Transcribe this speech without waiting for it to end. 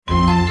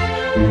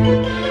Hello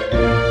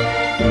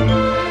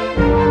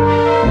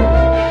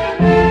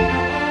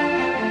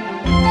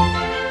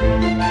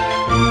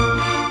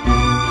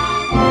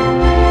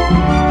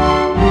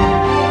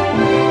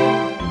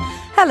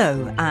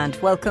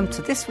and welcome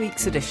to this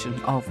week's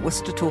edition of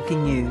Worcester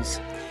Talking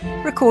News,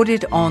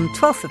 recorded on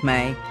 12th of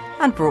May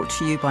and brought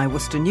to you by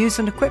Worcester News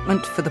and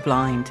Equipment for the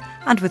Blind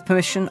and with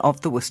permission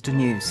of the Worcester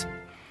News.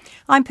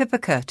 I'm Pippa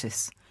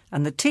Curtis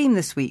and the team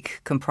this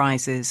week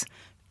comprises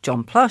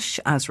John Plush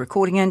as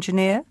recording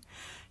engineer,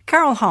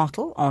 Carol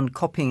Hartle on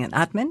copying and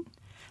admin,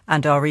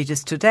 and our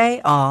readers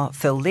today are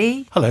Phil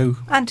Lee. Hello.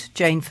 And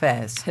Jane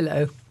Fairs.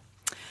 Hello.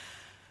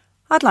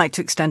 I'd like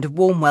to extend a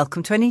warm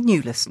welcome to any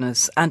new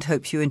listeners and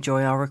hope you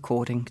enjoy our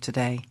recording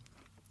today.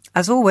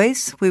 As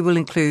always, we will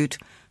include,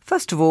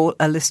 first of all,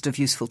 a list of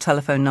useful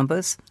telephone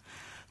numbers,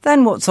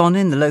 then what's on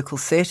in the local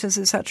theatres,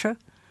 etc.,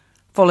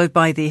 followed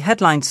by the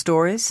headline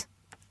stories,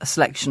 a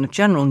selection of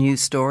general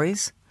news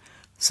stories,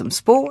 some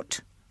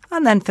sport,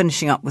 and then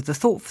finishing up with the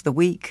thought for the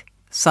week,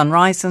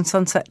 sunrise and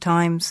sunset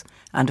times,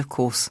 and of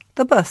course,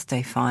 the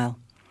birthday file.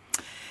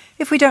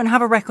 If we don't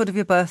have a record of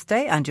your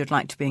birthday and you'd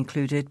like to be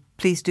included,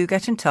 please do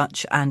get in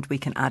touch and we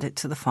can add it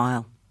to the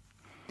file.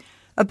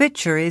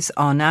 Obituaries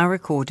are now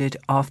recorded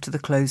after the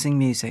closing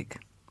music.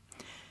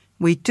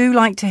 We do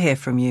like to hear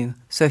from you,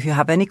 so if you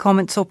have any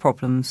comments or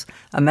problems,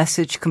 a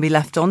message can be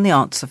left on the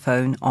answer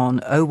phone on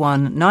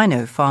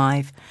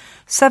 01905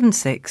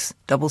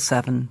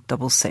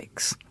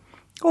 767766.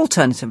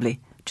 Alternatively,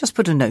 just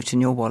put a note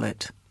in your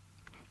wallet.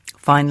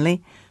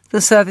 Finally,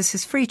 the service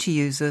is free to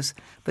users,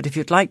 but if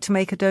you'd like to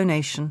make a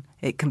donation,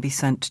 it can be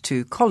sent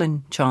to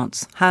Colin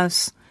Chance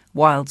House,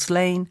 Wilds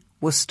Lane,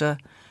 Worcester,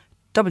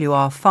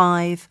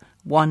 WR5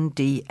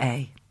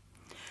 1DA.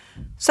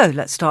 So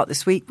let's start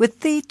this week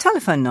with the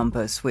telephone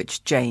numbers,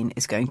 which Jane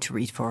is going to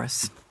read for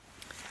us.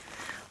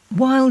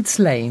 Wilds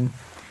Lane,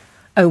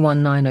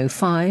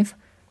 01905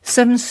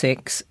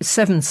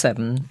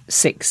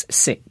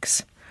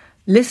 767766.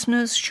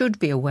 Listeners should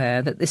be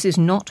aware that this is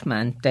not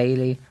manned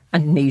daily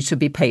and need to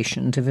be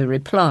patient if a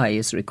reply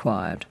is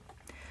required.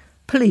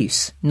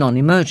 Police,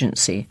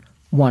 non-emergency,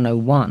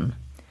 101.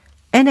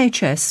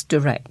 NHS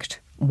Direct,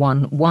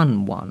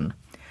 111.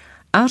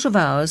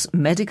 Out-of-hours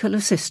medical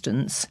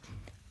assistance,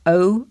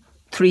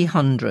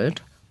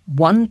 0300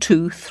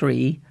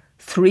 123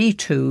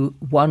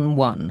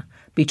 3211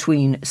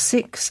 between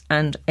 6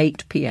 and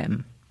 8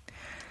 p.m.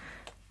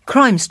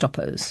 Crime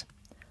Stoppers,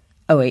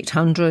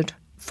 0800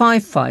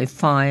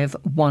 555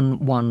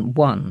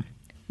 111.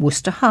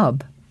 Worcester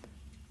Hub,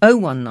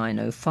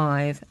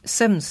 01905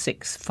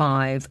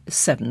 765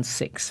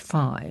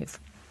 765.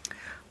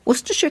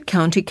 Worcestershire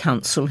County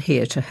Council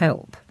here to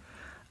help,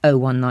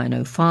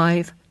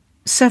 01905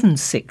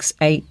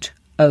 768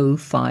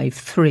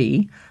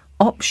 053,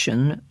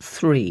 option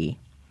 3.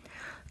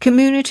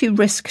 Community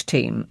Risk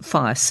Team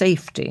Fire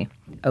Safety,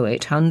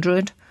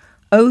 0800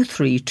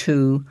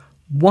 032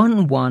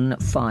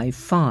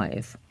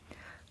 1155.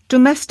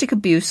 Domestic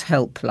Abuse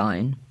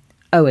Helpline,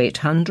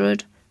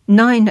 0800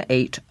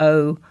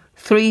 980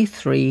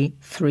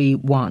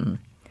 3331.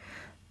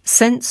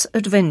 Sense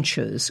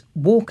Adventures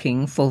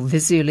Walking for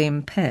Visually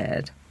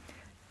Impaired,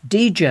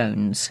 D.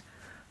 Jones,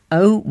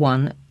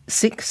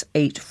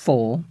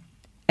 01684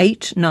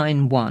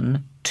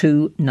 891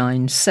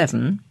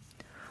 297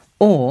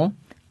 or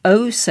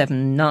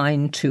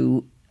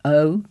 07920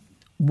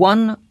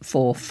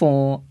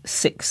 144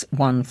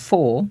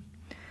 614,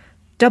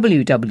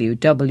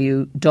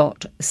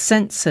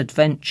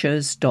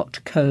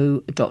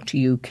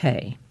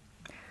 www.senseadventures.co.uk.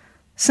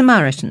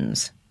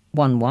 Samaritans,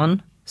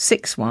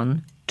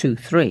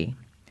 116123.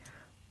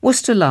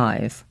 Worcester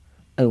Live,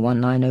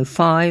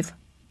 01905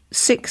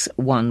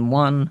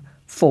 611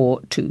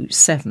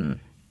 427.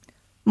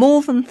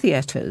 Malvern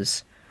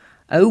Theatres,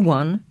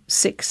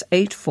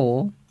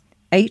 01684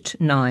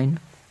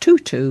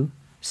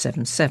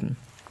 892277.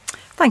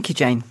 Thank you,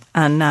 Jane.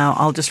 And now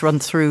I'll just run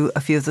through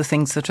a few of the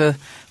things that are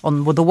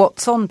on the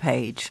What's On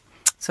page.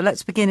 So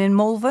let's begin in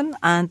Malvern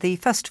and the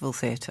Festival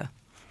Theatre.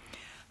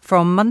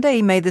 From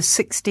Monday, May the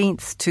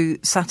 16th to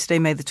Saturday,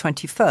 May the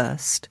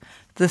 21st,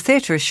 the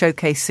theatre is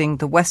showcasing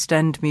the West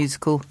End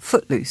musical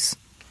Footloose.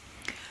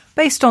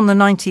 Based on the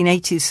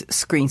 1980s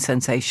screen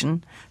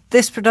sensation,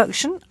 this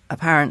production,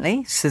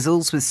 apparently,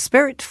 sizzles with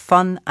spirit,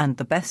 fun and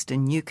the best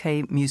in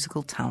UK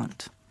musical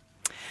talent.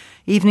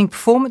 Evening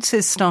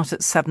performances start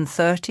at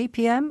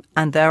 7:30pm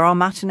and there are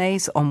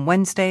matinees on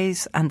Wednesday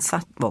and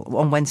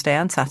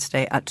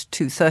Saturday at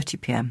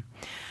 2:30pm.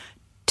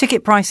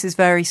 Ticket prices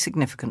vary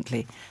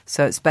significantly,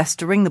 so it's best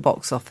to ring the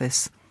box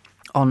office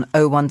on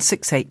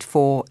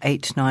 01684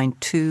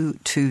 892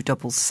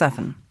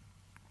 277.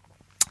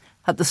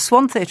 At the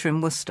Swan Theatre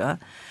in Worcester,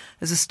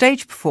 there's a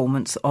stage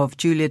performance of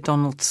Julia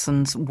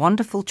Donaldson's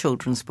wonderful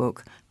children's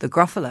book, The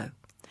Gruffalo.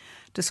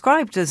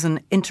 Described as an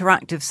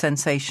interactive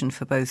sensation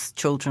for both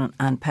children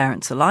and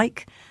parents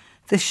alike,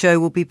 this show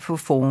will be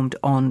performed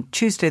on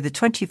Tuesday the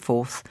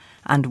 24th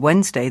and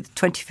Wednesday the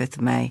 25th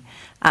of May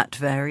at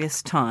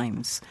various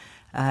times.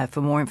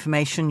 For more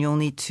information, you'll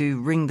need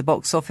to ring the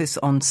box office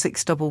on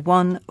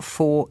 611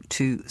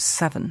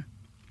 427.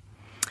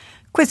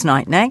 Quiz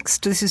night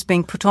next. This is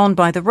being put on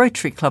by the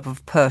Rotary Club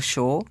of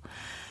Pershore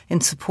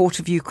in support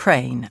of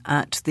Ukraine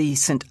at the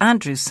St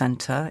Andrews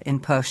Centre in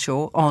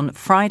Pershore on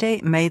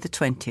Friday, May the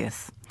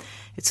 20th.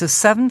 It's a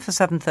 7 for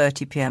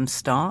 7:30pm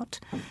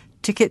start.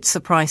 Tickets are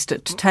priced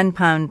at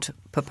 £10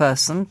 per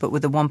person, but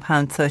with a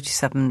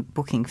 £1.37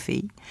 booking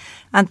fee.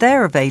 And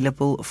they're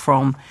available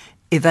from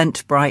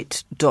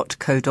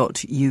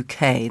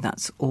eventbrite.co.uk.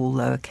 That's all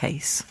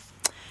lowercase.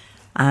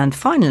 And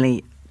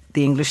finally,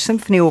 the English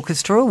Symphony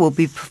Orchestra will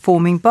be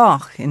performing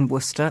Bach in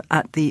Worcester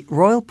at the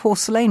Royal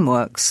Porcelain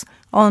Works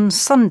on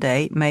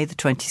Sunday, May the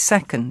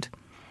 22nd.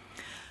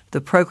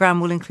 The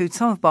programme will include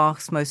some of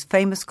Bach's most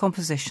famous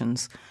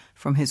compositions,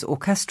 from his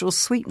Orchestral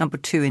Suite No.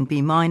 2 in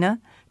B minor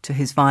to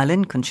his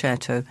Violin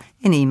Concerto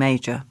in E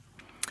major.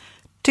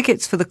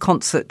 Tickets for the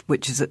concert,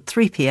 which is at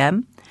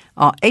 3pm,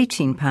 are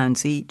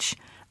 £18 each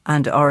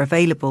and are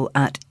available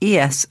at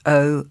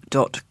eso.co.uk,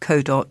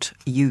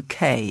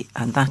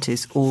 and that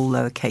is all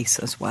lowercase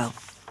as well.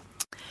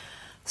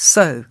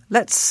 So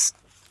let's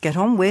get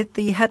on with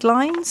the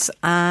headlines,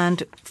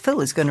 and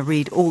Phil is going to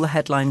read all the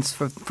headlines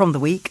from the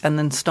week and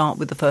then start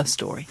with the first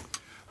story.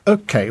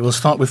 OK, we'll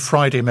start with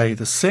Friday, May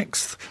the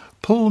 6th.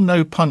 Pull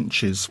no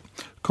punches.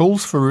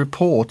 Calls for a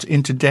report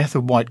into death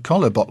of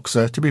white-collar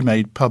boxer to be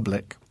made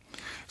public.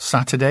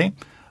 Saturday,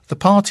 the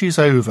party's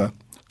over.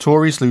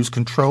 Tories lose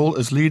control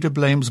as leader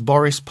blames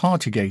Boris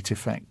Partygate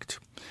effect.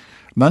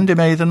 Monday,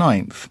 May the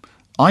 9th.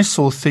 I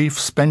saw thief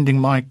spending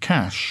my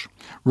cash.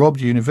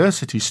 Robbed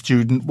university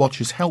student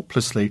watches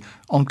helplessly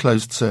on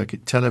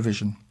closed-circuit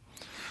television.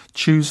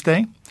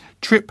 Tuesday,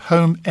 trip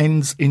home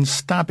ends in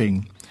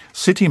stabbing.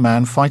 City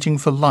man fighting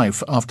for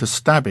life after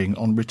stabbing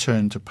on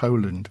return to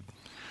Poland.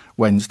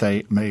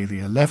 Wednesday, May the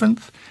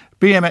 11th.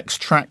 BMX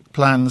track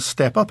plans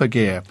step up a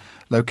gear.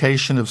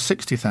 Location of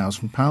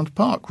 £60,000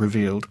 park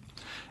revealed.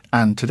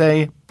 And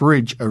today,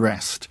 bridge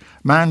arrest.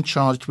 Man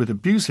charged with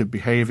abusive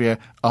behaviour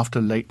after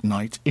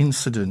late-night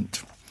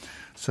incident.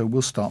 So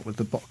we'll start with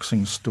the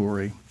boxing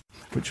story,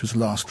 which was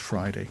last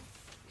Friday.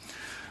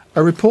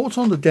 A report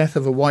on the death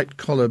of a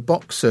white-collar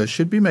boxer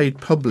should be made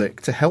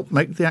public to help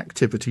make the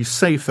activity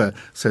safer,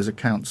 says a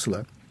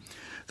councillor.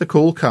 The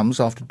call comes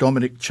after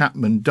Dominic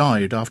Chapman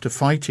died after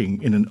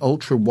fighting in an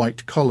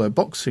ultra-white-collar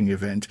boxing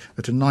event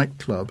at a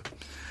nightclub.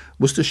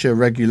 Worcestershire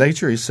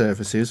Regulatory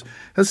Services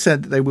has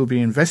said that they will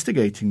be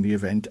investigating the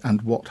event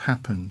and what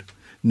happened.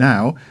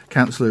 Now,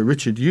 Councillor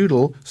Richard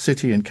Udall,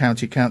 City and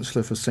County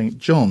Councillor for St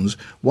John's,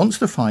 wants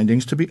the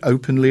findings to be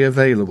openly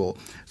available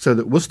so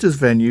that Worcester's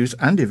venues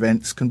and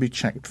events can be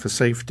checked for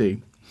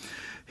safety.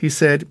 He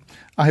said,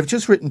 I have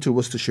just written to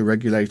Worcestershire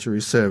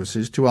Regulatory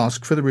Services to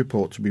ask for the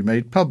report to be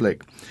made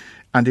public,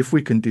 and if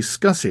we can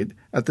discuss it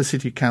at the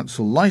City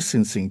Council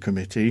Licensing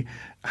Committee,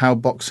 how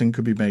boxing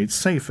could be made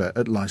safer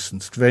at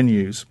licensed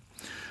venues.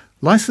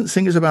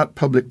 Licensing is about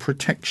public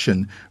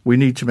protection. We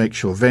need to make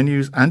sure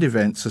venues and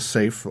events are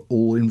safe for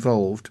all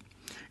involved.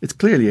 It's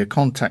clearly a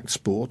contact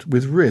sport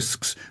with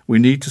risks. We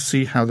need to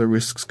see how the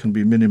risks can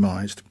be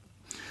minimised.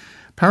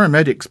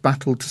 Paramedics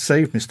battled to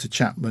save Mr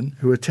Chapman,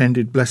 who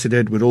attended Blessed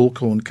Edward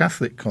Alcorn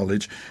Catholic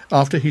College,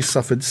 after he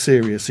suffered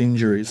serious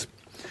injuries.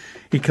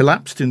 He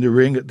collapsed in the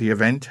ring at the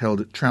event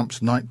held at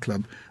Tramps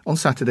nightclub on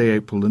Saturday,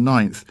 April the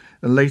 9th,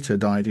 and later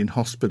died in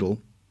hospital.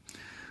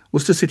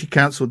 Worcester City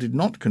Council did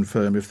not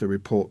confirm if the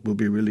report will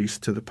be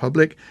released to the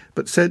public,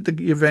 but said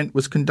the event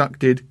was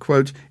conducted,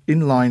 quote,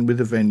 in line with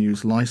the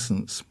venue's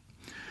licence.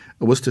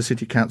 A Worcester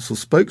City Council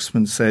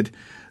spokesman said,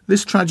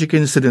 this tragic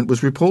incident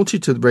was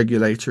reported to the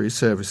regulatory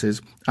services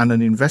and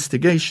an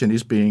investigation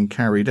is being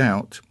carried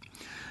out.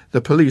 The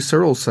police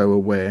are also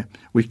aware.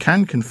 We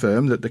can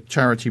confirm that the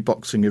charity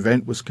boxing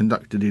event was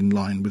conducted in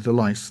line with the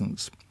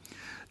licence.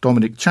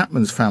 Dominic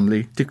Chapman's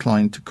family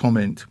declined to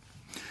comment.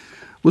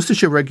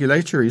 Worcestershire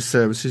Regulatory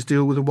Services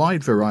deal with a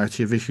wide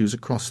variety of issues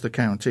across the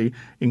county,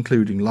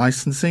 including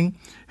licensing,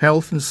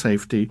 health and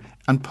safety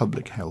and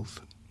public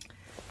health.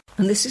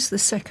 And this is the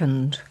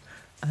second.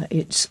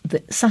 It's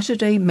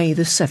Saturday, May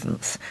the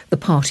 7th. The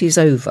party's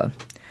over.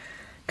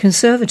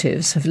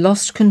 Conservatives have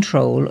lost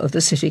control of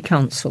the City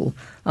Council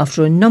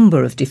after a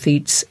number of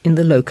defeats in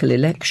the local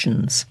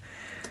elections.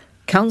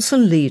 Council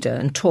leader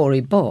and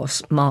Tory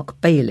boss Mark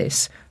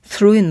Bayliss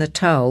threw in the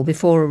towel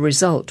before a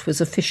result was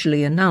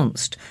officially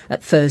announced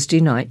at Thursday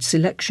night's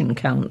election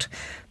count,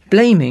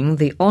 blaming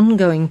the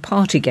ongoing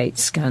Partygate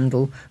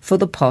scandal for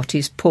the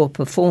party's poor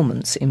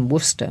performance in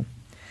Worcester.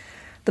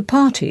 The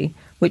party,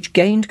 which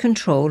gained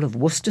control of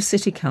Worcester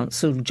City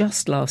Council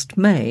just last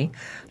May,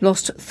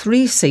 lost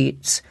 3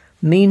 seats,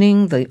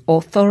 meaning the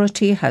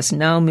authority has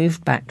now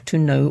moved back to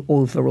no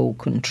overall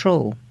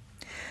control.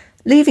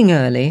 Leaving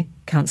early,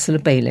 Councillor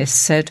Bayliss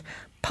said,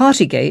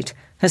 Partygate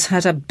has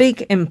had a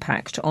big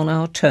impact on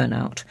our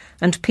turnout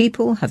and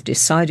people have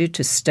decided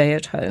to stay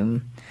at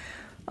home.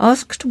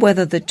 Asked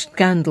whether the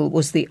scandal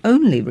was the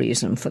only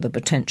reason for the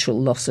potential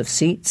loss of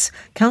seats,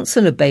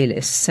 Councillor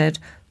Bayliss said,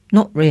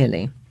 not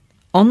really.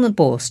 On the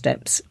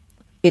doorsteps,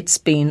 it's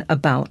been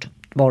about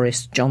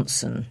Boris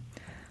Johnson.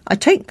 I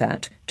take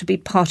that to be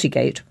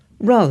Partygate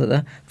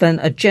rather than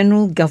a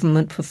general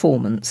government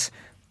performance.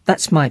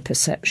 That's my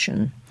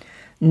perception.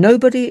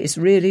 Nobody is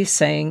really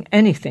saying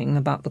anything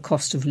about the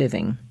cost of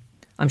living.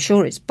 I'm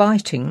sure it's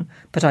biting,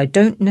 but I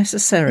don't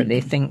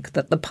necessarily think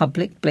that the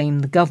public blame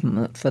the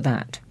government for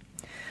that.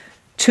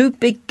 2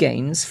 big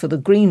gains for the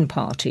Green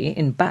Party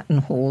in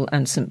Battenhall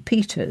and St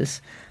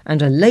Peters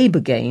and a Labour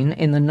gain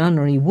in the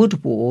Nunnery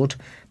Wood ward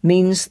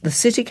means the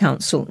City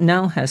Council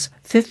now has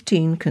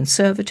 15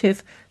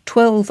 Conservative,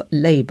 12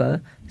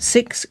 Labour,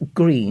 6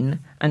 Green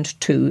and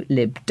 2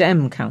 Lib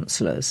Dem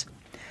councillors.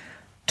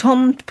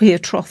 Tom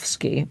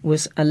Piotrowski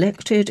was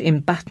elected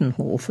in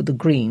Battenhall for the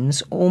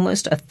Greens,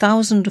 almost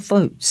 1,000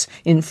 votes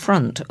in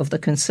front of the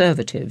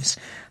Conservatives,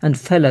 and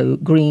fellow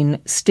Green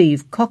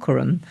Steve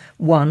Cockerham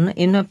won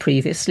in a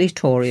previously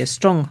Tory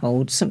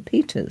stronghold, St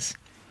Peters.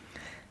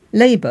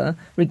 Labour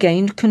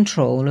regained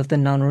control of the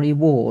Nunnery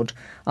ward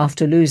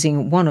after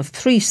losing one of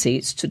 3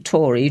 seats to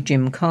Tory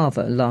Jim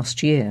Carver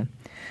last year,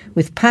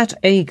 with Pat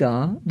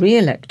Agar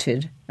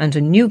re-elected and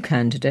a new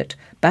candidate,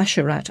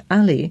 Basharat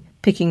Ali,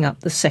 picking up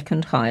the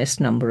second highest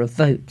number of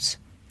votes.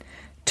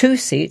 2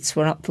 seats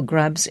were up for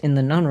grabs in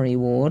the Nunnery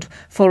ward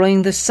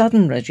following the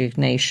sudden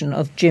resignation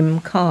of Jim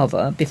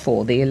Carver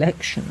before the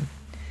election.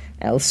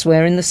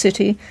 Elsewhere in the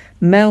city,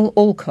 Mel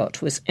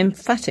Alcott was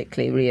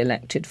emphatically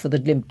re-elected for the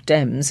Lib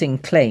Dems in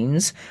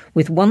Claines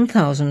with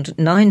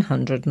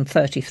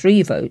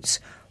 1,933 votes,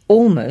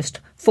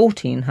 almost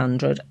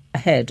 1,400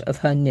 ahead of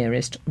her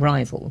nearest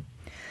rival.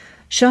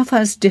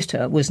 Shahbaz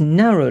Ditter was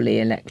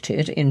narrowly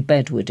elected in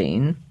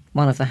Bedwardine,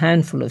 one of the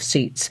handful of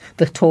seats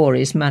the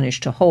Tories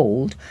managed to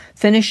hold,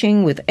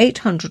 finishing with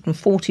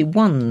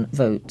 841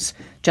 votes,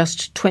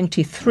 just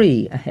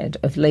 23 ahead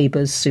of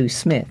Labour's Sue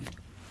Smith.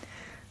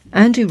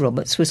 Andy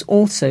Roberts was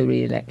also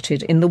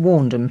re-elected in the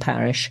Warndon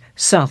Parish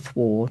South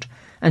Ward,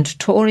 and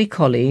Tory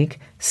colleague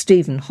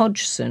Stephen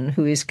Hodgson,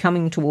 who is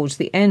coming towards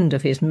the end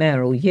of his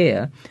mayoral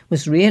year,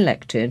 was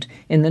re-elected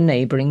in the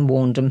neighbouring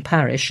Warndon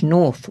Parish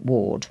North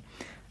Ward,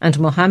 and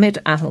Mohammed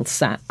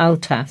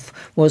Altaf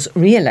was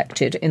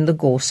re-elected in the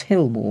Gorse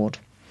Hill ward.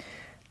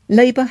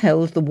 Labour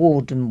held the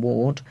Warden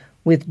ward,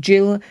 with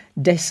Jill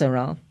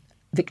Desara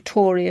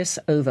victorious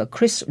over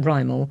Chris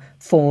Rymel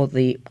for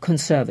the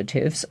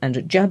Conservatives, and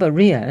Jabba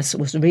Riaz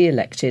was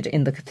re-elected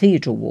in the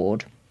Cathedral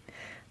ward.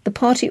 The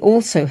party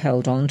also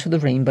held on to the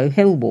Rainbow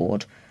Hill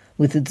ward,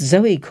 with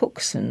Zoe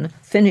Cookson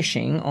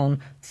finishing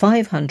on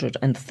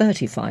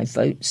 535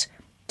 votes,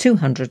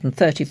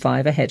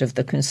 235 ahead of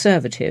the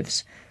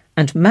Conservatives,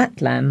 and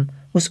Matt Lamb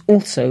was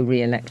also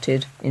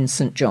re-elected in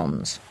St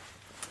John's.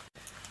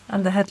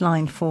 And the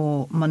headline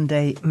for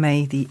Monday,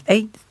 May the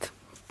 8th,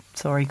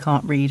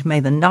 May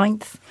the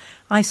 9th,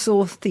 I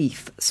saw a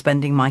thief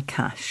spending my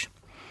cash.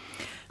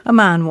 A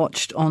man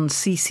watched on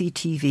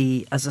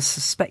CCTV as a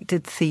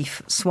suspected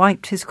thief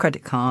swiped his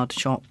credit card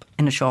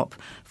in a shop,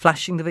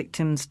 flashing the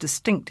victim's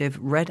distinctive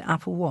red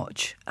Apple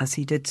Watch as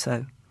he did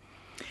so.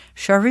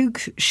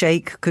 Shahrukh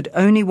Sheikh could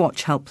only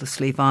watch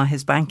helplessly via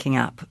his banking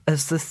app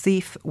as the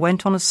thief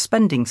went on a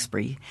spending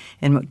spree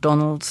in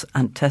McDonald's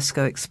and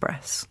Tesco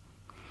Express.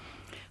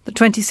 The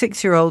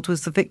 26-year-old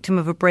was the victim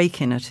of a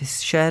break-in at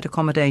his shared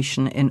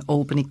accommodation in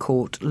Albany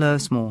Court,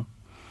 Lewsmore.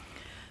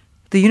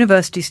 The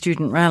university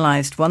student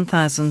realised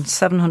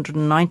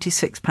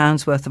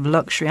 £1,796 worth of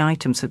luxury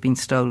items had been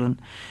stolen,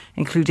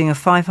 including a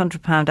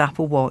 £500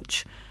 Apple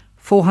Watch,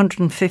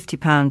 £450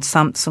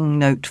 Samsung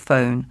Note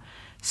phone,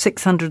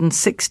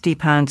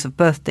 £660 of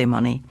birthday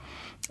money,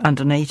 and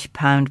an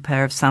 £80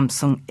 pair of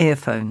Samsung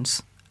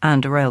earphones,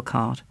 and a rail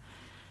card.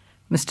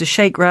 Mr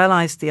Sheikh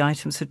realised the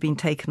items had been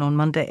taken on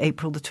Monday,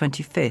 April the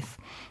 25th,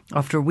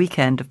 after a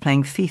weekend of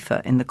playing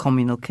FIFA in the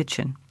communal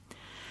kitchen.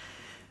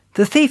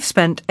 The thief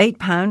spent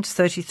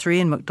 £8.33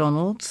 in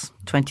McDonald's,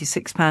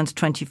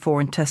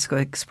 £26.24 in Tesco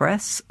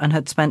Express, and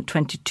had spent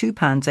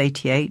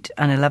 £22.88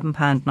 and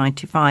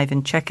 £11.95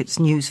 in Checkett's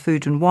News,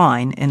 Food and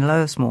Wine in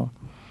Lewsmore.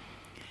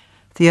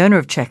 The owner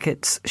of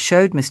Checkett's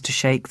showed Mr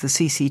Sheikh the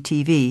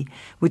CCTV,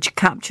 which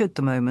captured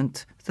the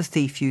moment the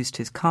thief used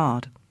his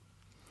card.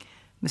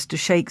 Mr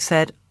Sheikh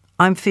said,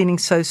 "I'm feeling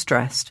so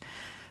stressed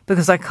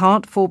because I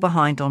can't fall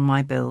behind on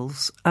my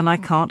bills and I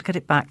can't get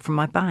it back from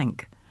my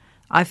bank.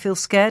 I feel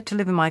scared to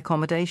live in my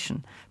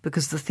accommodation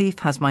because the thief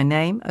has my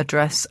name,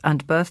 address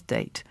and birth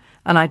date,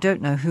 and I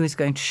don't know who is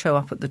going to show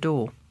up at the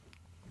door."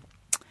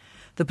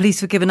 The police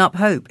have given up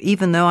hope,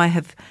 even though I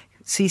have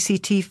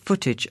CCTV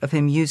footage of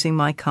him using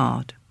my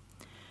card.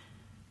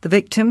 The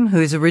victim,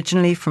 who is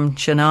originally from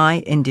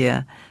Chennai,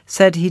 India,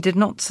 said he did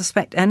not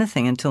suspect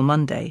anything until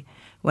Monday,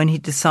 when he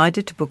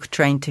decided to book a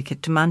train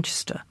ticket to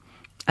Manchester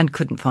and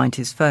couldn't find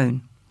his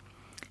phone.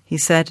 He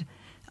said,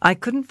 "I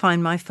couldn't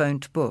find my phone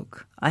to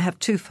book. I have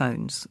 2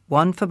 phones,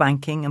 one for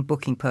banking and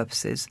booking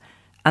purposes,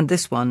 and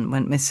this one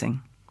went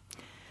missing.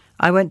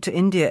 I went to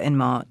India in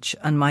March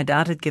and my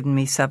dad had given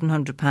me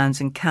 £700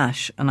 in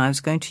cash and I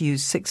was going to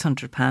use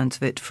 £600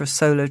 of it for a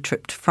solo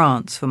trip to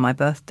France for my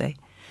birthday.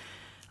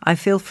 I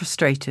feel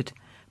frustrated,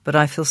 but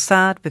I feel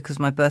sad because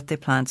my birthday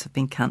plans have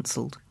been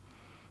cancelled.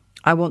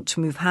 I want to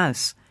move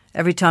house.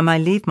 Every time I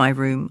leave my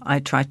room, I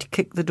try to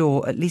kick the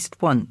door at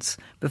least once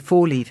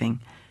before leaving,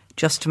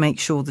 just to make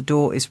sure the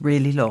door is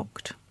really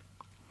locked.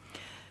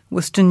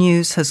 Worcester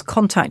News has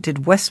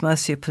contacted West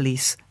Mercia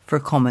Police for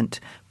a comment,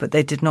 but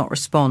they did not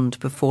respond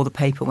before the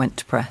paper went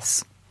to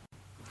press.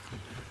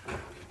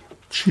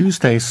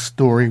 Tuesday's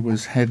story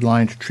was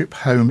headlined "Trip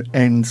Home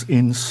Ends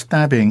in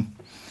Stabbing."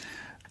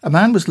 A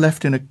man was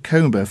left in a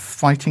coma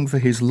fighting for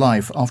his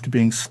life after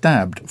being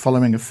stabbed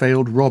following a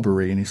failed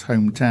robbery in his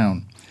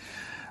hometown.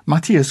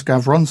 Matthias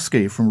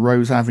Gawronski from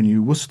Rose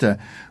Avenue, Worcester,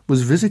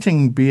 was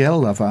visiting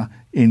Bielawa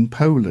in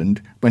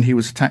Poland when he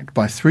was attacked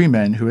by 3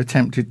 men who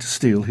attempted to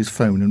steal his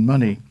phone and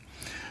money.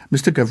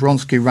 Mr.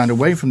 Gawronski ran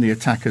away from the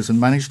attackers and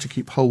managed to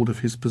keep hold of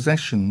his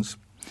possessions.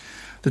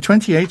 The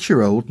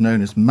 28-year-old,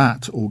 known as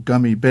Matt or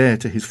Gummy Bear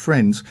to his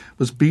friends,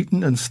 was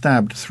beaten and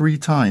stabbed 3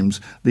 times,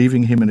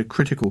 leaving him in a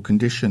critical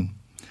condition.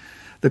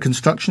 The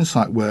construction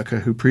site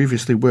worker who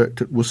previously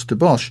worked at Worcester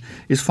Bosch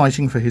is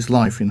fighting for his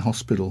life in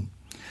hospital.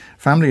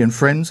 Family and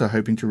friends are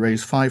hoping to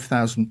raise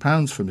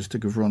 £5,000 for Mr.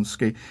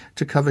 Gawronski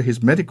to cover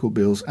his medical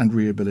bills and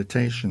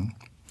rehabilitation.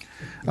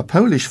 A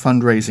Polish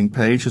fundraising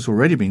page has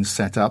already been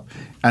set up,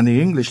 and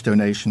the English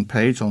donation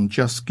page on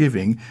Just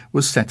Giving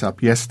was set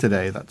up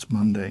yesterday, that's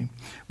Monday,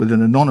 with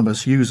an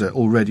anonymous user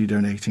already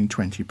donating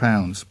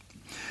 £20.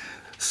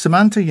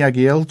 Samantha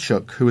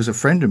Jagielczuk, who is a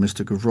friend of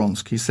Mr.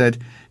 Gawronski, said,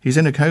 "He's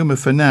in a coma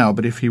for now,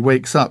 but if he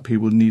wakes up, he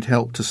will need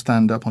help to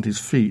stand up on his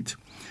feet.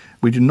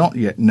 We do not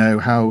yet know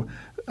how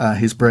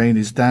his brain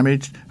is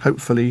damaged.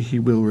 Hopefully he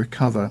will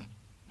recover."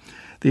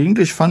 The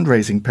English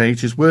fundraising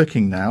page is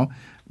working now.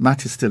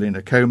 Matt is still in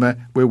a coma.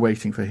 We're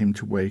waiting for him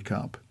to wake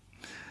up.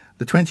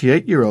 The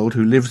 28-year-old,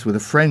 who lives with a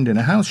friend in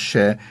a house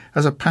share,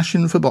 has a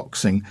passion for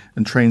boxing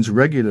and trains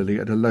regularly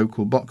at a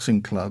local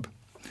boxing club.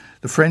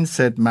 The friend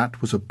said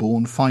Matt was a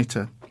born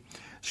fighter.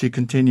 She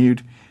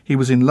continued, "He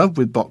was in love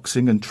with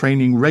boxing and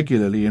training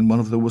regularly in one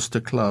of the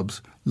Worcester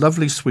clubs.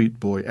 Lovely sweet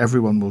boy,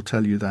 everyone will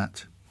tell you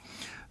that."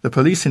 The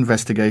police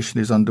investigation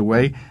is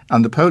underway,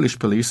 and the Polish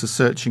police are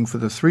searching for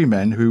the 3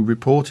 men who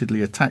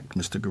reportedly attacked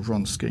Mr.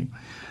 Gawronski.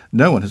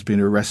 No one has been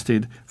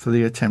arrested for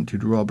the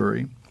attempted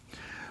robbery.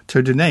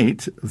 To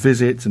donate,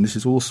 visit, and this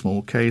is all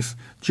small case,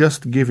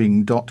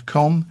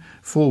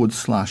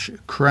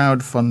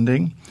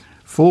 justgiving.com/crowdfunding/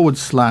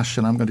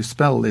 and I'm going to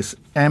spell this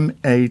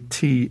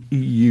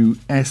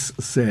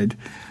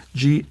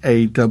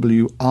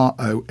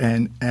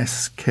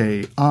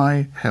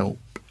MATEUSZGAWRONSKI, help.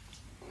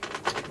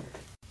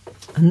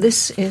 And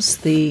this is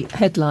the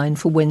headline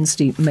for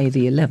Wednesday, May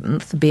the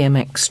 11th, the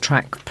BMX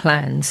track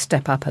plans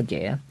step up a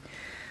gear.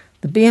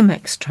 The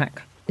BMX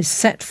track is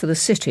set for the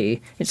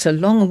city. It's a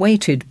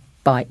long-awaited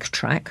bike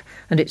track,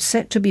 and it's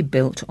set to be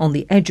built on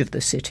the edge of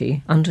the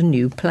city under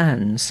new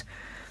plans.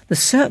 The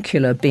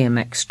circular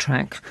BMX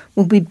track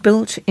will be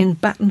built in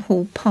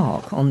Battenhall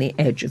Park on the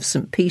edge of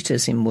St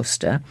Peter's in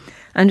Worcester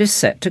and is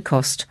set to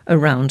cost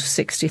around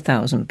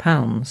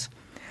 £60,000.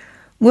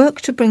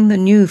 Work to bring the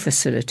new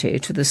facility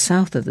to the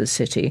south of the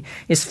city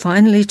is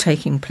finally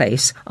taking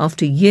place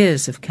after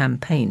years of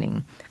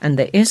campaigning, and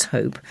there is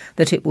hope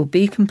that it will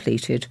be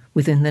completed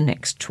within the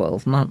next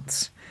 12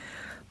 months.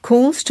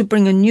 Calls to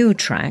bring a new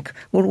track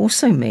were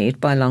also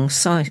made by young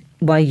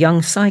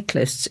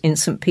cyclists in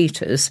St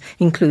Peter's,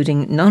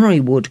 including Nunnery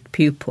Wood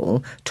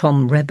pupil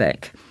Tom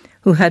Rebeck,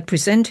 who had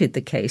presented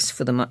the case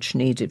for the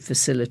much-needed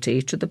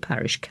facility to the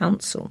parish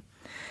council.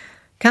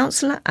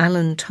 Councillor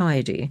Alan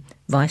Tidy,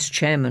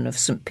 Vice-Chairman of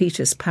St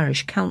Peter's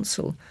Parish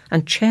Council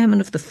and Chairman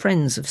of the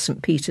Friends of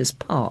St Peter's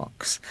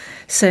Parks,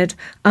 said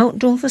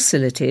outdoor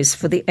facilities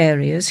for the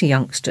area's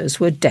youngsters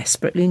were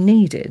desperately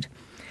needed.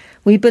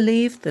 "We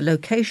believe the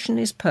location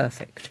is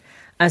perfect,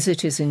 as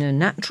it is in a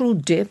natural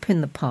dip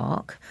in the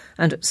park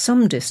and at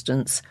some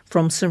distance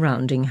from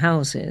surrounding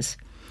houses,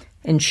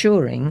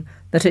 ensuring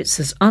that it's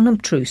as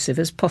unobtrusive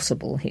as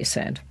possible," he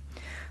said.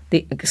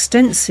 The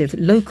extensive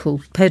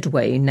local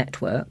pedway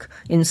network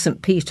in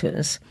St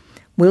Peter's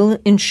will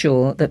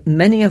ensure that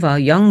many of our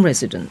young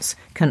residents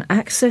can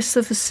access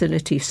the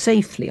facility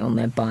safely on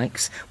their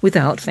bikes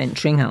without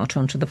venturing out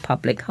onto the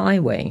public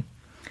highway.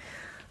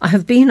 "I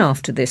have been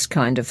after this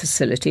kind of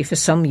facility for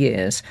some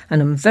years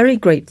and am very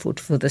grateful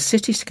for the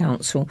City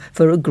Council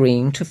for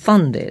agreeing to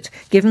fund it,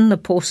 given the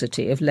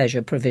paucity of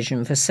leisure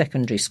provision for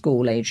secondary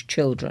school-aged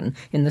children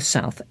in the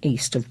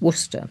south-east of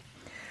Worcester."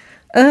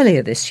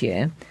 Earlier this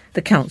year,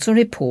 the council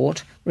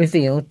report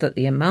revealed that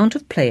the amount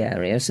of play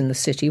areas in the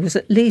city was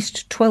at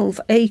least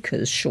 12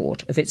 acres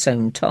short of its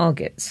own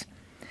targets.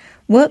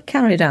 Work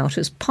carried out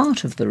as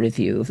part of the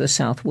review of the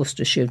South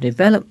Worcestershire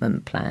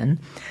Development Plan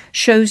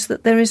shows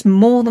that there is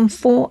more than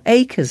 4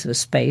 acres of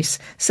space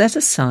set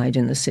aside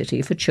in the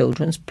city for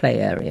children's play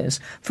areas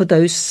for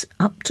those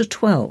up to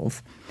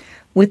 12,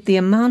 with the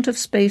amount of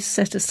space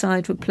set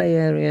aside for play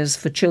areas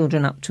for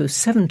children up to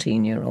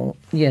 17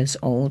 years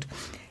old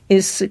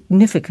is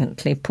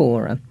significantly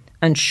poorer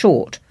and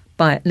short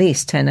by at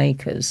least 10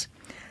 acres.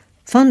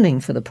 Funding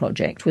for the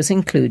project was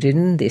included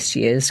in this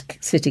year's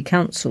City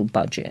Council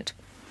budget.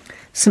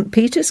 St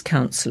Peter's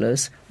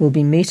councillors will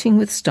be meeting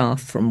with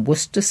staff from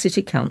Worcester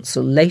City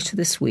Council later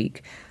this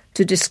week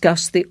to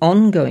discuss the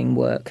ongoing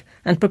work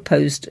and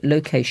proposed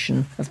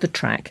location of the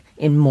track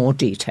in more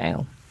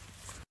detail.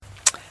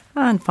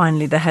 And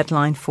finally, the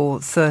headline for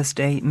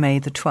Thursday, May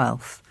the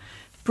 12th.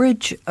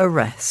 Bridge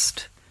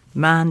arrest.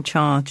 Man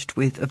charged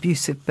with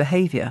abusive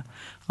behaviour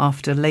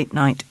after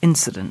late-night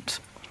incident.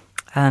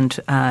 And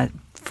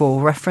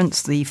for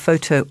reference, the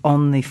photo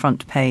on the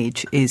front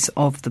page is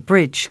of the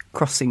bridge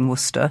crossing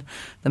Worcester,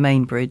 the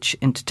main bridge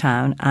into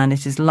town, and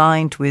it is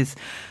lined with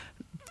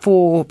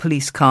 4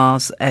 police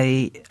cars,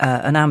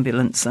 an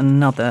ambulance and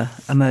another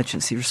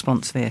emergency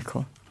response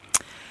vehicle.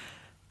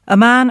 A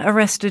man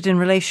arrested in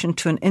relation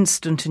to an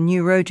incident in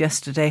New Road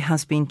yesterday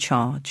has been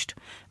charged.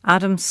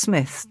 Adam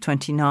Smith,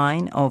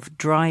 29, of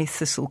Dry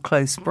Thistle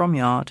Close,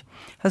 Bromyard,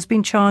 has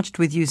been charged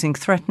with using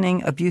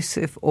threatening,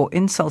 abusive or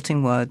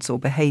insulting words or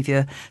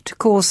behaviour to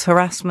cause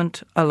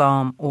harassment,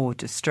 alarm or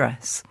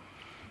distress.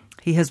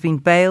 He has been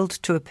bailed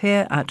to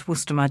appear at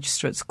Worcester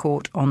Magistrates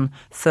Court on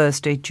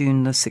Thursday,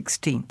 June the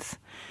 16th.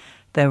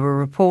 There were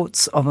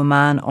reports of a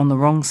man on the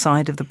wrong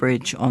side of the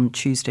bridge on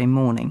Tuesday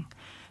morning.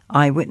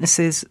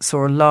 Eyewitnesses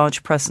saw a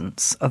large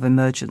presence of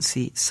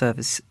emergency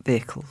service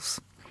vehicles.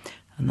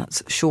 And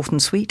that's short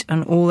and sweet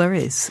and all there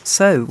is.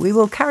 So we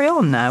will carry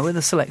on now with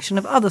a selection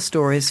of other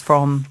stories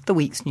from the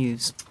week's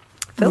news.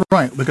 Phil?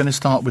 Right, we're going to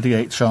start with the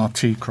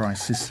HRT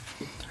crisis.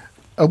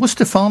 A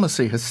Worcester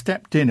pharmacy has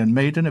stepped in and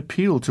made an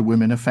appeal to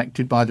women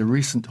affected by the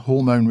recent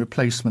hormone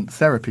replacement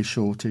therapy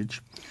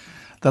shortage.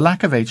 The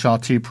lack of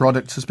HRT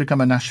products has become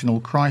a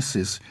national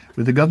crisis,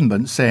 with the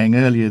government saying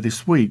earlier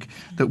this week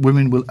that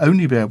women will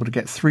only be able to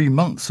get 3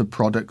 months of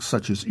products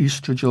such as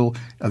Estradiol,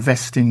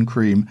 Avestin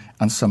cream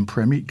and some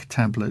Premic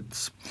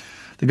tablets.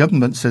 The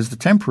government says the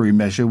temporary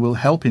measure will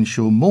help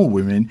ensure more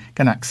women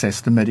can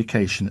access the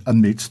medication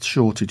amidst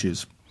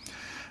shortages.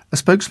 A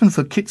spokesman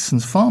for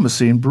Kitson's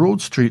Pharmacy in Broad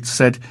Street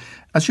said,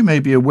 "As you may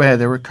be aware,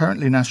 there are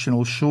currently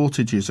national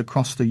shortages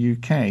across the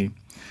UK.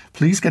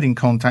 Please get in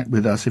contact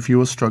with us if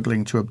you are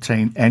struggling to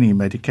obtain any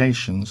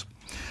medications.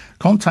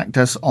 Contact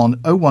us on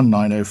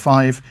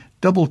 01905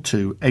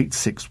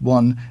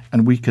 22861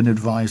 and we can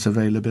advise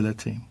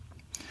availability."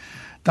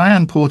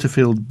 Diane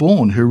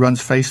Porterfield-Bourne, who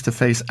runs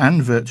face-to-face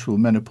and virtual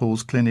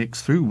menopause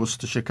clinics through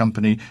Worcestershire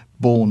company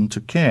Born to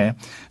Care,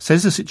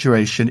 says the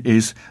situation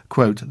is,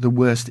 quote, "the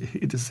worst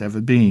it has ever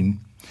been."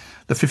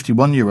 The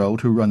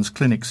 51-year-old who runs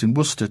clinics in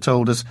Worcester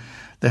told us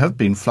there have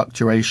been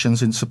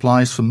fluctuations in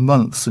supplies for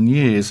months and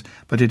years,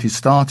 but it is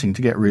starting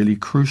to get really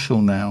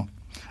crucial now.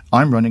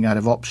 "I'm running out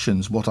of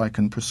options, what I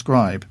can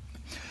prescribe.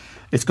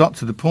 It's got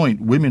to the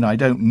point women I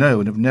don't know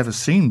and have never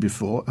seen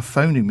before are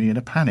phoning me in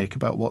a panic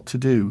about what to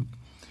do."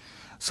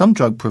 Some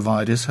drug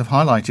providers have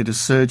highlighted a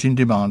surge in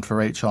demand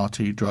for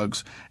HRT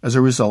drugs as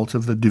a result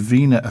of the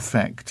Davina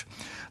effect,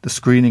 the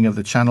screening of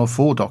the Channel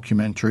 4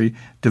 documentary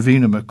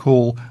Davina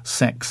McCall,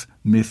 Sex,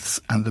 Myths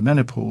and the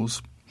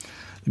Menopause.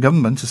 The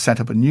government has set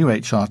up a new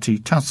HRT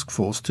task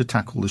force to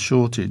tackle the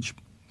shortage.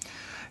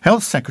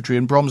 Health Secretary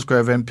and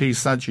Bromsgrove MP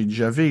Sajid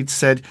Javid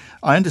said,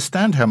 "I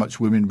understand how much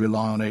women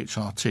rely on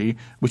HRT,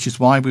 which is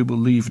why we will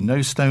leave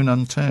no stone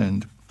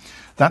unturned.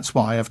 That's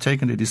why I've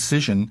taken a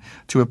decision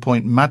to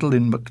appoint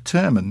Madeleine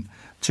McTerman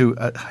to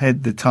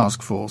head the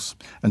task force,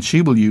 and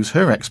she will use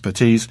her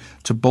expertise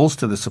to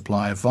bolster the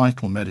supply of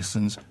vital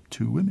medicines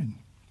to women."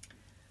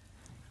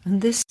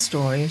 And this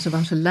story is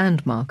about a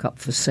landmark up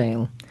for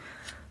sale.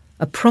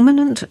 A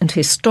prominent and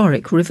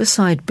historic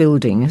riverside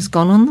building has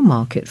gone on the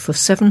market for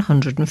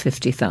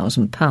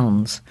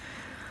 £750,000.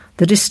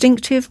 The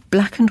distinctive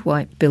black and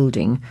white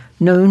building,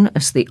 known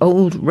as the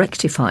Old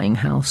Rectifying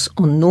House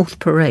on North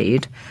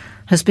Parade,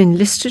 has been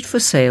listed for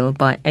sale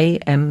by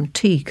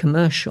AMT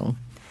Commercial.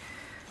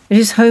 It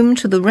is home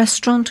to the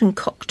restaurant and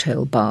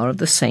cocktail bar of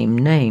the same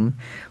name,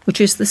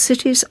 which is the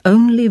city's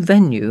only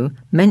venue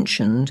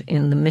mentioned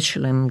in the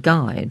Michelin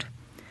Guide.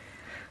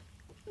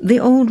 The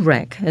Old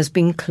Rec has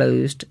been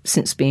closed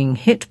since being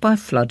hit by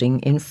flooding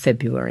in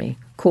February,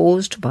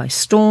 caused by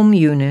Storm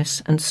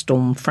Eunice and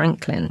Storm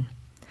Franklin.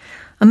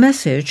 A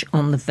message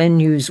on the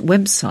venue's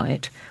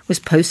website was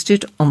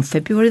posted on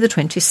February the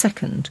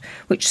 22nd,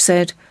 which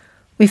said,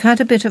 "We've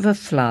had a bit of a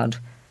flood,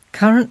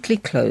 currently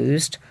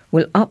closed,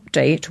 will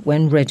update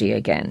when ready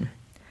again."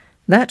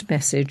 That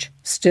message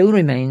still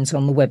remains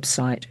on the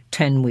website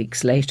 10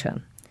 weeks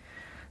later.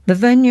 The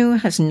venue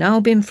has now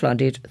been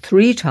flooded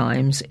 3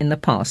 times in the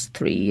past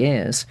 3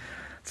 years,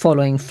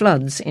 following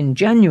floods in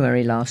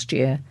January last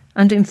year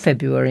and in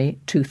February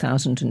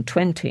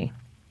 2020.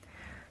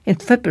 In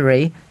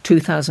February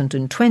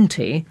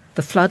 2020,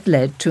 the flood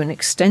led to an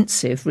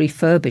extensive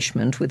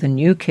refurbishment with a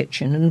new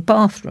kitchen and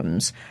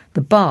bathrooms,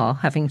 the bar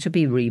having to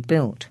be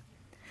rebuilt.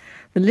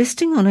 The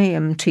listing on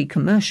AMT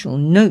Commercial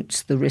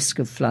notes the risk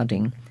of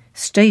flooding,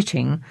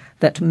 stating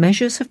that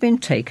measures have been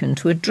taken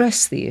to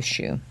address the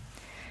issue.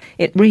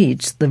 It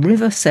reads, "The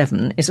River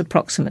Severn is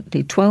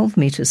approximately 12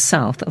 metres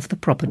south of the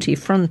property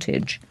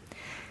frontage.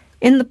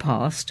 In the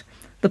past,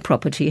 the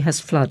property has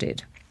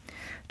flooded.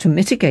 To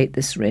mitigate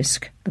this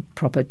risk, the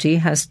property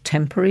has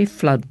temporary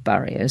flood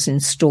barriers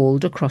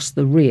installed across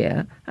the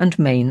rear and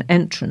main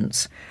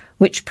entrance,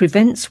 which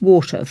prevents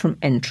water from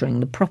entering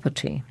the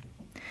property.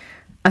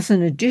 As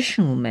an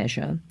additional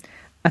measure,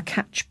 a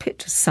catch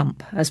pit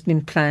sump has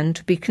been planned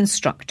to be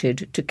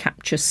constructed to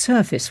capture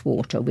surface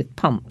water with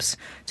pumps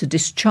to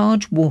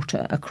discharge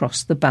water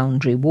across the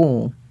boundary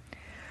wall.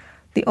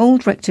 The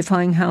old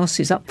rectifying house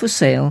is up for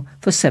sale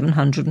for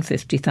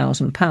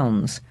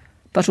 £750,000,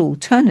 but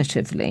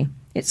alternatively,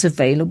 it's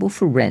available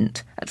for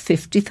rent at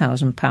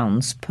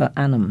 £50,000 per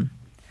annum.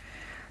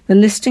 The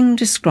listing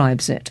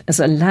describes it as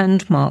a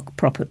landmark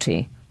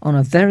property on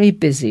a very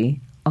busy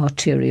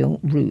arterial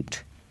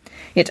route.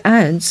 It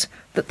adds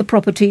that the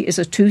property is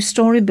a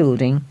 2-storey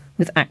building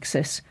with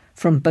access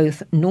from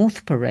both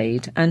North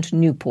Parade and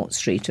Newport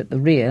Street at the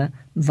rear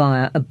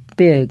via a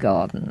beer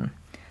garden.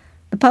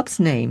 The pub's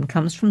name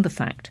comes from the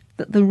fact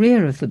that the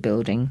rear of the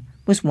building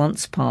was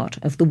once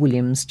part of the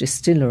Williams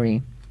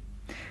distillery.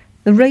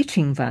 The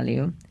rating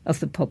value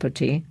of the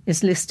property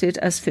is listed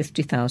as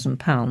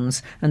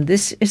 £50,000, and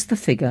this is the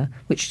figure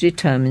which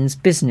determines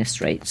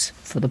business rates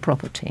for the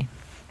property.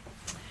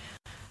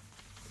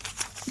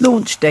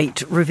 Launch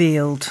date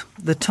revealed.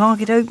 The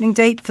target opening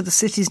date for the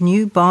city's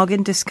new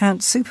bargain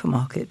discount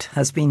supermarket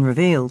has been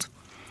revealed.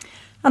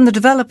 And the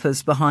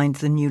developers behind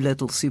the new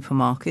Lidl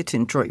supermarket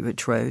in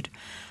Droitwich Road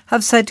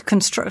have said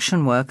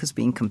construction work has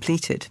been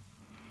completed.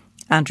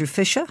 Andrew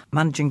Fisher,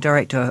 Managing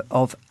Director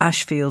of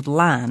Ashfield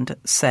Land,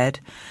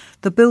 said,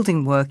 "The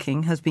building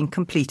working has been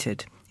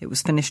completed. It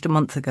was finished a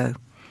month ago.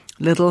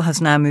 Lidl has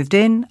now moved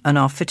in and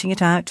are fitting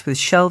it out with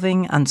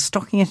shelving and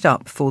stocking it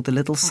up before the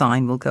Lidl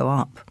sign will go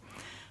up.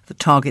 The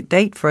target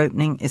date for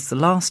opening is the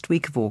last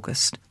week of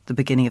August, the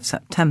beginning of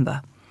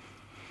September."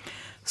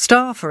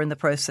 Staff are in the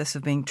process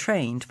of being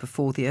trained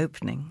before the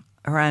opening.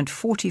 Around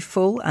 40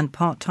 full and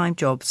part-time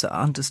jobs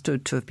are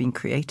understood to have been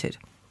created.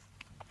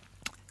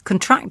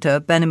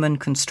 Contractor Benneman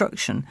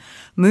Construction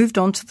moved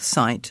onto the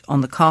site on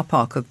the car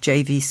park of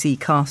JVC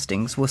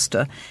Castings,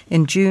 Worcester,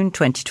 in June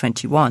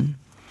 2021.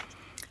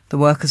 The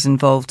workers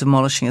involved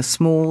demolishing a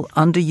small,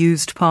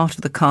 underused part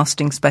of the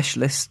casting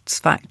specialist's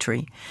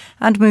factory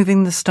and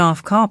moving the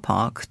staff car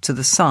park to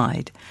the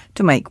side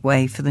to make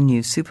way for the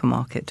new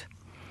supermarket.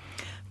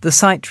 The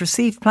site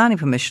received planning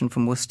permission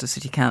from Worcester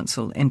City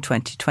Council in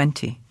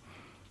 2020.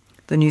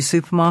 The new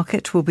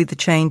supermarket will be the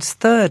chain's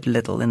third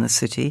Lidl in the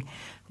city,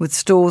 with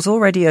stores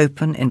already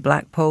open in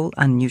Blackpool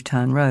and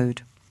Newtown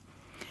Road.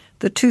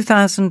 The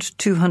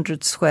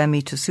 2,200 square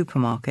metre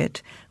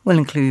supermarket will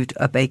include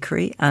a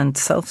bakery and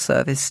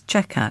self-service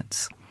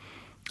checkouts.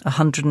 A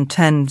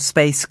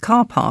 110-space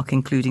car park,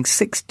 including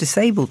 6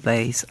 disabled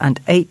bays and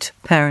 8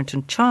 parent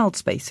and child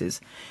spaces,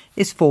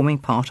 is forming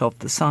part of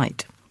the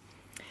site.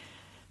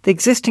 The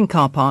existing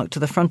car park to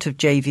the front of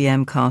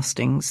JVM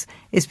Castings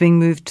is being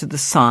moved to the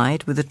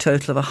side, with a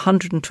total of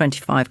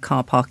 125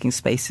 car parking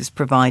spaces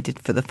provided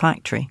for the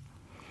factory.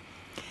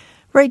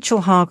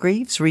 Rachel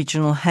Hargreaves,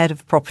 Regional Head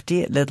of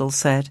Property at Lidl,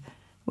 said,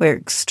 "We're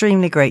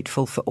extremely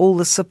grateful for all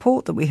the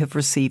support that we have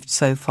received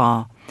so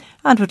far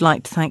and would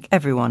like to thank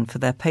everyone for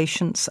their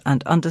patience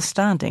and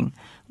understanding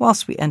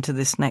whilst we enter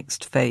this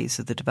next phase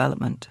of the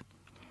development."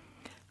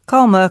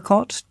 Carl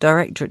Murcott,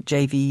 Director at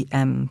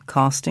JVM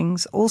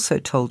Castings, also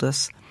told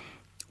us,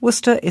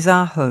 "Worcester is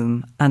our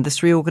home, and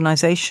this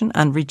reorganisation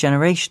and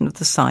regeneration of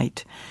the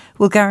site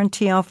will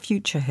guarantee our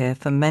future here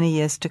for many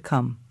years to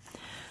come.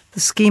 The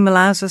scheme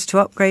allows us to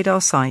upgrade our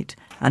site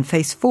and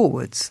face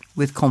forwards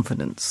with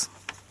confidence."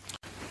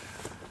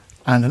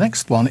 And the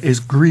next one is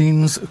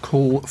Green's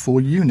call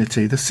for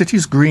unity. The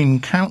city's Green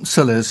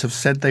councillors have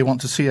said they want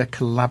to see a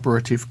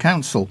collaborative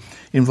council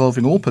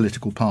involving all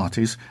political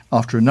parties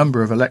after a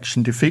number of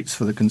election defeats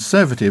for the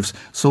Conservatives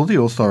saw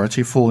the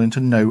authority fall into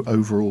no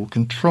overall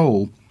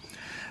control.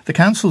 The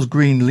council's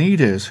Green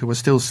leaders, who are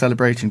still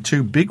celebrating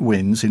 2 big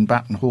wins in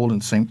Batten Hall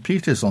and St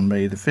Peter's on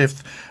May the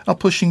 5th, are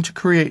pushing to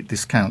create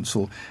this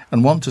council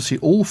and want to see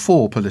all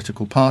 4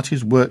 political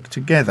parties work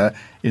together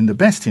in the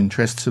best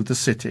interests of the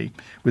city,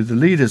 with the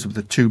leaders of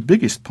the 2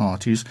 biggest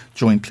parties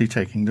jointly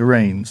taking the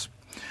reins.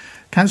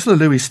 Councillor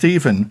Louis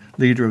Stephen,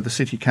 leader of the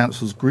City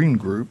Council's Green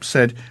Group,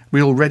 said,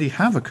 "We already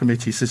have a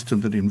committee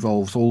system that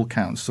involves all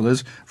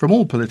councillors from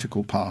all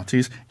political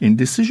parties in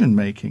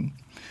decision-making.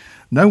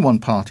 No one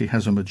party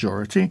has a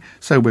majority,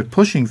 so we're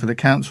pushing for the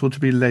council to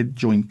be led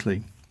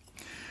jointly."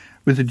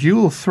 With the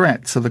dual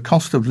threats of the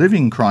cost of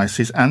living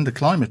crisis and the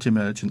climate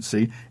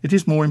emergency, it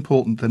is more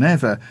important than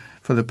ever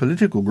for the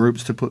political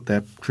groups to put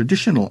their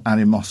traditional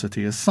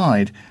animosity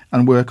aside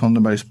and work on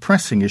the most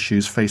pressing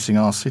issues facing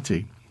our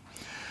city.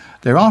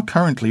 There are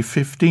currently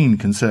 15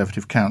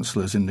 Conservative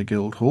councillors in the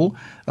Guildhall,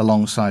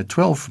 alongside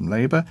 12 from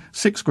Labour,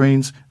 6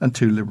 Greens and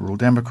 2 Liberal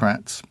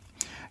Democrats.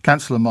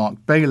 Councillor Mark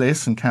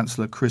Bayliss and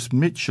Councillor Chris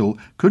Mitchell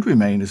could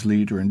remain as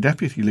leader and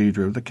deputy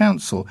leader of the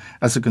council,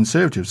 as the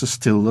Conservatives are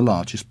still the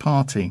largest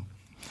party.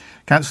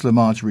 Councillor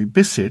Marjorie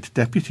Bissett,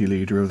 Deputy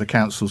Leader of the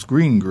Council's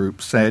Green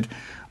Group, said,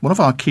 "One of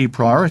our key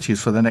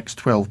priorities for the next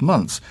 12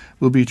 months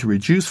will be to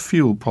reduce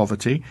fuel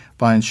poverty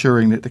by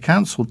ensuring that the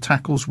Council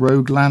tackles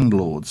rogue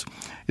landlords,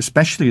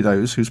 especially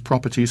those whose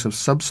properties have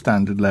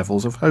substandard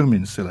levels of home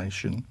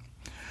insulation.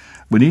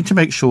 We need to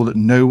make sure that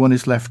no one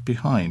is left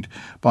behind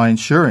by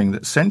ensuring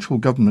that central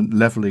government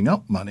levelling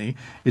up money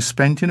is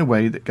spent in a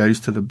way that goes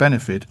to the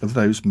benefit of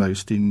those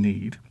most in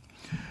need."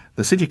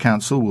 The City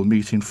Council will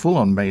meet in full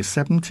on May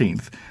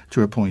 17th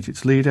to appoint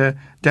its leader,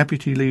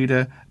 deputy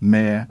leader,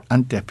 mayor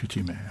and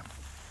deputy mayor.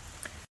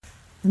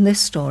 And this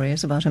story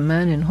is about a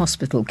man in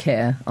hospital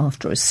care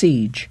after a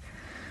siege.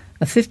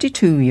 A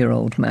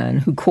 52-year-old man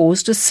who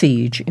caused a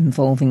siege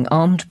involving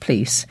armed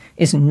police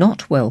is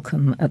not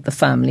welcome at the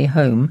family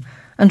home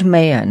and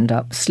may end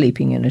up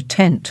sleeping in a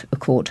tent, a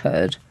court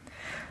heard.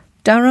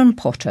 Darren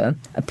Potter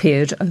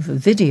appeared over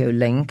video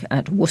link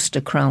at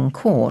Worcester Crown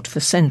Court for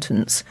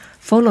sentence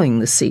following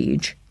the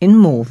siege in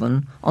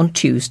Malvern on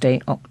Tuesday,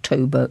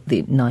 October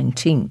the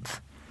 19th.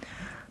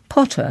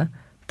 Potter,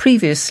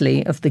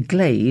 previously of the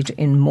Glade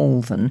in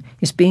Malvern,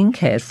 is being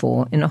cared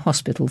for in a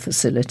hospital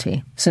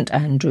facility, St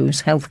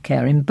Andrew's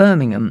Healthcare in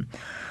Birmingham,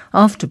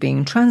 after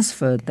being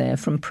transferred there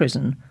from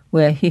prison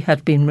where he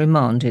had been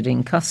remanded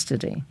in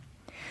custody.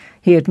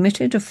 He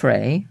admitted a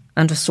fray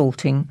and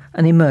assaulting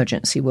an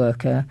emergency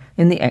worker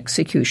in the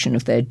execution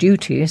of their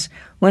duties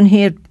when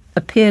he had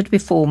appeared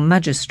before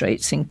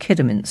magistrates in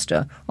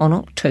Kidderminster on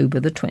October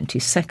the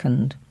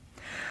 22nd.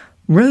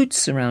 Roads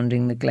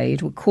surrounding the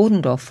Glade were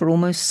cordoned off for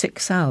almost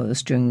 6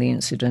 hours during the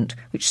incident,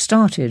 which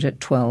started at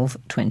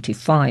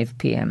 12:25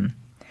 p.m.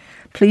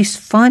 Police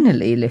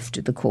finally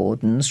lifted the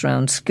cordons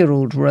round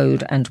Skirrald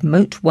Road and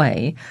Moat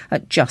Way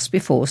at just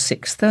before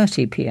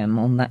 6:30 p.m.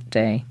 on that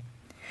day.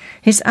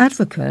 His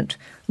advocate,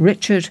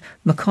 Richard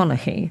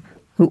McConaughey,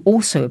 who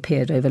also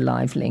appeared over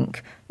Live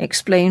Link,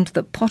 explained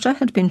that Potter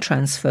had been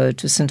transferred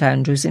to St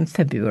Andrews in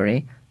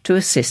February to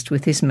assist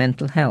with his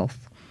mental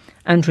health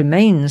and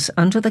remains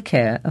under the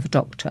care of a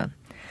doctor.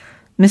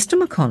 Mr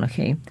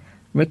McConaughey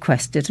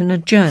requested an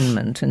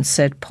adjournment and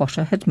said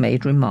Potter had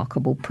made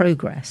remarkable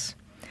progress.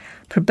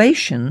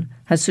 Probation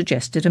has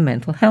suggested a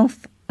mental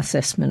health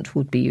assessment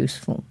would be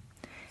useful.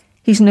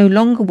 He's no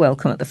longer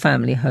welcome at the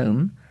family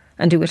home,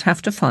 and he would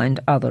have to find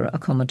other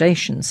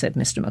accommodation, said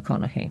Mr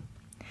McConaughey.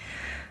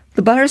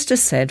 The barrister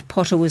said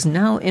Potter was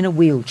now in a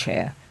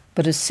wheelchair,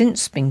 but has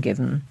since been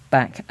given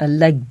back a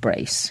leg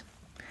brace.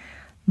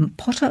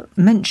 Potter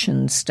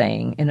mentioned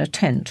staying in a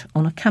tent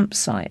on a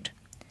campsite.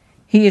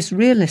 He is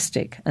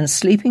realistic, and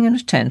sleeping in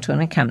a tent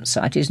on a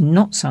campsite is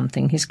not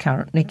something he's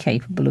currently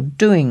capable of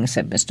doing,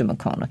 said Mr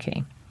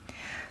McConaughey.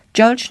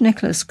 Judge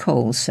Nicholas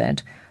Cole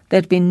said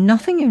there'd been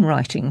nothing in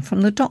writing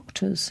from the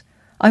doctors.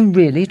 I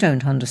really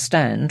don't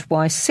understand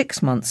why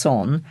 6 months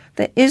on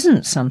there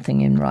isn't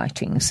something in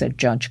writing, said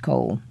Judge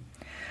Cole.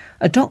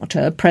 A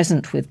doctor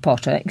present with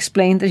Potter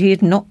explained that he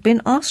had not been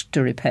asked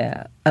to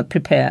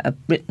prepare a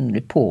written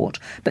report,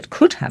 but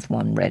could have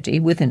one ready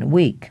within a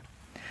week.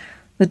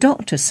 The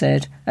doctor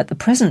said at the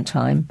present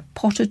time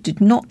Potter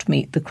did not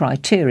meet the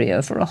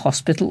criteria for a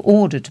hospital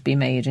order to be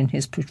made in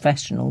his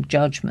professional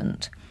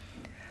judgment.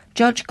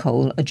 Judge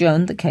Cole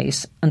adjourned the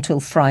case until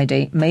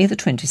Friday, May the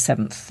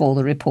 27th, for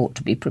the report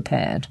to be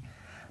prepared.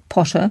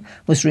 Potter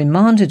was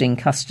remanded in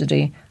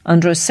custody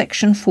under a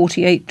Section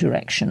 48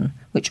 direction,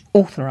 which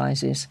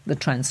authorises the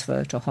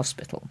transfer to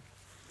hospital.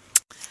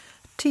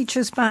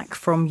 Teachers back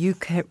from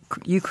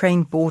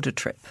Ukraine border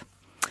trip.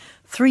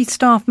 3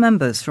 staff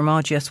members from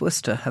RGS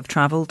Worcester have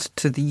travelled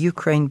to the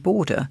Ukraine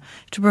border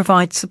to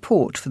provide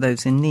support for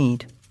those in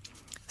need.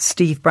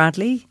 Steve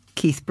Bradley,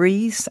 Keith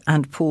Breeze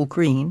and Paul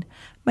Green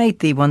made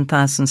the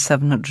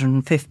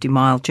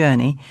 1,750-mile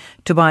journey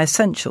to buy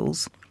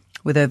essentials,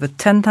 with over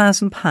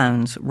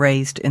 £10,000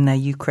 raised in their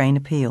Ukraine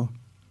appeal.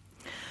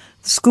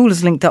 The school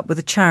is linked up with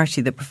a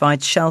charity that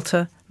provides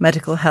shelter,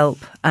 medical help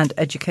and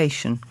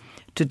education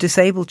to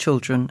disabled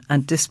children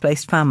and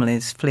displaced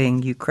families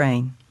fleeing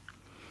Ukraine.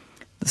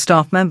 The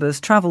staff members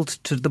travelled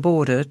to the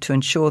border to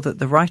ensure that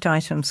the right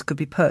items could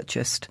be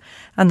purchased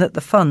and that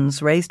the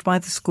funds raised by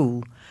the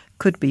school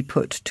could be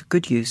put to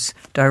good use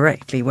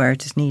directly where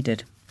it is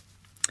needed.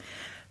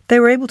 They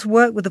were able to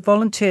work with the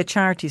volunteer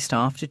charity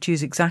staff to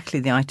choose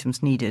exactly the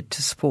items needed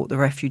to support the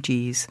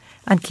refugees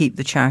and keep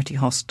the charity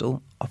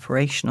hostel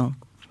operational.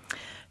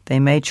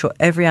 They made sure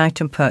every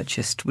item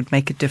purchased would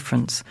make a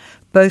difference,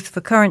 both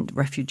for current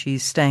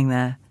refugees staying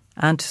there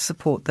and to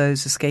support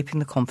those escaping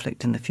the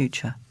conflict in the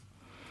future.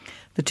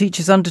 The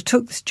teachers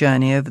undertook this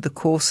journey over the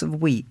course of a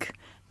week.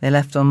 They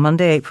left on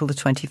Monday, April the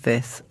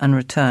 25th and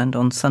returned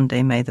on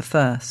Sunday, May the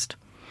 1st.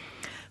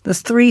 The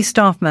 3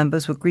 staff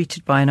members were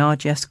greeted by an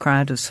RGS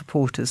crowd of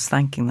supporters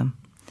thanking them.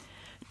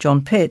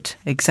 John Pitt,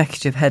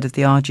 executive head of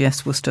the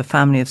RGS Worcester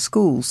Family of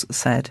Schools,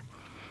 said,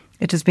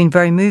 "It has been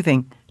very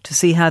moving to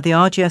see how the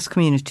RGS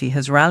community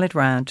has rallied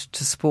round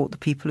to support the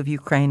people of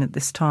Ukraine at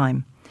this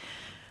time.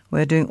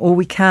 We're doing all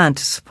we can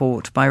to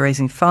support by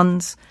raising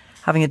funds,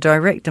 having a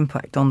direct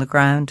impact on the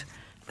ground,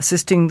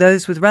 assisting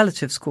those with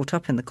relatives caught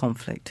up in the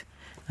conflict,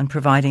 and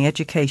providing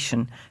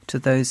education to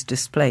those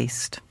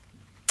displaced.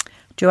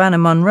 Joanna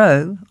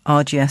Munro,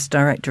 RGS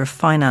Director of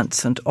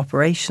Finance and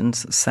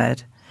Operations,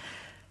 said,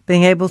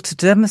 "Being able to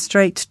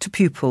demonstrate to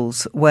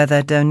pupils where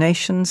their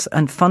donations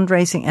and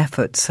fundraising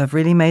efforts have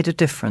really made a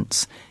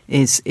difference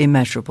is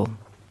immeasurable."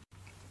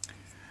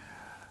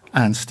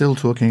 And still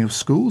talking of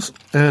schools,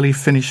 early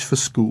finish for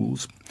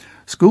schools.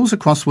 Schools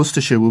across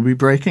Worcestershire will be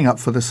breaking up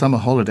for the summer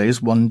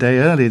holidays one day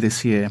early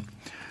this year.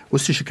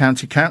 Worcestershire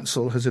County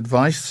Council has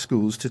advised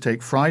schools to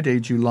take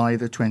Friday, July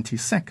the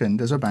 22nd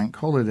as a bank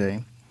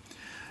holiday.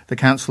 The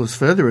council has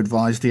further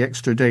advised the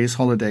extra day's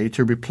holiday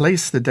to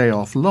replace the day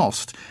off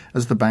lost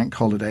as the bank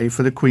holiday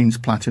for the Queen's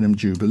Platinum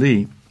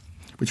Jubilee,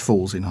 which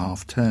falls in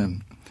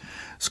half-term.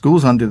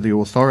 Schools under the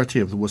authority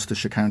of the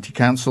Worcestershire County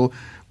Council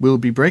will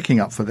be breaking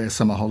up for their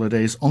summer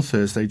holidays on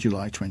Thursday,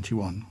 July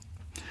 21.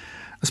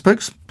 A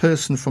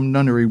spokesperson from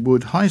Nunnery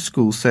Wood High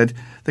School said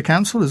the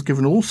council has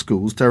given all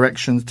schools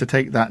directions to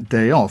take that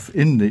day off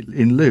in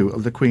lieu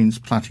of the Queen's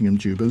Platinum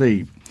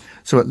Jubilee,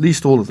 so at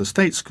least all of the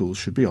state schools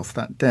should be off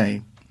that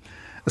day.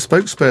 A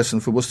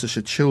spokesperson for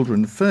Worcestershire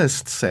Children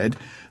First said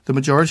the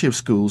majority of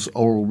schools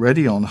are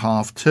already on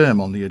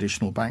half-term on the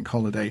additional bank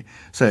holiday,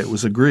 so it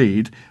was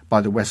agreed by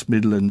the West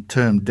Midland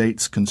Term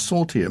Dates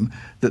Consortium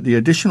that the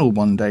additional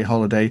one-day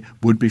holiday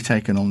would be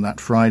taken on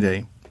that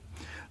Friday.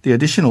 The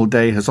additional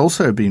day has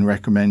also been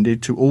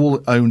recommended to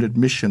all own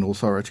admission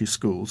authority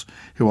schools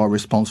who are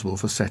responsible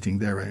for setting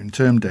their own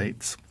term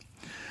dates.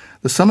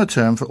 The summer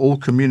term for all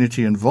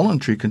community and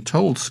voluntary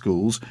controlled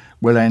schools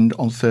will end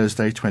on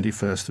Thursday,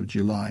 21st of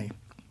July.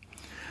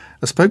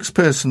 A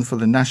spokesperson for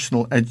the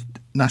National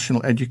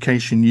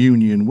Education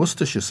Union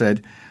Worcestershire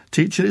said,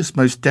 "Teachers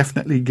most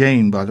definitely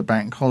gain by the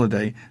bank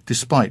holiday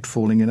despite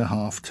falling in a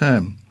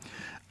half-term.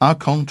 Our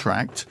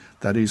contract,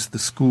 that is the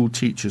School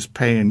Teachers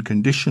Pay and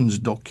Conditions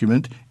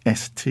Document,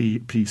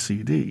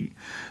 STPCD,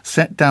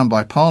 set down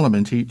by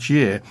Parliament each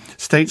year,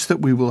 states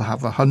that we will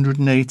have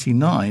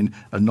 189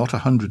 and not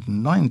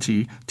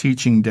 190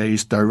 teaching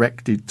days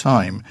directed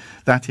time,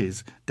 that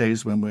is,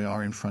 days when we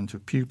are in front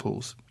of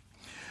pupils.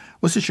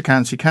 Worcestershire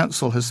County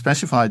Council has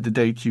specified the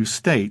date you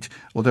state,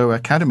 although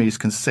academies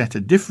can set a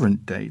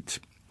different date.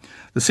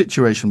 The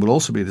situation will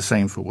also be the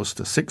same for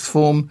Worcester Sixth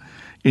Form.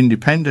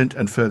 Independent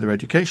and further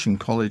education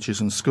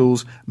colleges and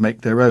schools make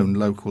their own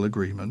local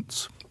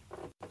agreements."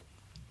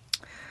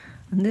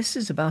 And this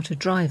is about a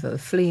driver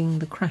fleeing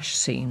the crash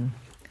scene.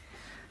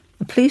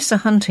 The police are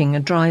hunting a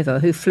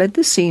driver who fled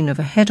the scene of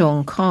a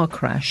head-on car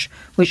crash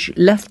which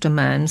left a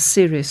man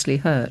seriously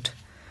hurt.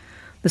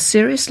 The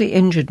seriously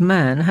injured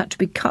man had to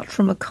be cut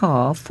from a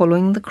car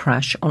following the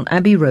crash on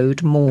Abbey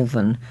Road,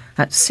 Malvern,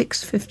 at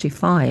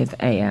 6:55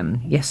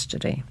 a.m.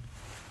 yesterday,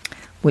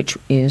 which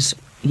is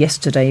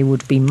yesterday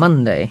would be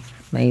Monday,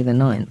 May the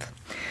 9th.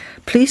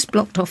 Police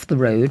blocked off the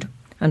road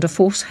and a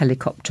force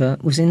helicopter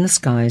was in the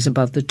skies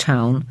above the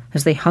town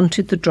as they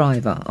hunted the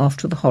driver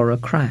after the horror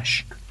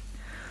crash.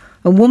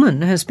 A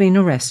woman has been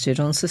arrested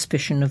on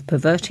suspicion of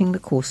perverting the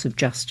course of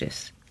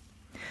justice.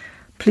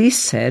 Police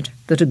said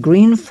that a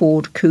green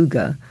Ford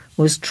Cougar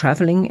was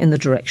travelling in the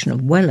direction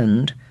of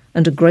Welland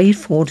and a grey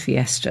Ford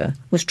Fiesta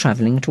was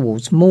travelling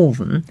towards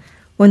Malvern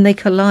when they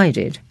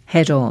collided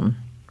head-on.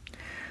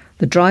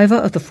 The driver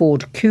of the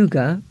Ford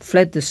Cougar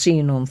fled the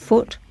scene on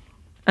foot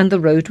and the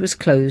road was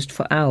closed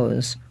for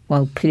hours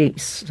while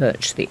police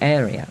searched the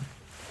area.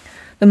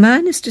 The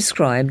man is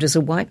described as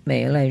a white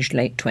male aged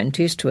late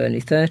 20s to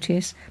early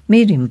 30s,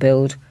 medium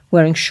build,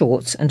 wearing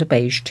shorts and a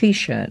beige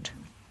T-shirt.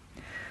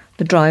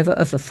 The driver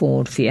of the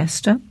Ford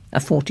Fiesta, a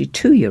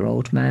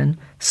 42-year-old man,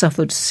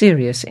 suffered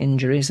serious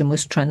injuries and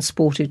was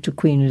transported to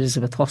Queen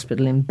Elizabeth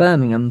Hospital in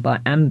Birmingham by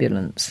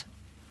ambulance.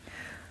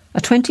 A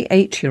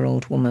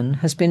 28-year-old woman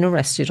has been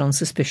arrested on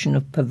suspicion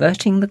of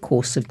perverting the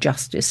course of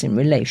justice in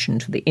relation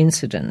to the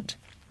incident.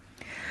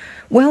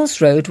 Wells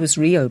Road was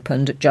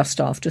reopened at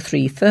just after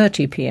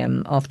 3:30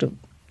 p.m. after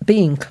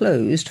being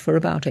closed for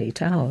about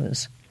 8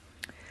 hours.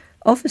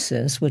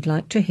 Officers would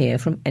like to hear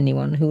from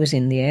anyone who was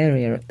in the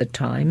area at the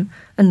time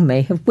and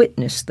may have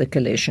witnessed the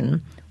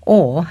collision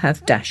or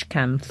have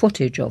dashcam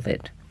footage of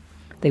it.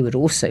 They would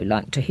also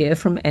like to hear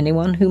from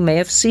anyone who may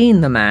have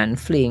seen the man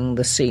fleeing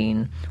the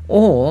scene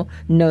or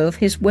know of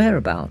his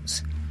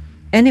whereabouts.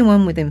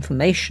 Anyone with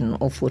information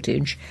or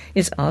footage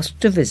is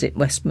asked to visit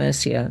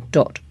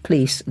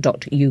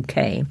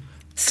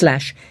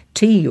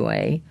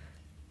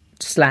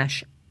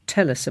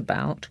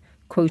westmercia.police.uk/TUA/tellusabout,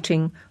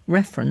 quoting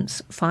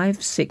reference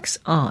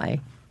 56I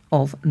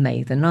of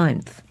May the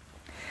 9th.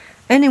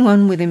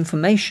 Anyone with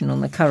information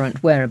on the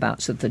current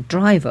whereabouts of the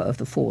driver of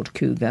the Ford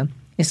Cougar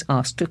is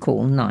asked to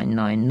call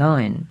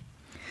 999.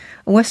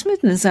 A West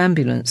Midlands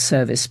Ambulance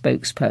Service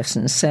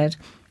spokesperson said,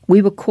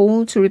 "We were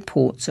called to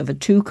reports of a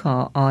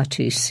two-car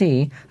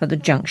RTC at the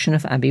junction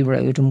of Abbey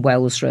Road and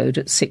Wells Road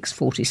at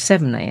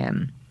 6:47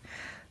 a.m.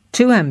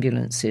 2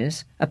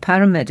 ambulances, a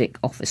paramedic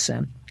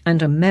officer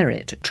and a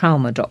merit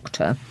trauma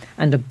doctor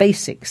and a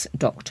basics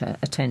doctor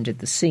attended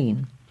the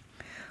scene.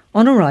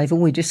 On arrival,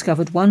 we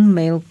discovered one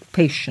male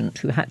patient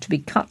who had to be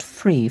cut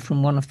free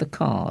from one of the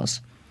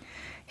cars.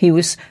 He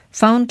was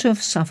found to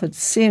have suffered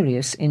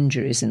serious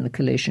injuries in the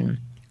collision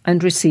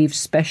and received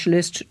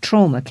specialist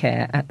trauma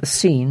care at the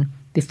scene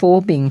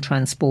before being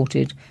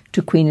transported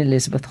to Queen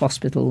Elizabeth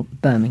Hospital,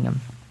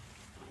 Birmingham.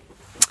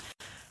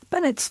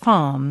 Bennett's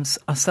Farms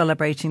are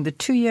celebrating the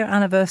 2-year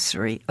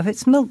anniversary of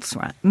its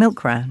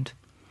milk round.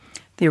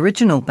 The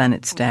original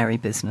Bennett's dairy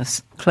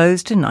business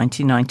closed in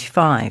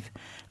 1995,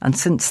 and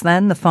since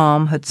then the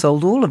farm had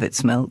sold all of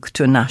its milk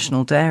to a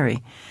national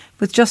dairy,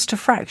 with just a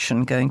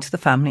fraction going to the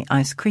family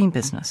ice cream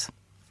business.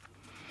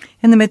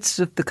 In the midst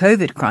of the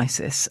COVID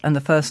crisis and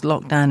the first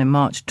lockdown in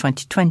March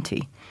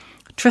 2020,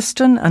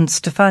 Tristan and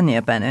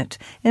Stefania Bennett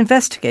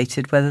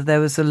investigated whether there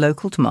was a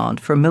local demand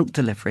for a milk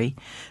delivery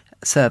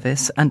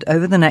service, and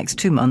over the next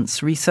 2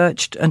 months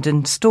researched and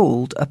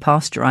installed a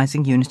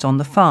pasteurising unit on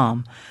the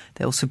farm.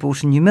 They also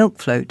bought a new milk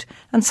float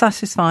and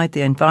satisfied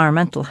the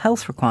environmental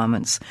health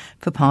requirements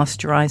for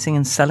pasteurising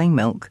and selling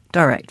milk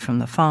direct from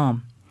the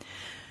farm.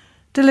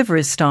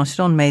 Deliveries started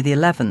on May the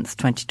 11th,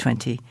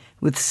 2020,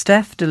 with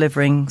Steph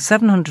delivering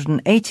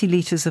 780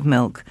 litres of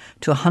milk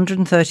to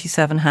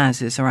 137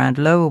 houses around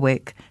Lower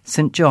Wick,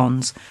 St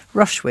John's,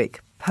 Rushwick,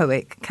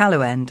 Powick,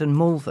 Callowend and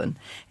Malvern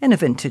in a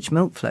vintage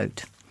milk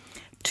float.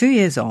 2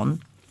 years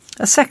on,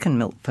 a second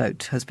milk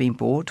float has been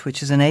bought, which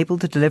has enabled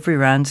the delivery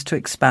rounds to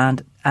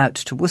expand out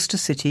to Worcester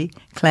City,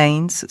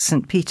 Claines,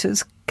 St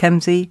Peters,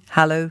 Kemsey,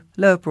 Hallow,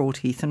 Lower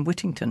Broadheath and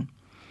Whittington.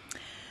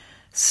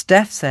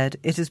 Steph said,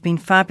 "It has been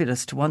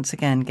fabulous to once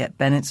again get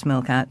Bennett's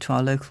milk out to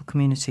our local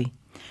community.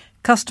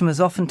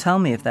 Customers often tell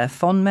me of their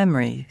fond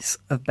memories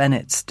of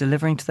Bennett's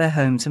delivering to their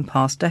homes in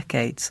past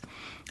decades,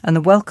 and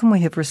the welcome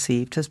we have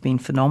received has been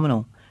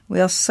phenomenal.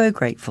 We are so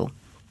grateful.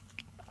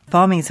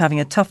 Farming is having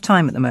a tough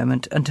time at the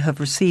moment, and to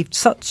have received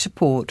such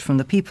support from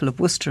the people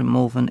of Worcester and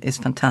Malvern is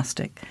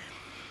fantastic."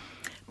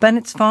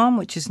 Bennett's Farm,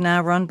 which is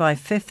now run by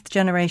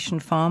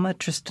fifth-generation farmer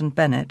Tristan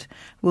Bennett,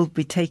 will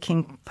be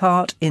taking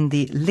part in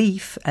the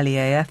LEAF,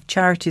 L-E-A-F,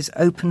 Charities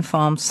Open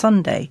Farm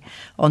Sunday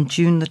on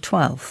June the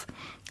 12th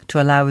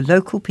to allow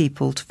local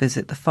people to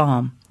visit the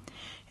farm.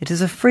 It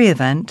is a free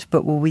event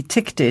but will be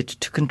ticketed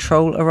to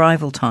control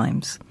arrival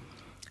times.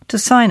 To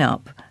sign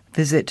up,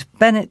 visit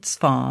Bennett's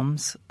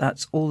Farms,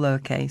 that's all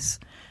lowercase,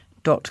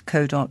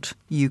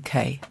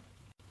 .co.uk.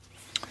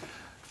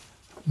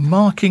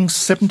 Marking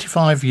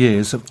 75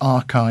 years of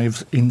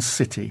archives in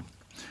City.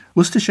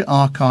 Worcestershire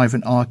Archive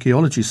and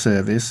Archaeology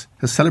Service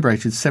has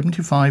celebrated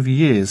 75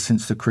 years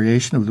since the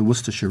creation of the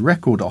Worcestershire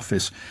Record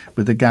Office,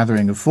 with a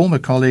gathering of former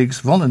colleagues,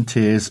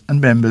 volunteers and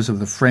members of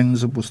the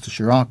Friends of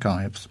Worcestershire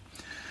Archives.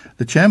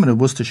 The chairman of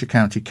Worcestershire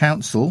County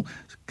Council,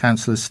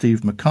 Councillor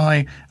Steve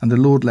Mackay, and the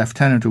Lord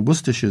Lieutenant of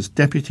Worcestershire's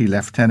Deputy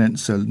Lieutenant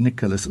Sir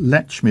Nicholas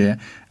Letchmere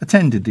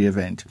attended the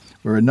event,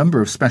 where a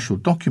number of special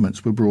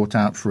documents were brought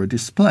out for a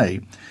display,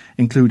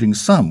 including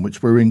some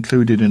which were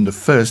included in the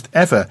first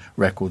ever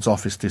Records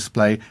Office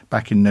display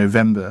back in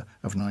November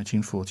of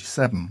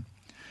 1947.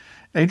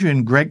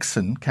 Adrian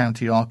Gregson,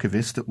 County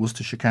Archivist at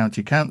Worcestershire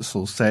County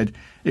Council, said,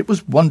 "It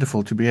was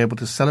wonderful to be able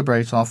to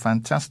celebrate our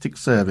fantastic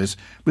service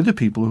with the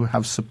people who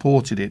have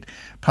supported it,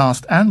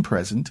 past and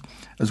present,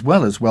 as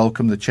well as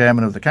welcome the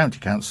Chairman of the County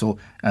Council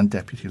and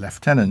Deputy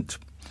Lieutenant.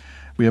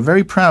 We are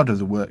very proud of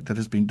the work that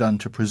has been done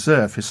to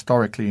preserve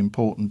historically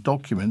important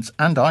documents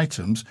and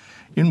items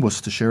in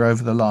Worcestershire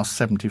over the last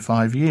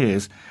 75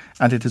 years,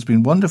 and it has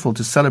been wonderful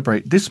to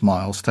celebrate this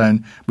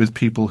milestone with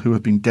people who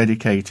have been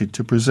dedicated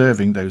to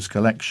preserving those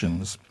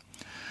collections."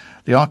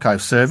 The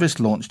Archive Service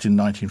launched in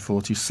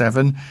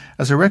 1947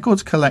 as a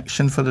records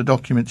collection for the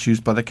documents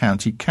used by the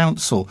County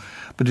Council,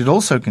 but it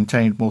also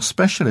contained more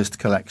specialist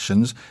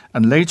collections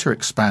and later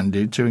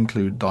expanded to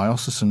include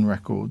diocesan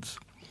records.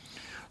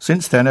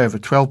 Since then, over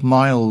 12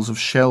 miles of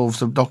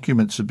shelves of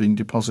documents have been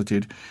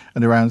deposited,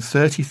 and around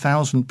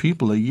 30,000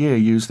 people a year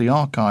use the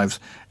archives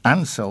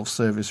and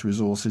self-service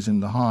resources in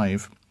the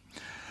Hive.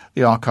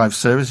 The Archive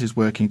Service is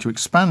working to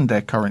expand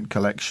their current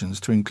collections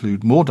to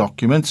include more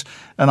documents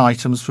and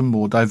items from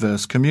more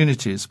diverse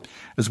communities,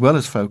 as well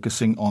as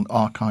focusing on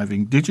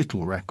archiving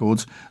digital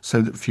records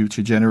so that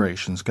future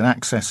generations can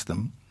access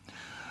them.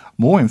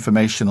 More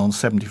information on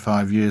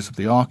 75 years of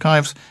the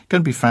archives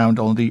can be found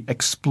on the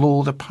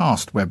Explore the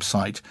Past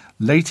website.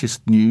 Latest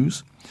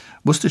news,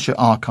 Worcestershire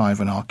Archive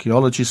and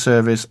Archaeology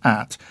Service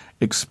at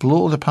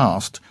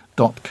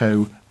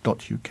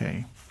explorethepast.co.uk.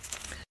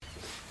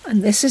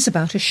 And this is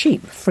about a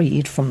sheep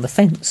freed from the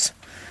fence.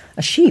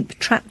 A sheep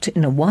trapped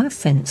in a wire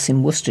fence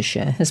in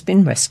Worcestershire has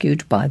been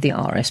rescued by the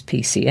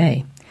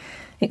RSPCA.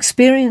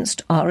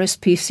 Experienced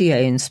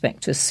RSPCA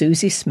Inspector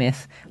Susie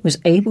Smith was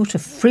able to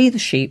free the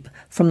sheep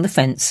from the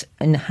fence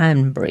in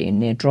Hanbury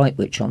near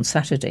Droitwich on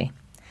Saturday.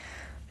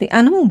 The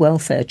animal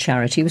welfare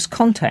charity was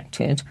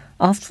contacted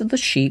after the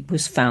sheep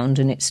was found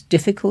in its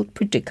difficult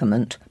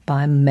predicament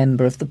by a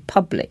member of the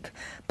public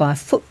by a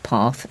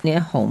footpath near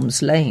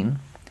Holmes Lane.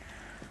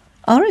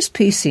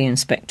 RSPCA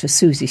Inspector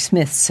Susie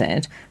Smith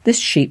said this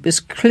sheep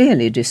was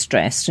clearly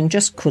distressed and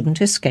just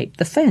couldn't escape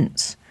the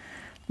fence.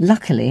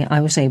 Luckily,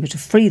 I was able to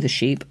free the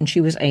sheep and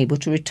she was able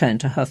to return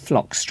to her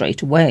flock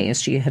straight away,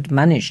 as she had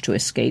managed to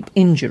escape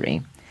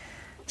injury.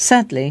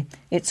 Sadly,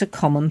 it's a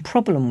common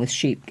problem with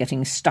sheep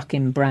getting stuck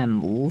in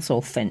brambles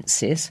or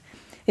fences.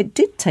 It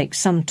did take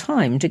some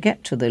time to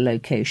get to the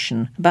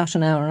location, about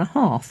an hour and a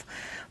half,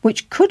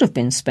 which could have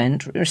been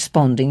spent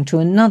responding to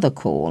another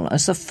call,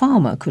 as the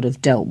farmer could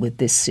have dealt with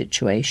this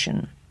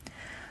situation.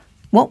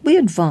 What we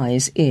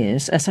advise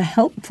is, as a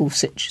helpful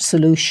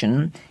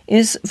solution,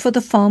 is for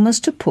the farmers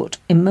to put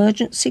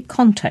emergency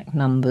contact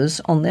numbers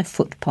on their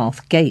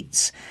footpath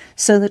gates,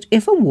 so that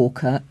if a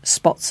walker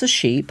spots a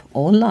sheep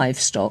or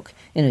livestock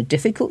in a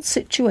difficult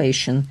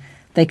situation,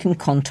 they can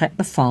contact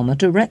the farmer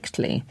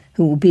directly,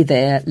 who will be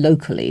there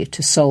locally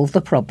to solve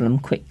the problem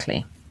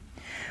quickly.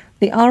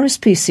 The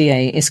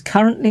RSPCA is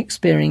currently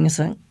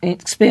experiencing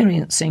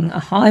a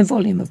high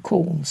volume of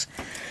calls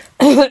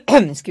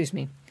excuse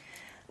me,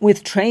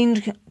 with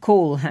trained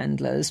call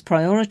handlers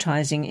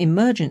prioritising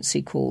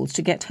emergency calls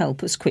to get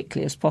help as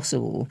quickly as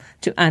possible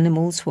to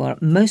animals who are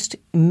at most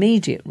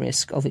immediate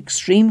risk of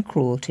extreme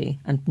cruelty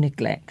and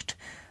neglect,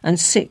 and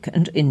sick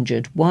and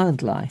injured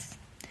wildlife.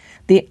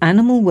 The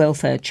animal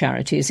welfare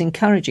charity is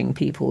encouraging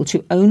people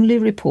to only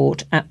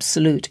report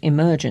absolute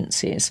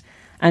emergencies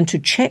and to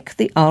check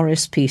the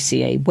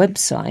RSPCA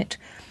website,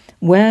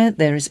 where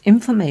there is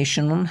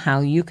information on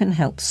how you can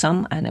help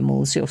some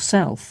animals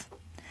yourself.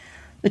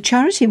 The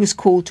charity was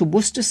called to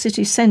Worcester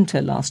City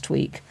Centre last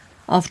week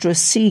after a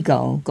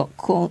seagull got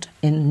caught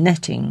in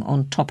netting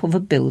on top of a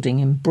building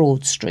in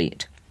Broad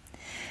Street.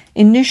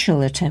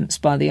 Initial attempts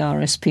by the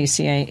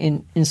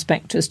RSPCA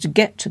inspectors to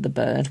get to the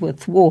bird were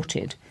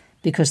thwarted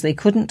because they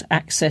couldn't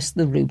access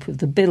the roof of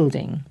the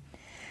building.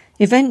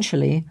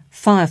 Eventually,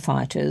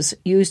 firefighters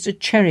used a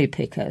cherry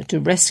picker to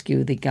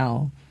rescue the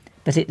gull,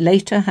 but it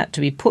later had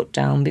to be put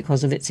down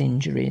because of its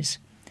injuries.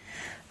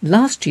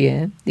 Last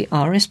year, the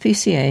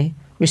RSPCA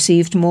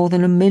received more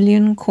than 1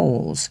 million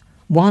calls,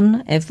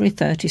 one every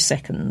 30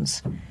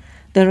 seconds.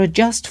 There are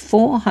just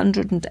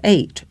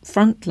 408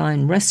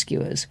 frontline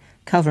rescuers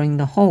covering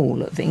the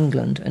whole of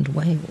England and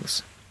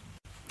Wales.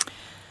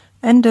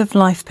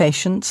 End-of-life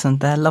patients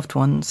and their loved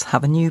ones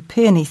have a new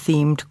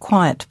peony-themed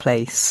quiet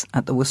place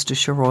at the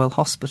Worcestershire Royal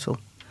Hospital.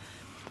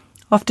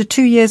 After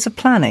 2 years of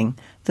planning,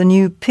 the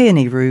new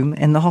peony room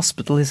in the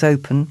hospital is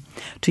open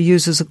to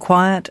use as a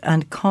quiet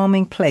and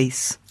calming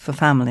place for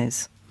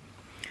families.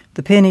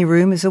 The peony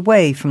room is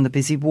away from the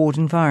busy ward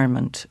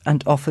environment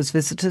and offers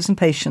visitors and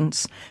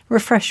patients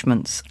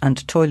refreshments and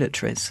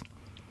toiletries.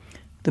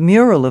 The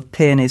mural of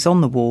peonies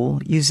on the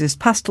wall uses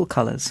pastel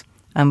colours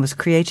and was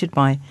created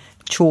by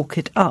Chalk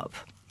It Up.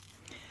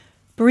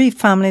 Bereaved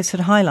families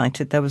had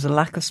highlighted there was a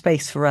lack of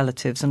space for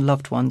relatives and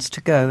loved ones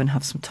to go and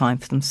have some time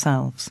for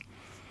themselves.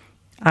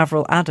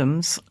 Avril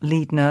Adams,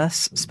 lead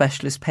nurse,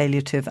 specialist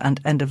palliative and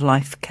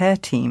end-of-life care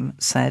team,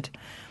 said,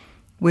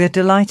 "We are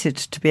delighted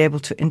to be able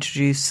to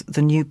introduce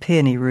the new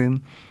peony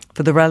room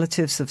for the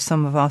relatives of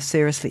some of our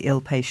seriously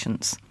ill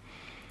patients.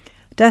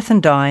 Death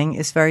and dying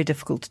is very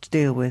difficult to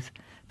deal with,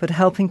 but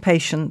helping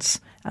patients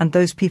and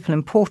those people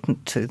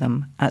important to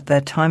them at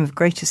their time of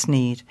greatest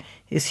need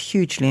is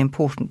hugely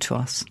important to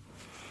us.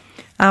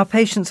 Our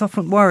patients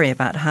often worry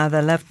about how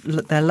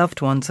their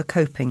loved ones are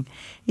coping,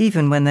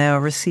 even when they are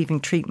receiving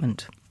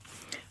treatment.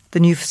 The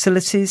new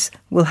facilities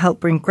will help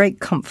bring great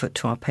comfort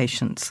to our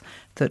patients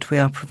that we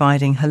are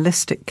providing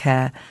holistic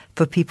care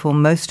for people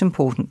most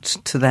important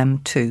to them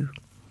too."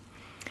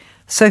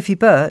 Sophie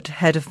Burt,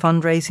 Head of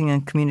Fundraising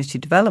and Community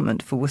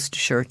Development for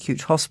Worcestershire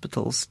Acute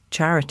Hospitals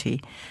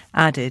charity,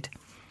 added,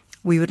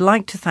 "We would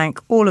like to thank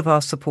all of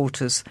our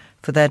supporters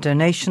for their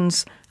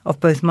donations of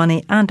both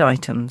money and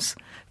items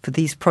for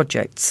these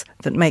projects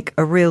that make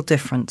a real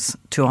difference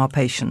to our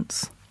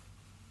patients."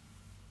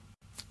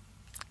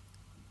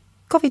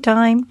 Coffee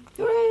time.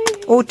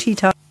 Hooray! Or tea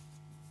time.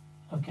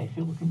 Okay,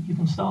 Phil, you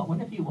can start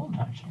whenever you want,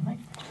 actually, mate.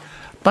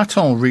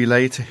 Baton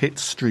relay to hit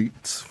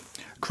streets.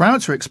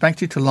 Crowds are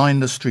expected to line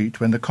the street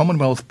when the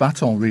Commonwealth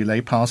Baton Relay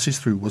passes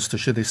through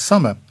Worcestershire this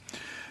summer.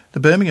 The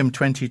Birmingham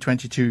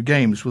 2022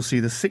 Games will see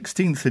the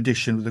 16th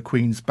edition of the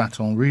Queen's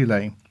Baton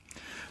Relay.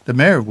 The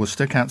Mayor of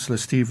Worcester, Councillor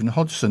Stephen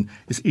Hodgson,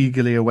 is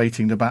eagerly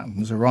awaiting the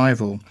baton's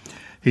arrival.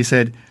 He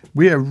said,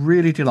 "We are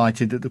really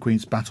delighted that the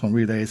Queen's Baton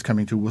Relay is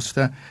coming to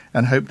Worcester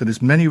and hope that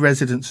as many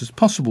residents as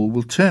possible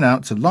will turn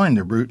out to line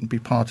the route and be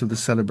part of the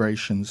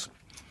celebrations."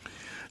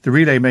 The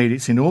relay made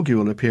its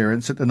inaugural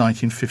appearance at the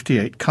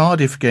 1958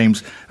 Cardiff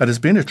Games and has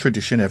been a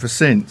tradition ever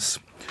since.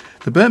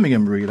 The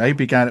Birmingham relay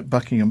began at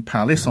Buckingham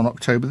Palace on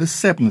October the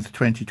 7th,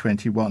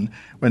 2021,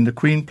 when the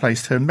Queen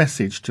placed her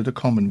message to the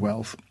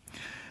Commonwealth.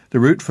 The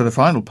route for the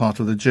final part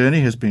of the journey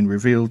has been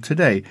revealed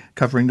today,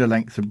 covering the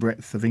length and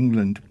breadth of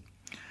England.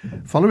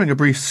 Following a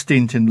brief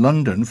stint in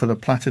London for the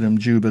Platinum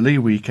Jubilee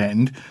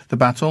weekend, the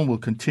baton will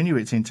continue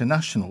its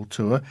international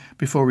tour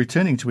before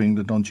returning to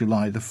England on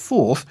July the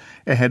 4th,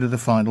 ahead of the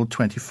final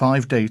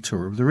 25-day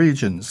tour of the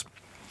regions.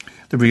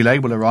 The relay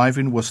will arrive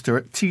in Worcester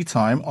at tea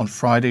time on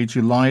Friday,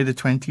 July the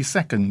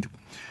 22nd,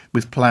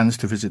 with plans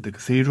to visit the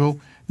Cathedral,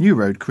 New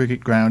Road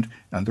Cricket Ground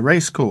and the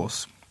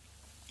racecourse.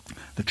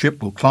 The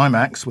trip will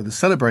climax with a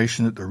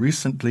celebration at the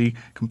recently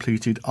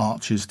completed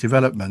Arches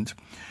development.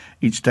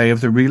 Each day of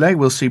the relay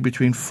will see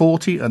between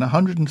 40 and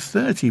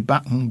 130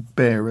 baton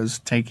bearers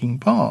taking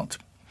part.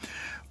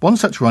 One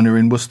such runner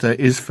in Worcester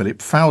is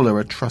Philip Fowler,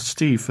 a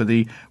trustee for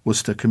the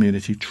Worcester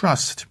Community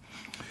Trust.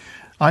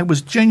 I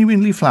was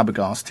genuinely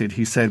flabbergasted,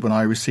 he said, when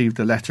I received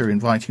a letter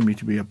inviting me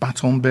to be a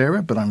baton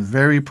bearer, but I'm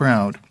very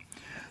proud.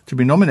 To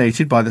be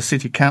nominated by the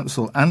City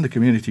Council and the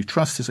Community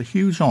Trust is a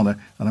huge honour,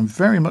 and I'm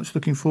very much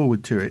looking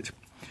forward to it.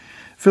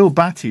 Phil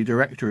Batty,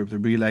 director of the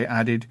relay,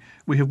 added,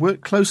 "We have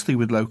worked closely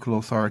with local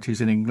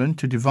authorities in England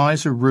to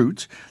devise a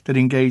route that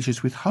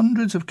engages with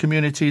hundreds of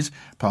communities,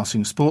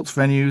 passing sports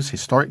venues,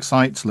 historic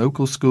sites,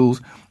 local schools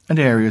and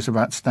areas of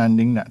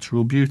outstanding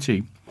natural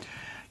beauty.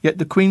 Yet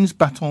the Queen's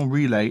Baton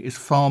Relay is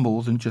far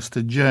more than just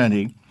a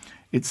journey.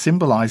 It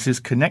symbolises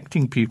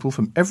connecting people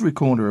from every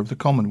corner of the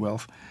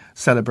Commonwealth,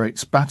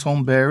 celebrates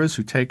baton bearers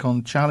who take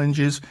on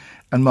challenges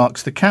and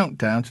marks the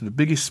countdown to the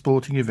biggest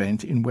sporting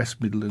event in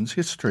West Midlands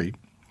history.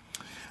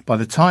 By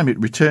the time it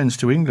returns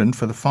to England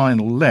for the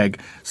final leg,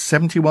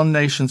 71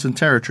 nations and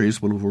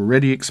territories will have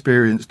already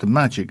experienced the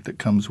magic that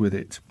comes with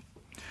it.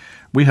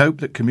 We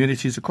hope that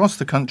communities across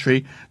the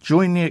country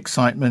join the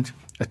excitement,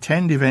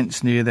 attend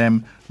events near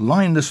them,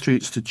 line the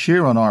streets to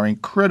cheer on our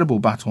incredible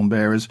baton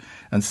bearers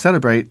and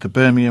celebrate the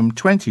Birmingham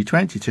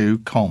 2022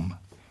 Com."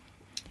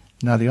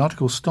 Now the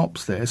article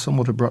stops there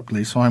somewhat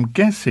abruptly, so I'm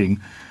guessing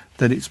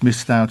that it's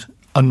missed out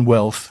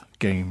Unwealth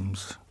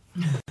Games.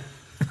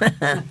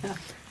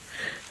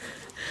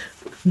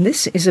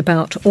 This is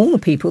about all the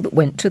people that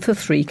went to the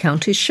Three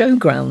Counties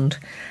Showground.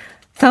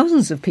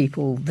 Thousands of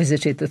people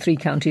visited the Three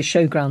Counties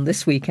Showground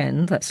this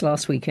weekend, that's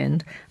last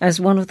weekend, as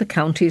one of the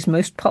county's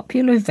most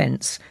popular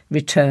events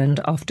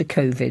returned after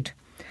COVID.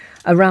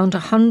 Around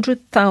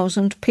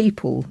 100,000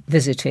 people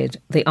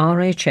visited the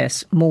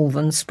RHS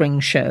Malvern Spring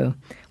Show,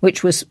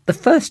 which was the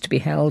first to be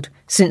held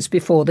since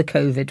before the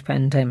COVID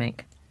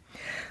pandemic.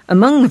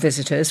 Among the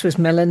visitors was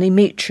Melanie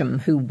Meacham,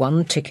 who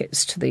won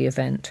tickets to the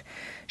event.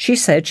 She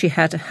said she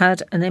had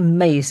had an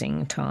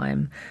amazing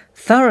time,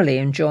 thoroughly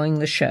enjoying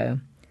the show.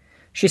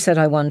 She said,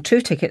 "I won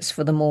 2 tickets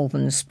for the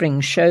Malvern Spring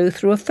Show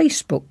through a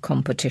Facebook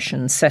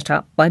competition set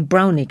up by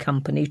brownie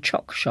company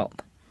Choc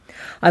Shop.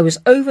 I was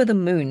over the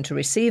moon to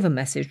receive a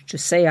message to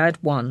say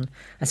I'd won,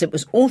 as it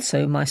was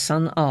also my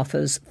son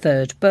Arthur's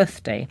 3rd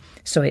birthday,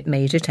 so it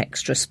made it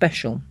extra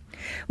special.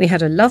 We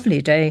had a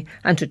lovely day,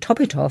 and to top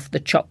it off, the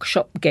Choc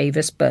Shop gave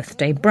us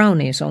birthday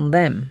brownies on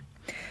them."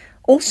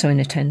 Also in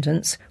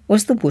attendance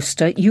was the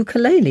Worcester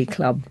Ukulele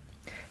Club.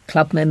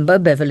 Club member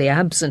Beverly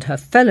Abbs and her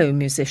fellow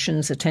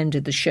musicians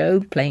attended the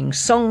show, playing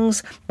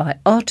songs by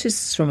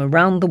artists from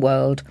around the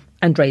world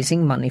and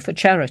raising money for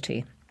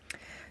charity.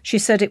 She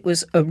said it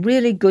was a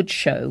really good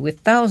show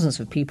with thousands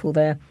of people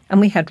there, and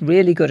we had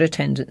really good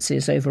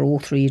attendances over all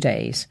 3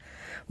 days.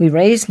 We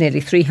raised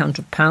nearly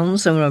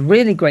 £300 and were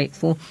really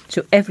grateful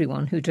to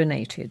everyone who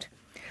donated.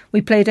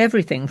 We played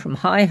everything from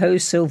Hi-Ho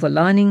Silver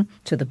Lining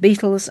to the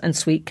Beatles and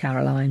Sweet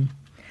Caroline.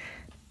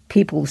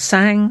 People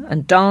sang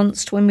and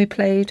danced when we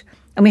played,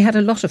 and we had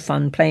a lot of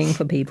fun playing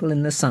for people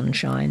in the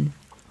sunshine.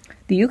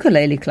 The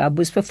Ukulele Club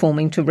was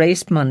performing to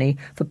raise money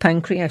for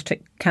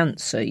Pancreatic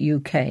Cancer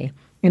UK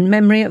in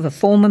memory of a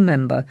former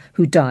member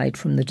who died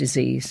from the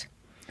disease.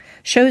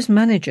 Show's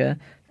manager,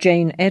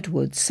 Jane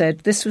Edwards, said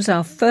this was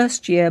our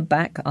first year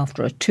back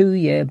after a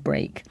 2-year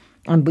break,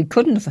 and we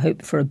couldn't have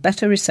hoped for a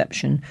better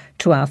reception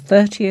to our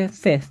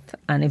 35th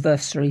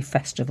anniversary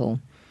festival.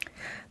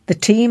 The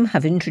team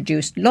have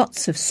introduced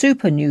lots of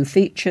super new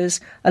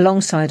features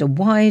alongside a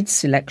wide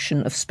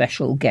selection of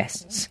special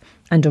guests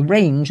and a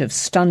range of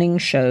stunning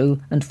show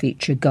and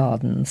feature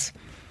gardens.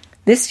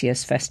 This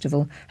year's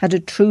festival had a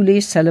truly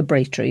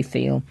celebratory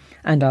feel,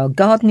 and our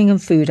gardening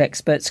and food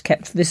experts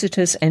kept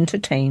visitors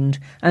entertained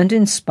and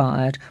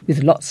inspired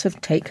with lots of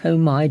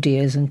take-home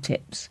ideas and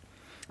tips.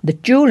 The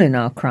jewel in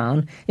our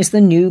crown is the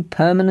new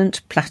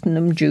permanent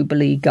Platinum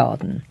Jubilee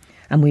Garden,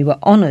 and we were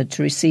honoured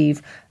to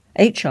receive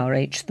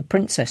HRH, the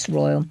Princess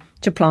Royal,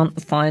 to plant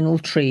the final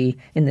tree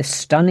in this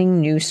stunning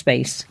new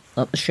space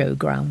at the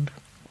showground.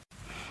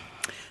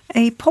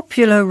 A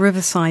popular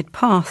riverside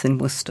path in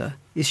Worcester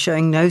is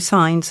showing no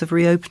signs of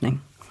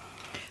reopening.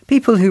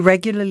 People who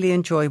regularly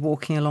enjoy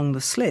walking along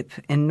the slip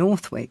in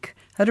Northwick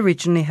had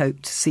originally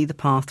hoped to see the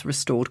path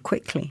restored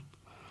quickly.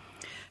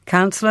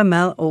 Councillor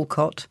Mel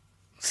Alcott,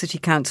 City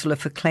Councillor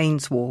for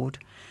Claines Ward,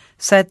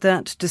 said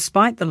that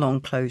despite the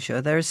long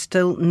closure, there is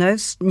still no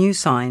new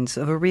signs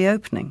of a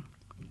reopening.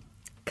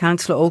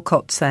 Councillor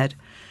Alcott said,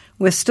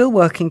 "We're still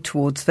working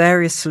towards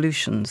various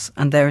solutions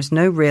and there is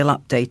no real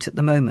update at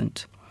the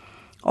moment.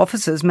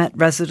 Officers met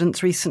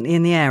residents recently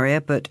in the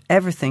area, but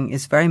everything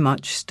is very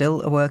much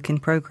still a work in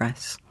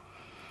progress.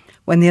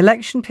 When the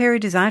election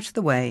period is out of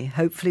the way,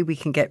 hopefully we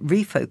can get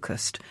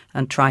refocused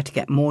and try to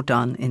get more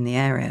done in the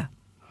area."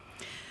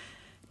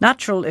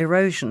 Natural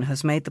erosion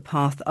has made the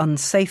path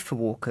unsafe for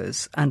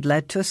walkers and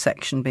led to a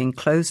section being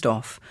closed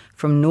off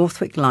from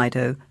Northwick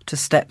Lido to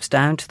steps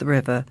down to the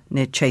river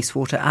near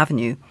Chasewater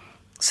Avenue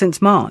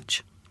since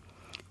March.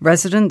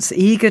 Residents,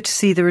 eager to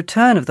see the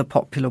return of the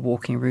popular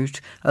walking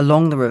route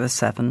along the River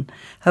Severn,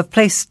 have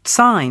placed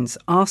signs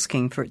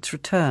asking for its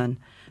return,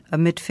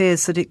 amid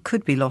fears that it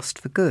could be lost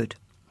for good.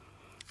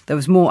 There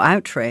was more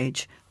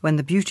outrage when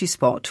the beauty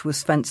spot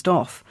was fenced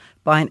off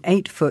by an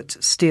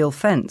 8-foot steel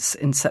fence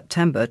in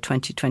September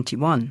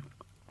 2021.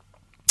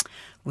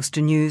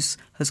 Worcester News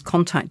has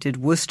contacted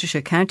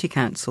Worcestershire County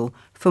Council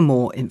for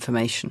more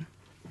information.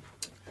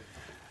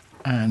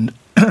 And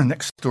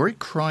next story,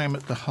 crime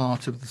at the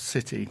heart of the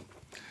city.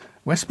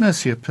 West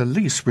Mercia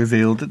Police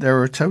revealed that there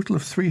are a total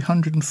of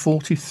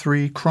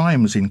 343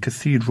 crimes in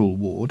Cathedral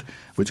Ward,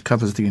 which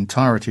covers the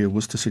entirety of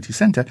Worcester City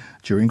Centre,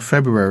 during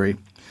February.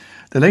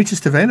 The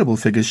latest available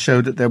figures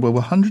show that there were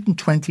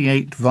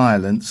 128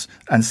 violence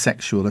and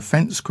sexual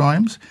offence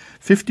crimes,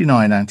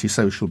 59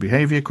 antisocial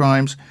behaviour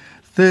crimes,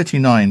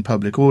 39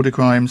 public order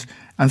crimes,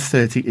 and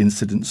 30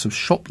 incidents of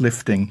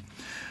shoplifting.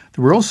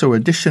 There were also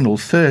additional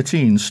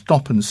 13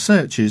 stop and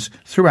searches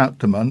throughout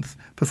the month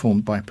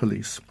performed by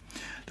police.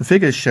 The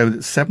figures show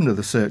that 7 of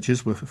the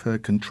searches were for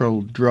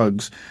controlled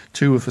drugs,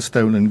 2 were for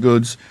stolen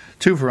goods,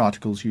 2 for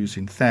articles used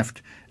in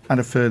theft, and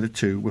a further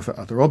 2 were for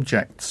other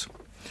objects.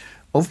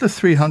 Of the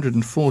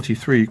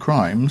 343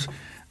 crimes,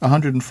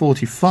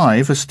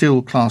 145 are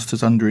still classed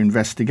as under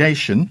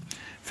investigation,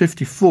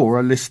 54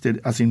 are listed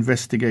as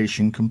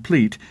investigation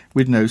complete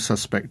with no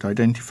suspect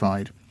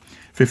identified.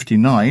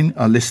 59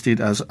 are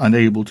listed as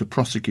unable to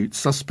prosecute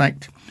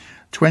suspect,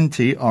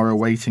 20 are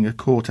awaiting a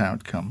court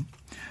outcome.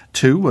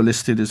 2 were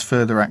listed as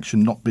further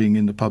action not being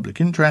in the public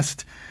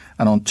interest,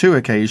 and on 2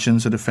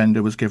 occasions an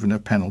offender was given a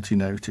penalty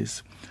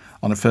notice.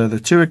 On a further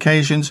 2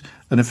 occasions,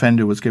 an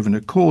offender was given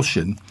a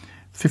caution.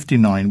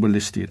 59 were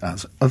listed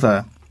as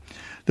other.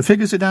 The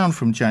figures are down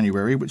from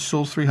January, which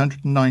saw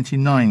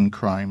 399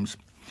 crimes.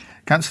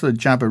 Councillor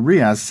Jabba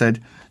Riaz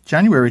said,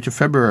 "January to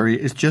February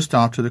is just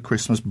after the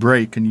Christmas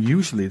break and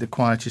usually the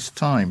quietest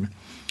time.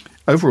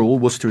 Overall,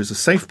 Worcester is a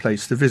safe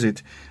place to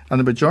visit, and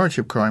the majority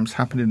of crimes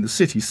happen in the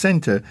city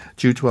centre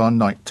due to our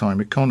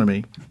nighttime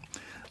economy.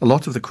 A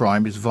lot of the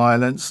crime is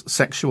violence,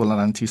 sexual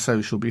and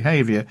antisocial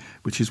behaviour,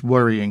 which is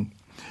worrying.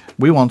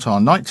 We want our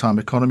nighttime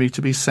economy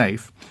to be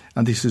safe,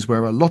 and this is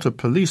where a lot of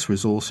police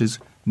resources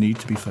need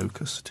to be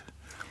focused."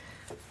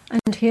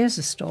 And here's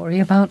a story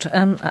about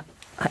a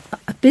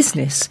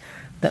business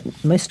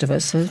that most of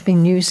us have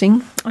been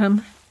using,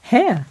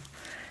 hair.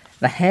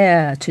 The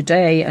hair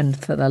today and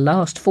for the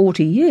last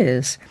 40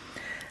 years.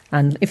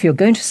 And if you're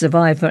going to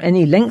survive for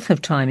any length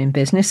of time in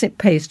business, it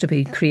pays to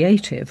be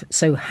creative.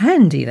 So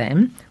handy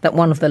then that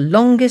one of the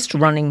longest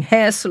running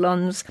hair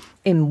salons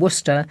in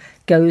Worcester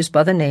goes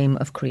by the name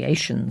of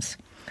Creations.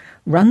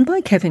 Run by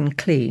Kevin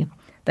Clee,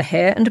 the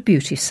hair and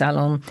beauty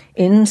salon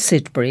in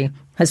Sidbury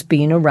has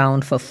been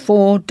around for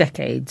 4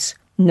 decades.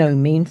 No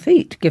mean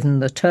feat, given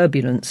the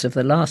turbulence of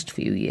the last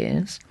few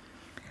years.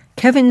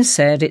 Kevin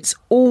said it's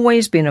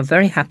always been a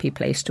very happy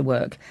place to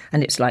work,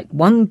 and it's like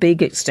one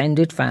big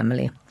extended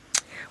family.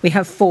 We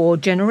have 4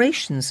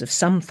 generations of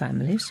some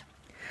families.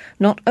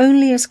 Not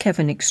only is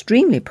Kevin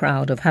extremely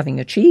proud of having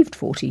achieved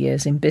 40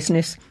 years in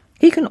business,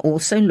 he can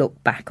also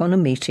look back on a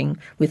meeting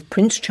with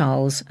Prince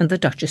Charles and the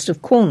Duchess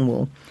of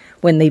Cornwall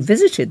when they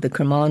visited the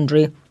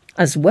Commandery,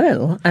 as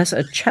well as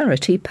a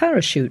charity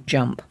parachute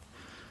jump.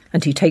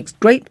 And he takes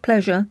great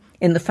pleasure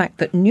in the fact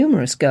that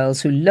numerous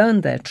girls who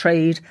learned their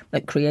trade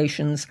at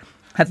Creations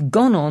have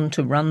gone on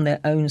to run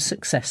their own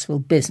successful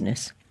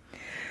business.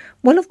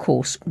 Well, of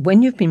course,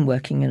 when you've been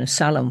working in a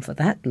salon for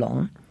that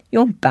long,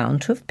 you're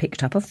bound to have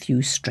picked up a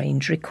few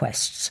strange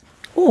requests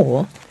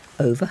or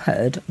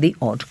overheard the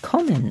odd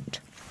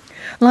comment.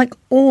 Like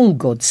all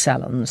good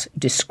salons,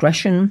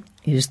 discretion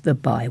is the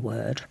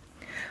byword.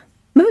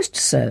 Most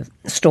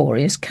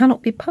stories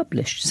cannot be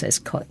published, says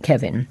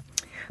Kevin,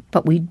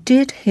 but we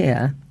did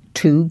hear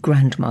 2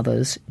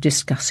 grandmothers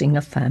discussing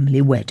a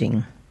family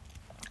wedding.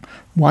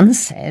 One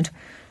said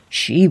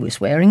she was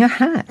wearing a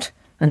hat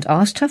and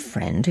asked her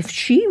friend if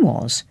she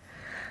was.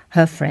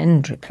 Her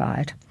friend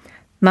replied,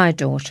 "My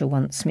daughter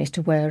wants me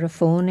to wear a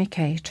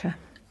fornicator."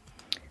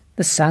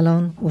 The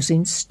salon was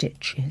in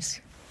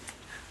stitches.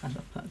 I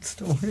love that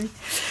story.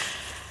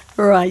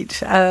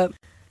 Right.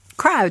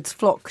 Crowds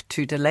flocked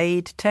to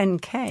delayed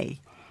 10K.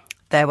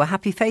 There were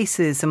happy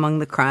faces among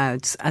the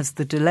crowds as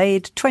the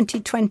delayed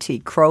 2020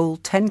 Crowle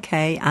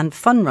 10K and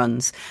fun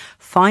runs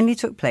finally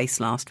took place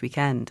last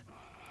weekend.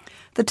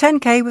 The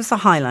 10K was the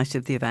highlight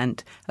of the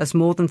event, as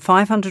more than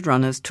 500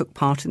 runners took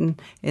part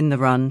in the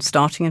run,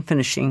 starting and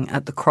finishing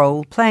at the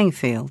Crowle playing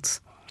fields.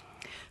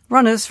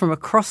 Runners from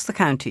across the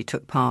county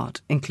took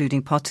part,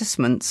 including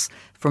participants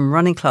from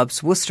running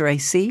clubs Worcester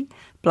AC,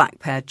 Black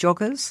Pear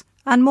Joggers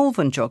and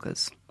Malvern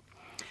Joggers.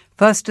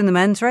 First in the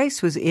men's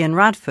race was Ian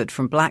Radford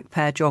from Black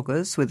Pear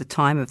Joggers with a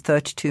time of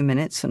 32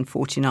 minutes and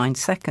 49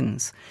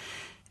 seconds.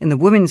 In the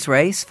women's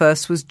race,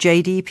 first was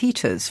JD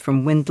Peters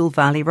from Windle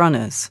Valley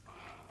Runners.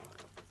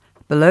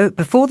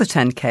 Before the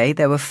 10K,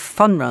 there were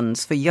fun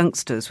runs for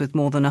youngsters with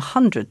more than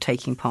 100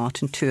 taking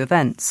part in 2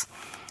 events,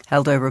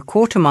 held over a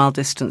quarter-mile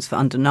distance for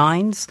under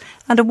 9s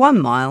and a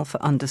 1 mile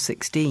for under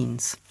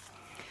 16s.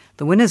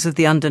 The winners of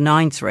the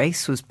under-9s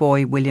race was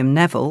boy William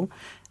Neville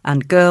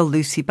and girl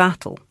Lucy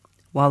Battle,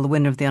 while the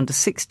winner of the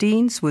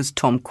under-16s was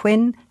Tom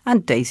Quinn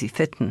and Daisy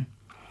Fitton.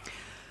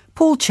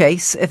 Paul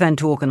Chase,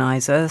 event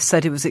organiser,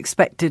 said it was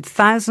expected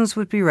thousands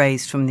would be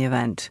raised from the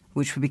event,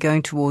 which would be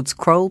going towards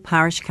Crowle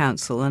Parish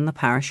Council and the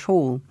parish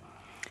hall.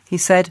 He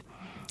said,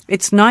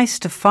 "It's nice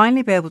to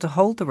finally be able to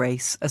hold the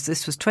race, as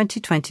this was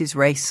 2020's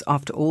race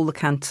after all the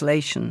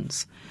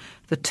cancellations.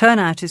 The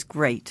turnout is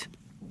great.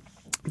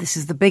 This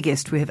is the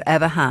biggest we have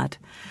ever had.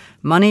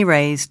 Money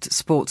raised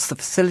supports the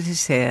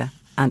facilities here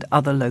and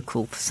other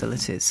local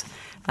facilities."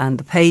 And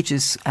the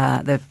pages,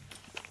 there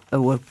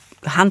were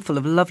a handful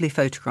of lovely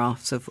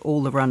photographs of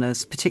all the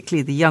runners,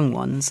 particularly the young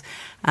ones.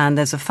 And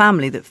there's a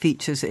family that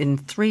features in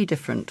 3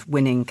 different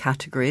winning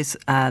categories.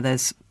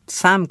 There's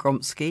Sam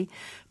Gromsky,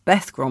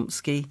 Beth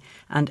Gromsky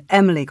and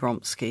Emily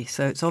Gromsky.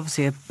 So it's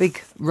obviously a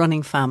big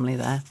running family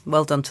there.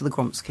 Well done to the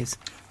Gromskys.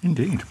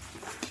 Indeed.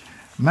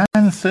 Man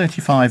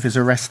 35 is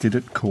arrested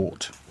at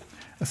court.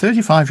 A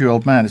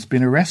 35-year-old man has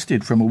been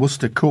arrested from a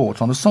Worcester court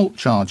on assault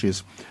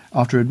charges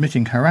after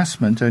admitting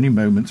harassment only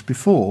moments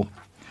before.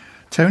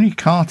 Tony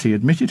Carty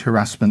admitted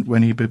harassment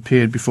when he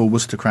appeared before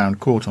Worcester Crown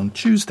Court on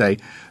Tuesday,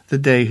 the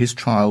day his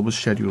trial was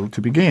scheduled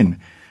to begin.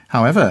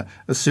 However,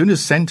 as soon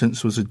as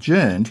sentence was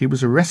adjourned, he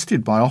was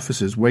arrested by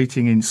officers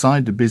waiting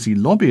inside the busy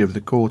lobby of the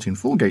court in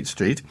Foregate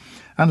Street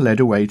and led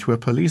away to a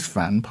police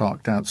van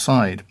parked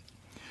outside.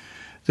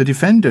 The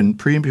defendant,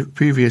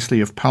 previously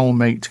of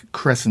Powellmate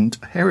Crescent,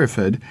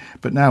 Hereford,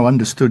 but now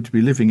understood to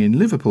be living in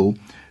Liverpool,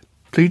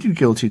 pleaded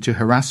guilty to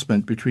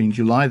harassment between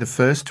July the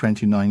 1st,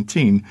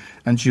 2019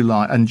 and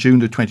June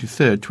the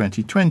 23rd,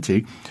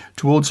 2020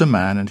 towards a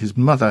man and his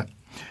mother.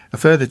 A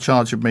further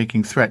charge of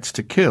making threats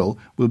to kill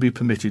will be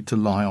permitted to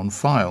lie on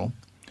file.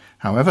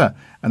 However,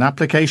 an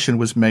application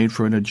was made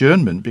for an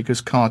adjournment because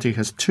Carty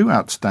has 2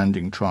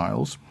 outstanding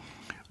trials.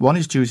 One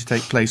is due to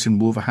take place in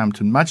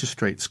Wolverhampton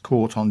Magistrates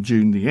Court on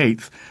June the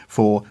 8th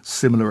for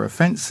similar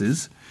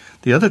offences.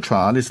 The other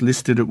trial is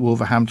listed at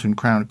Wolverhampton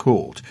Crown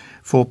Court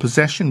for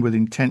possession with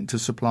intent to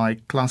supply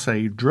Class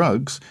A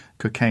drugs,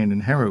 cocaine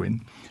and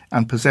heroin,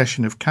 and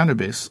possession of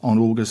cannabis on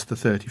August the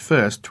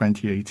 31st,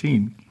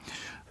 2018.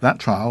 That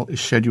trial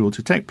is scheduled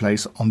to take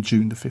place on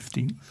June the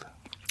 15th.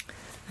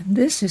 And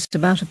this is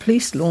about a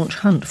police launch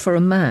hunt for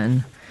a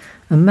man.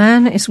 A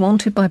man is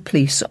wanted by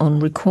police on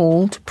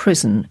recall to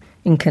prison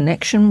in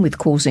connection with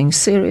causing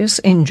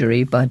serious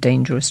injury by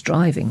dangerous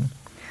driving.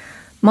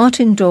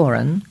 Martin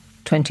Doran,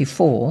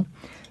 24,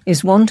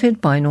 is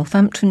wanted by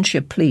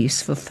Northamptonshire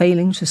Police for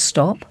failing to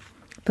stop,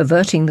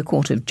 perverting the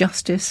court of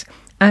justice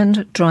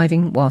and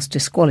driving whilst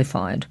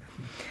disqualified,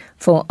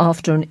 for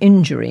after an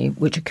injury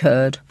which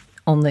occurred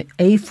on the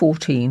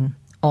A14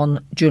 on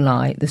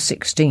July the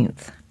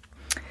 16th.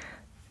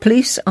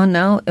 Police are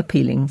now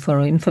appealing for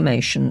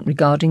information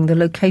regarding the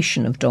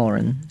location of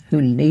Doran,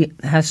 who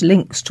has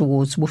links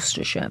towards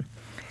Worcestershire.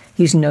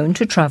 He's known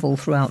to travel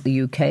throughout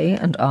the UK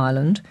and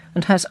Ireland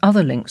and has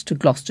other links to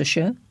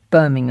Gloucestershire,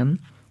 Birmingham,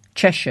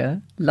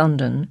 Cheshire,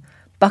 London,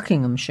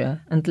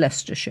 Buckinghamshire and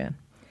Leicestershire.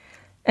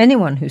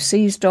 Anyone who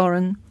sees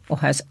Doran or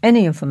has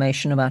any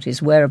information about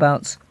his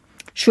whereabouts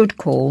should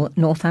call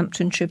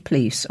Northamptonshire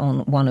Police on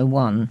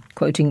 101,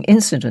 quoting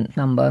incident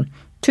number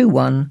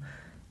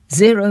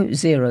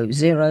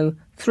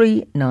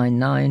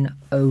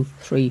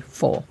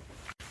 21000399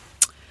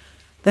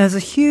 There's a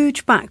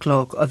huge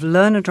backlog of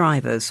learner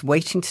drivers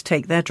waiting to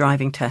take their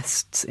driving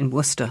tests in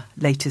Worcester,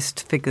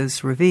 latest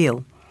figures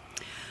reveal.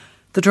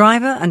 The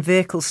Driver and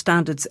Vehicle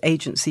Standards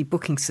Agency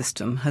booking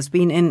system has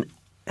been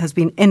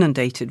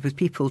inundated with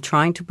people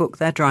trying to book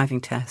their driving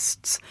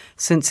tests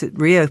since it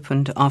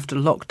reopened after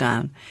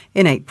lockdown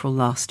in April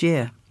last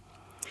year.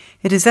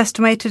 It is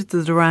estimated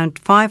that around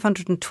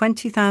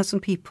 520,000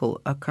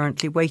 people are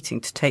currently waiting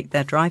to take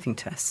their driving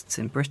tests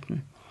in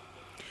Britain.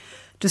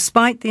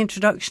 Despite the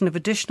introduction of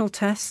additional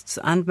tests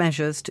and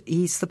measures to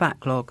ease the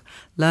backlog,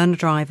 learner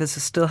drivers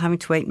are still having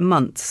to wait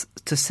months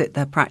to sit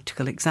their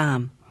practical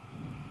exam.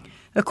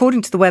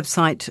 According to the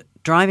website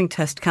Driving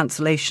Test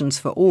Cancellations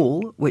for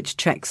All, which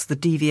checks the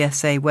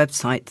DVSA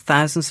website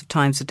thousands of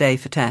times a day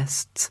for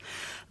tests,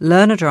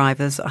 learner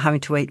drivers are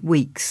having to wait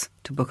weeks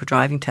to book a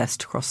driving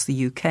test across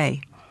the UK.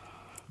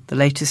 The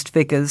latest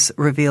figures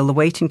reveal the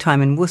waiting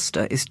time in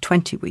Worcester is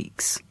 20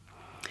 weeks.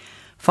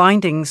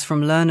 Findings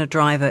from learner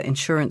driver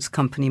insurance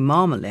company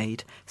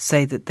Marmalade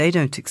say that they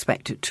don't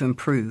expect it to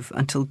improve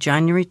until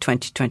January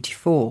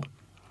 2024.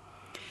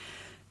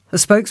 A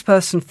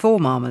spokesperson for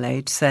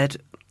Marmalade said,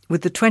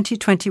 "With the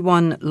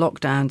 2021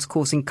 lockdowns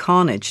causing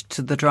carnage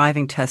to the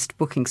driving test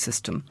booking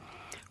system,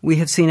 we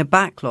have seen a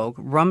backlog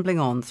rumbling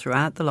on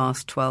throughout the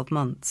last 12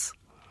 months.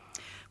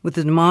 With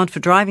the demand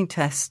for driving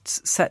tests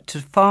set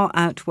to far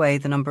outweigh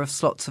the number of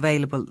slots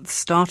available at the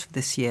start of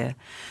this year,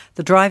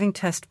 the driving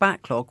test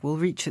backlog will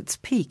reach its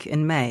peak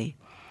in May,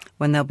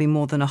 when there'll be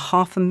more than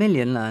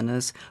 500,000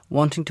 learners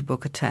wanting to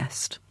book a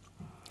test.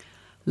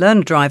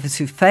 Learner drivers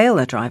who fail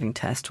their driving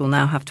test will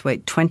now have to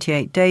wait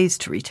 28 days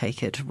to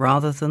retake it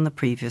rather than the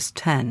previous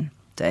 10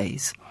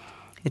 days.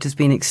 It has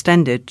been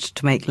extended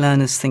to make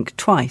learners think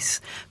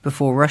twice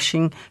before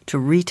rushing to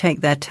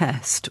retake their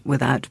test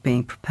without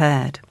being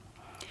prepared.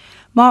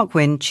 Mark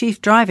Wynne,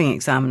 Chief Driving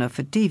Examiner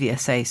for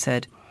DVSA,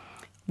 said,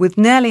 "With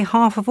nearly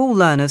half of all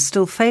learners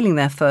still failing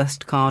their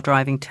first car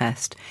driving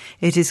test,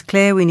 it is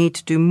clear we need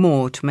to do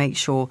more to make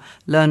sure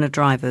learner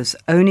drivers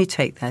only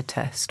take their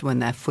test when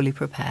they're fully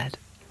prepared."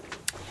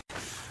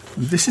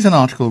 This is an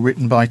article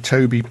written by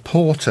Toby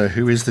Porter,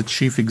 who is the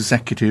Chief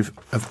Executive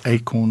of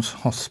Acorns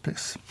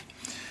Hospice.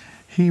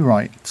 He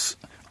writes,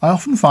 "I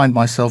often find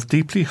myself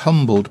deeply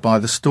humbled by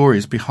the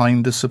stories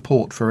behind the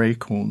support for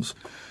Acorns.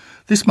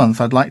 This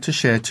month I'd like to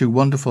share two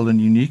wonderful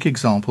and unique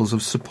examples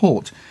of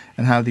support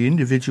and how the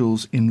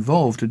individuals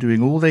involved are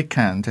doing all they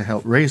can to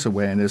help raise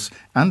awareness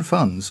and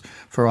funds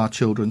for our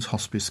children's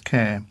hospice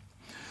care.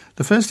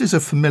 The first is a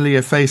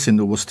familiar face in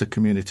the Worcester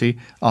community,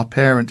 our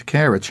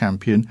parent-carer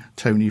champion,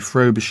 Tony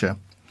Frobisher.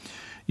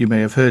 You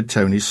may have heard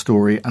Tony's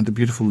story and the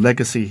beautiful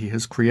legacy he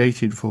has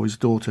created for his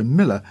daughter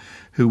Milla,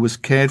 who was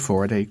cared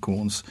for at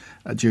Acorns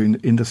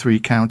in the 3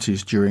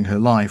 counties during her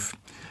life.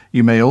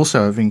 You may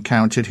also have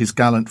encountered his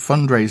gallant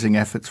fundraising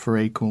efforts for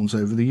Acorns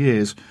over the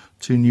years,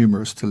 too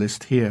numerous to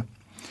list here.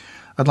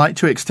 I'd like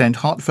to extend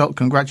heartfelt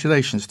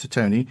congratulations to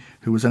Tony,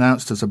 who was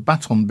announced as a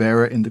baton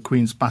bearer in the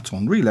Queen's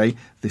Baton Relay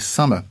this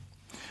summer.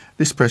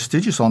 This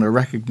prestigious honour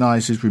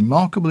recognises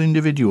remarkable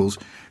individuals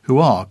who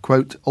are,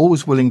 quote,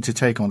 always willing to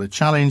take on a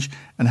challenge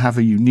and have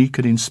a unique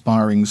and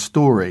inspiring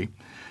story,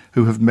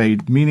 who have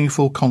made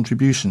meaningful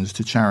contributions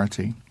to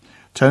charity.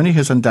 Tony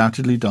has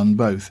undoubtedly done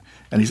both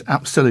and is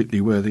absolutely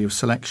worthy of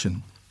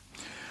selection.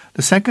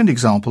 The second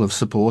example of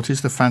support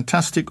is the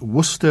fantastic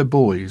Worcester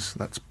Boys,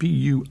 that's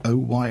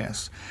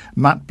Buoys,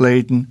 Matt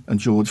Bladen and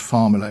George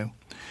Farmelo.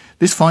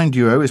 This fine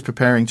duo is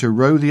preparing to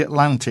row the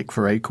Atlantic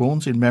for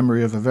Acorns in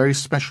memory of a very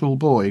special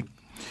boy.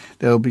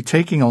 They'll be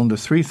taking on the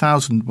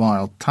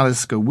 3,000-mile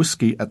Talisker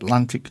Whiskey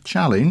Atlantic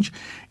Challenge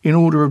in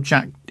honour of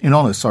Jack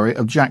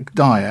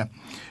Dyer,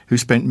 who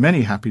spent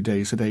many happy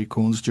days at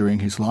Acorns during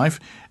his life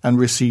and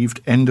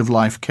received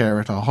end-of-life care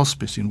at our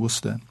hospice in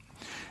Worcester.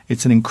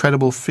 It's an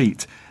incredible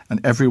feat,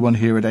 and everyone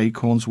here at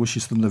Acorns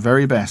wishes them the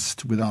very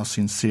best with our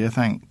sincere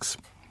thanks.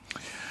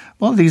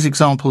 While these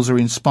examples are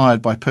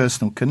inspired by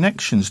personal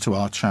connections to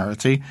our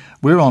charity,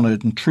 we're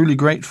honoured and truly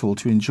grateful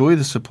to enjoy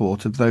the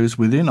support of those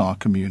within our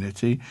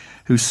community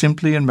who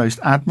simply and most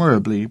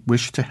admirably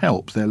wish to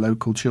help their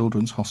local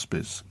children's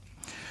hospice.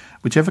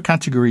 Whichever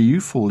category you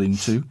fall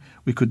into,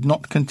 we could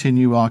not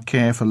continue our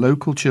care for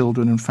local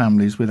children and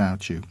families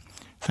without you.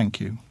 Thank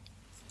you.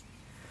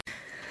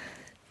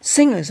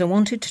 Singers are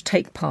wanted to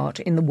take part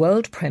in the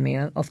world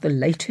premiere of the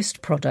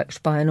latest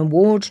product by an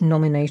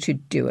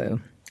award-nominated duo.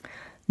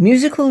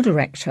 Musical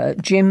director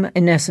Jim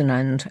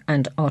Inesanand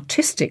and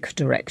artistic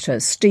director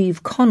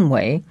Steve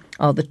Conway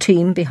are the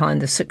team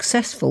behind the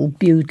successful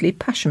Bewdley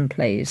Passion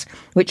Plays,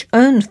 which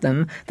earned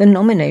them the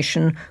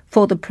nomination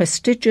for the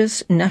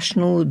prestigious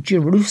National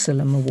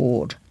Jerusalem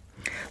Award.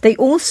 They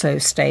also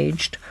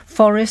staged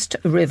Forest,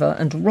 River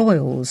and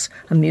Royals,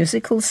 a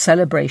musical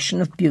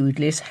celebration of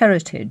Bewdley's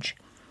heritage.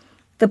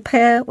 The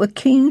pair were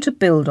keen to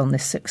build on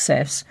this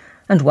success,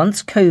 and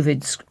once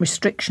COVID's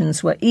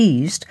restrictions were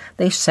eased,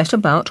 they set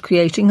about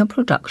creating a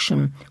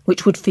production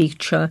which would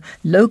feature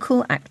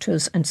local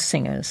actors and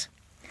singers.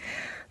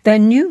 Their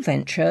new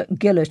venture,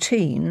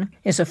 Guillotine,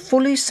 is a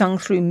fully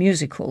sung-through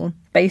musical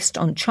based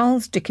on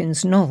Charles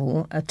Dickens'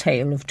 novel A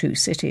Tale of Two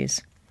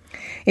Cities.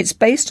 It's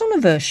based on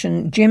a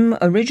version Jim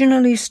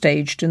originally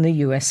staged in the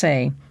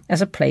USA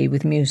as a play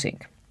with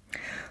music.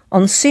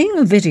 On seeing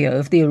a video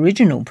of the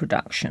original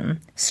production,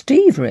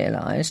 Steve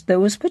realised there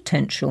was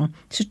potential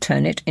to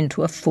turn it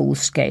into a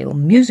full-scale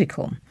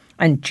musical,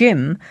 and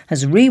Jim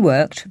has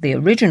reworked the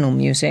original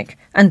music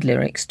and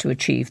lyrics to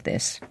achieve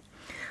this.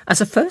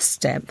 As a first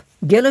step,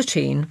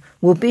 Guillotine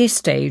will be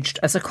staged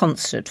as a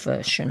concert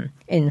version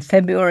in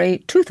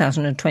February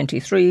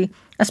 2023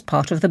 as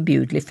part of the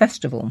Bewdley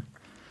Festival.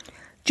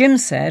 Jim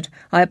said,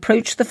 "I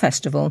approached the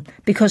festival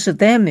because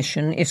their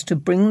mission is to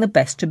bring the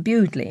best of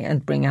Bewdley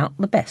and bring out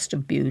the best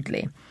of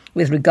Bewdley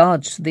with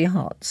regards to the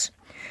arts.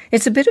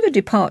 It's a bit of a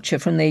departure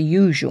from their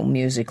usual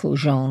musical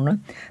genre,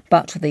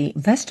 but the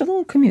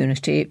festival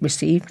community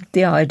received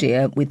the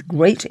idea with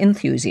great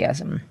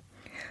enthusiasm.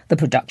 The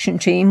production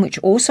team, which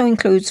also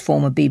includes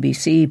former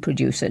BBC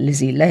producer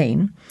Lizzie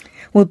Lane,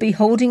 will be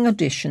holding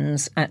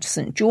auditions at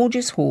St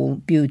George's Hall,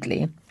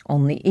 Bewdley,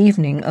 on the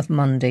evening of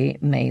Monday,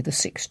 May the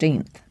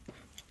 16th.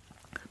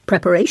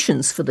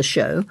 Preparations for the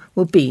show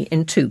will be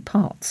in 2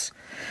 parts.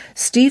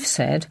 Steve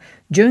said,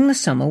 during the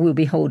summer we'll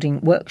be holding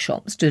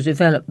workshops to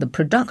develop the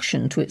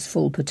production to its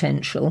full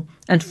potential,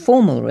 and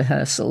formal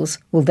rehearsals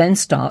will then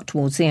start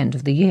towards the end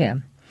of the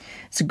year.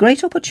 It's a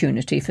great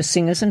opportunity for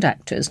singers and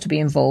actors to be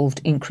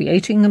involved in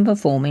creating and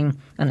performing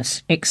an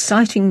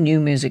exciting new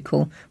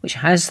musical which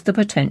has the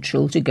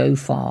potential to go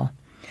far.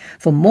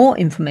 For more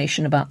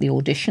information about the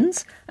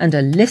auditions and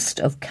a list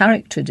of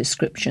character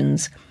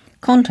descriptions,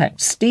 contact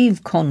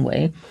Steve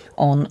Conway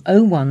on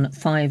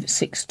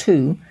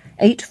 01562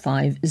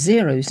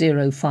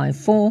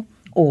 850054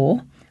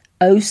 or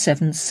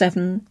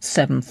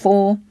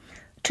 07774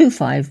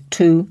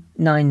 252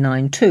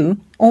 992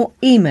 or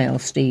email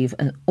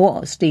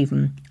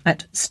Stephen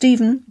at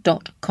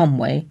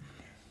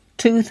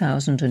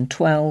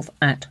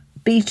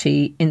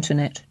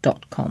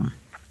stephen.conway2012@btinternet.com.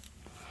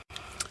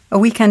 A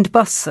weekend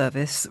bus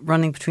service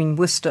running between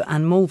Worcester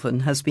and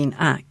Malvern has been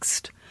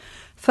axed.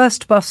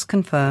 First Bus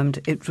confirmed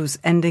it was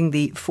ending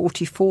the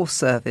 44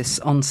 service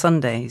on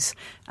Sundays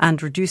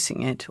and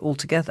reducing it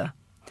altogether.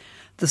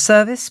 The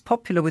service,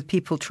 popular with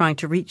people trying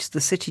to reach the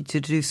city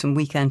to do some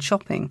weekend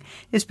shopping,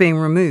 is being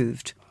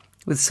removed,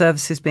 with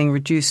services being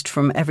reduced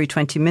from every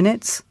 20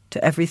 minutes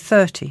to every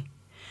 30.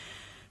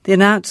 The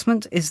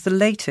announcement is the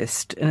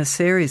latest in a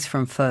series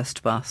from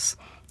First Bus,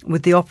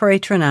 with the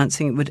operator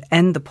announcing it would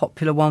end the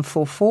popular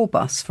 144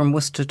 bus from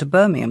Worcester to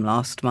Birmingham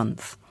last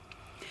month.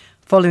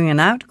 Following an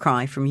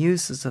outcry from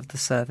users of the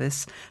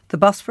service, the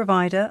bus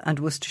provider and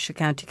Worcestershire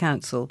County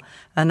Council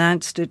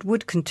announced it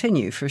would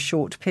continue for a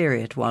short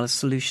period while a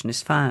solution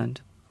is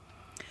found.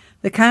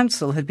 The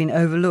council had been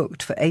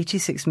overlooked for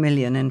 £86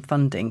 million in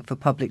funding for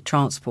public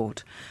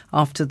transport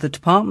after the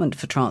Department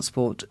for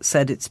Transport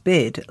said its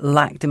bid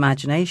lacked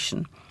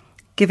imagination,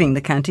 giving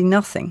the county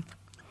nothing.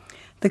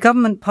 The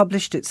government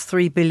published its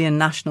 £3 billion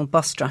national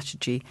bus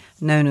strategy,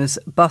 known as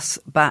Bus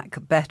Back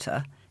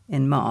Better,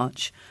 in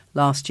March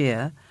last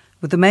year,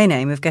 with the main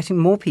aim of getting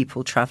more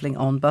people travelling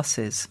on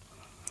buses.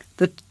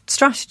 The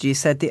strategy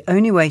said the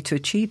only way to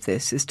achieve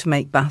this is to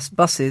make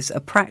buses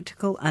a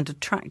practical and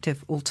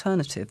attractive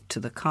alternative to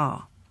the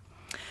car.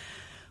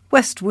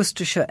 West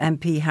Worcestershire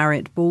MP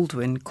Harriet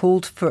Baldwin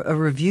called for a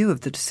review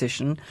of the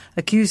decision,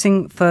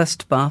 accusing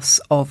First Bus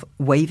of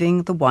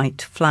waving the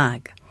white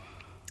flag.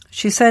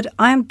 She said,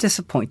 "I am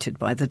disappointed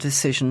by the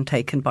decision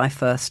taken by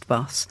First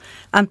Bus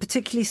and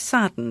particularly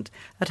saddened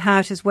at how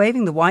it is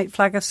waving the white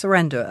flag of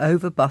surrender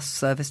over bus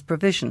service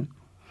provision.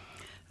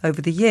 Over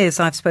the years,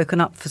 I've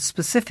spoken up for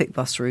specific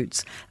bus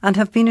routes and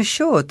have been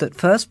assured that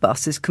First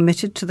Bus is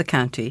committed to the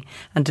county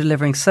and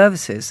delivering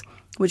services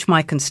which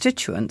my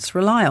constituents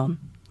rely on.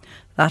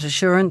 That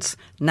assurance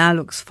now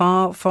looks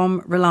far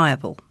from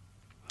reliable."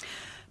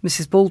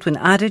 Mrs Baldwin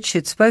added she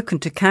had spoken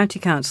to County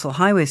Council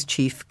Highways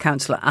Chief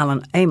Councillor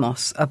Alan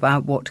Amos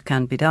about what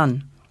can be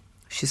done.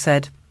 She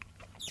said,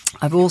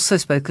 "I've also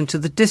spoken to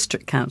the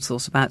district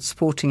councils about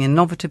supporting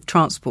innovative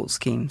transport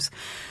schemes,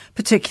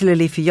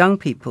 particularly for young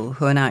people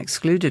who are now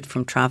excluded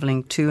from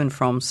travelling to and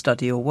from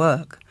study or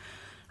work.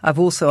 I've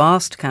also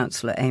asked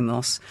Councillor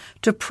Amos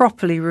to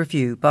properly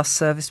review bus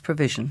service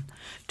provision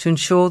to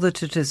ensure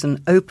that it is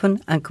an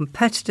open and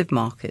competitive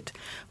market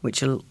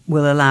which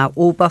will allow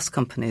all bus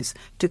companies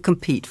to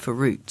compete for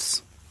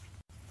routes."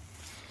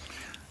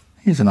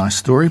 Here's a nice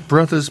story.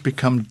 Brothers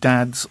become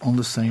dads on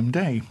the same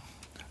day.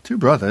 Two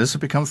brothers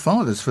have become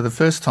fathers for the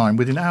first time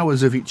within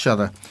hours of each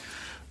other.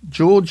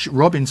 George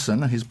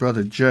Robinson and his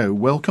brother Joe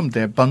welcomed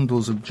their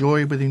bundles of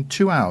joy within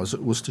 2 hours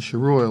at Worcestershire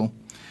Royal.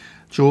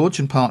 George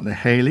and partner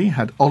Hayley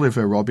had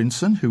Oliver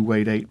Robinson, who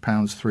weighed 8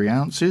 pounds 3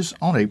 ounces,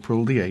 on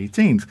April the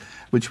 18th,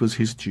 which was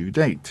his due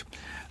date.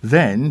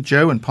 Then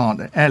Joe and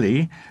partner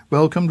Ellie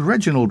welcomed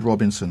Reginald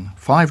Robinson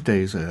 5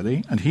 days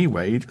early, and he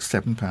weighed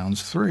 7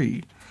 pounds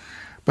 3.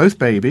 Both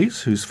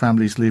babies, whose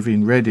families live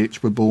in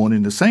Redditch, were born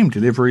in the same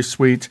delivery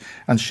suite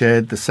and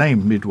shared the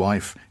same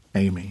midwife,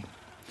 Amy.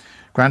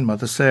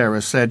 Grandmother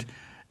Sarah said,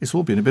 "It's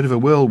all been a bit of a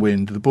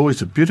whirlwind. The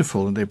boys are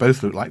beautiful and they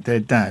both look like their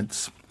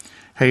dads."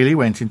 Hayley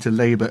went into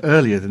labour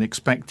earlier than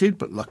expected,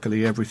 but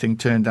luckily everything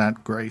turned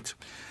out great.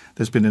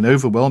 There's been an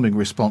overwhelming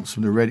response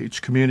from the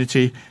Redditch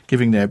community,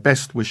 giving their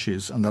best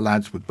wishes, and the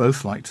lads would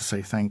both like to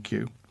say thank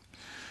you.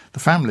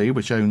 The family,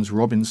 which owns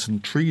Robinson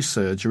Tree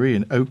Surgery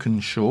in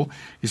Oakenshaw,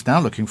 is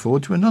now looking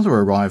forward to another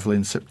arrival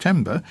in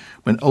September,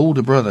 when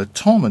older brother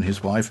Tom and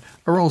his wife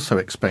are also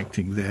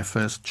expecting their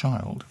first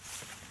child.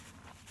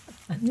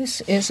 And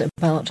this is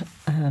about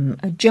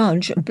a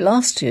judge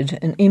blasted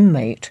an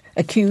inmate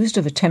accused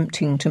of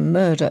attempting to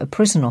murder a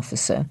prison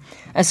officer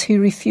as he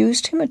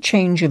refused him a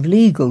change of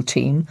legal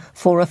team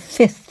for a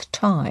 5th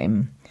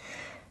time.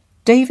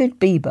 David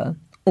Bieber,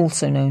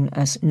 also known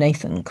as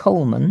Nathan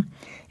Coleman,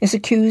 is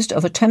accused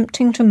of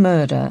attempting to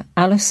murder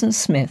Alison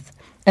Smith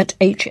at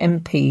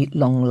HMP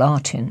Long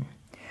Lartin.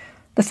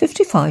 The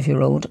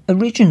 55-year-old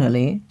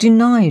originally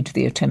denied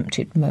the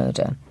attempted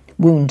murder,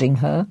 wounding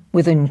her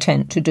with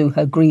intent to do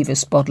her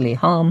grievous bodily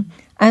harm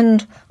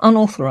and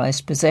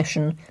unauthorised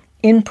possession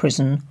in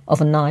prison of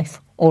a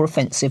knife or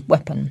offensive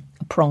weapon,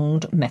 a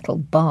pronged metal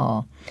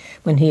bar,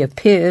 when he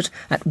appeared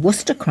at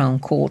Worcester Crown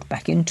Court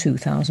back in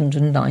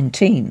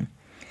 2019.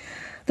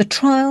 The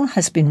trial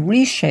has been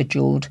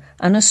rescheduled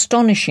an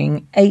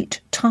astonishing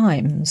 8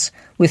 times,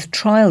 with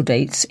trial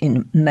dates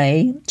in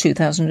May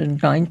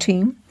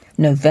 2019,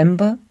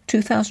 November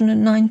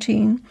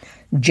 2019,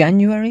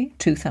 January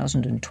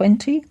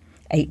 2020,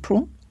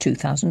 April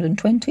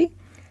 2020,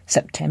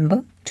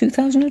 September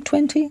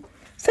 2020,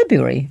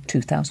 February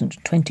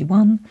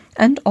 2021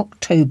 and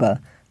October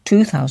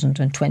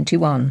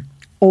 2021,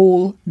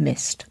 all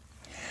missed.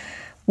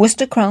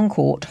 Worcester Crown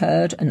Court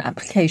heard an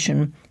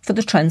application for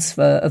the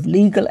transfer of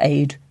legal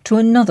aid to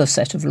another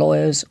set of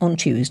lawyers on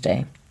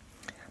Tuesday.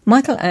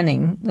 Michael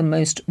Anning, the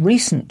most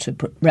recent to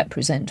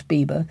represent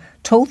Bieber,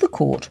 told the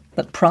court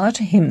that prior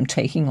to him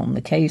taking on the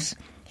case,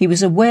 he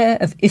was aware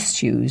of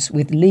issues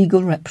with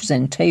legal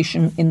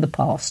representation in the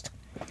past.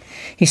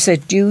 He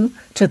said due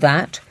to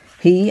that,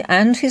 he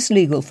and his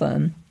legal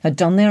firm had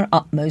done their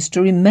utmost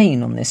to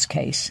remain on this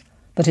case,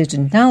 but it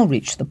had now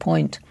reached the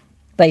point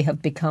they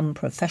have become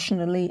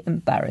professionally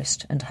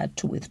embarrassed and had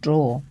to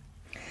withdraw.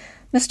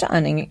 Mr.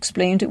 Anning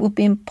explained it would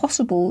be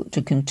impossible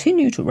to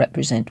continue to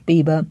represent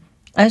Bieber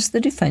as the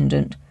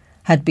defendant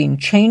had been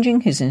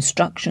changing his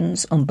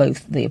instructions on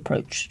both the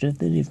approach to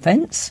the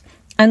defence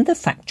and the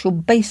factual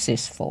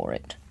basis for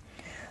it.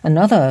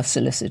 Another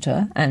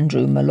solicitor,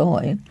 Andrew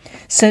Malloy,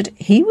 said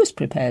he was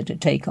prepared to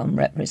take on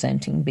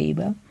representing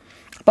Bieber,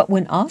 but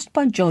when asked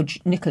by Judge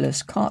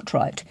Nicholas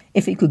Cartwright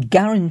if he could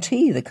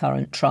guarantee the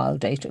current trial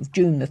date of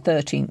June the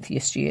 13th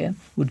this year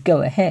would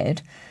go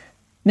ahead,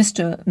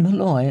 Mr.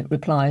 Malloy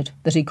replied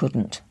that he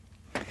couldn't.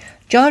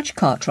 Judge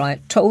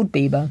Cartwright told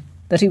Bieber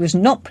that he was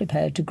not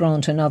prepared to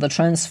grant another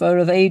transfer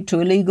of aid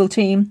to a legal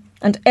team,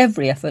 and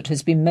every effort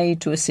has been made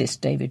to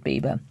assist David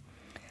Bieber.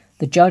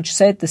 The judge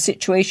said the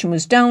situation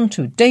was down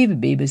to David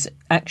Bieber's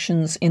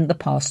actions in the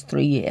past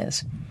 3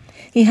 years.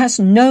 He has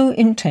no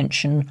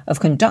intention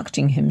of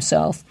conducting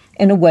himself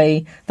in a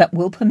way that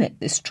will permit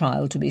this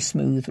trial to be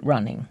smooth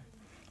running.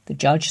 The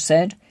judge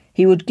said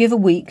he would give a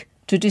week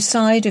to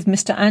decide if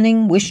Mr.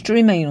 Anning wished to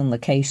remain on the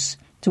case,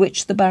 to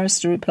which the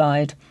barrister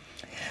replied,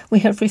 "We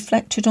have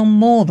reflected on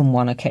more than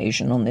one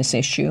occasion on this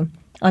issue.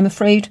 I'm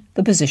afraid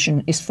the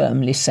position is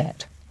firmly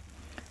set."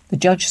 The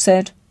judge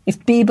said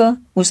if Bieber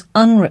was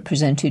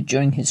unrepresented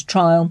during his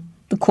trial,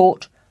 the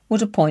court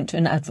would appoint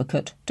an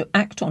advocate to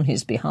act on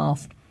his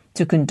behalf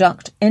to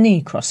conduct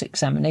any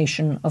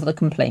cross-examination of the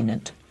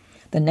complainant.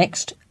 The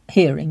next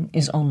hearing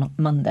is on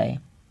Monday.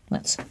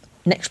 That's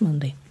next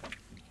Monday.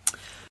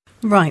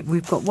 Right,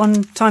 we've got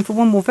time for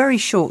one more very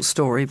short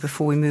story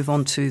before we move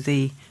on to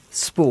the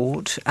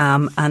sport,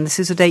 and this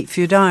is a date for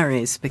your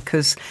diaries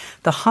because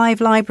the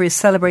Hive Library is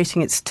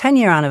celebrating its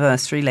 10-year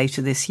anniversary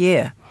later this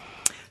year.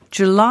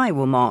 July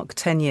will mark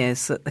 10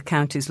 years that the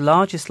county's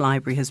largest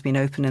library has been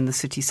open in the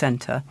city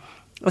centre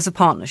as a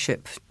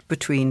partnership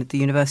between the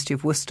University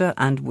of Worcester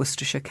and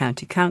Worcestershire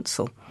County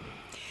Council.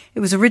 It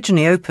was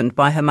originally opened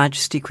by Her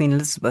Majesty Queen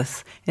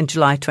Elizabeth in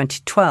July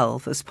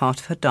 2012 as part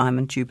of her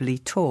Diamond Jubilee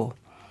tour.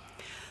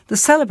 The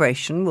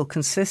celebration will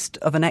consist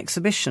of an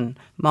exhibition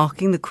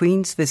marking the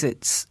Queen's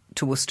visits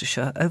to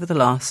Worcestershire over the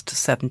last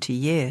 70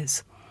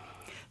 years.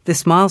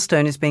 This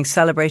milestone is being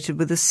celebrated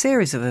with a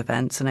series of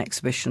events and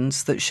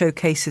exhibitions that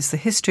showcases the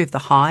history of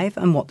the Hive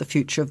and what the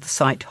future of the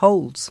site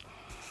holds.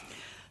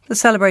 The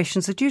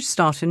celebrations are due to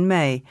start in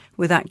May,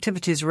 with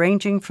activities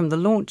ranging from the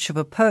launch of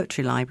a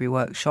poetry library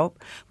workshop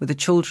with a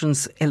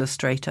children's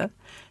illustrator,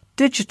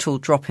 digital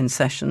drop-in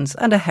sessions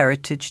and a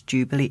Heritage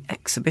Jubilee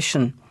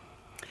exhibition.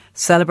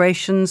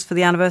 Celebrations for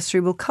the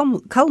anniversary will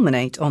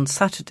culminate on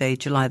Saturday,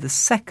 July the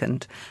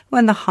 2nd,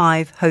 when the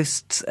Hive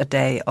hosts a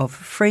day of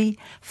free,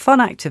 fun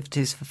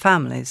activities for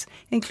families,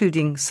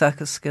 including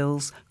circus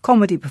skills,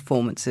 comedy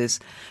performances,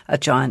 a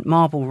giant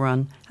marble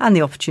run, and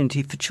the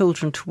opportunity for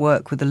children to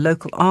work with a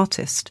local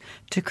artist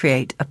to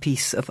create a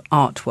piece of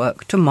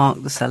artwork to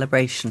mark the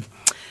celebration.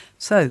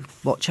 So,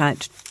 watch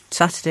out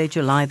Saturday,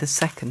 July the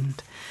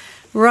 2nd.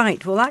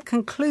 Right, well that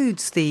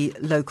concludes the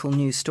local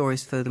news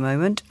stories for the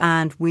moment,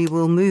 and we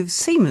will move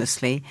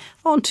seamlessly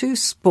on to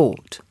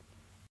sport.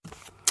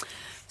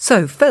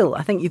 So, Phil,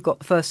 I think you've got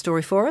the first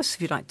story for us,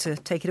 if you'd like to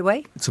take it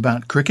away. It's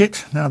about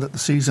cricket, now that the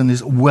season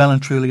is well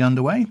and truly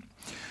underway.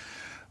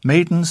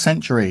 Maiden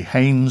century,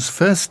 Haynes'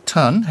 first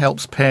ton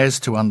helps pairs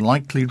to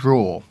unlikely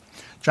draw.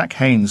 Jack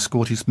Haynes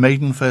scored his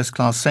maiden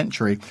first-class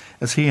century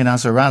as he and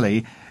Azhar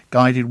Ali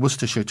guided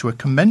Worcestershire to a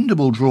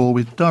commendable draw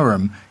with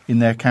Durham in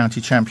their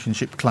county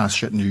championship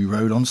clash at New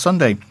Road on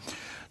Sunday.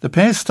 The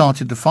pair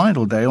started the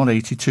final day on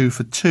 82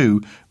 for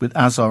 2 with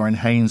Azhar and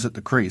Haynes at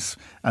the crease,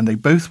 and they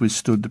both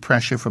withstood the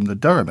pressure from the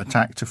Durham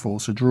attack to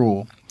force a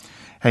draw.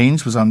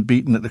 Haynes was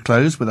unbeaten at the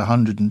close with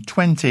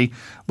 120,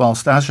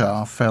 whilst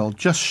Azhar fell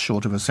just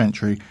short of a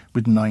century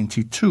with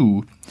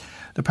 92.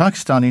 The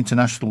Pakistani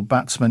international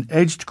batsman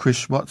edged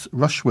Chris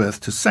Rushworth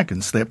to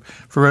second slip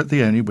for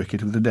the only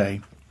wicket of the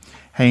day.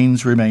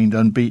 Haynes remained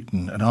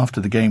unbeaten, and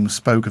after the game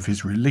spoke of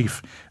his relief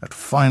at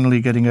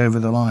finally getting over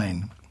the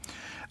line.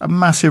 A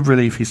massive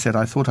relief, he said.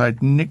 I thought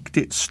I'd nicked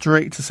it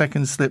straight to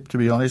second slip, to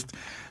be honest,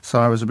 so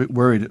I was a bit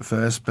worried at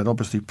first, but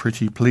obviously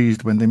pretty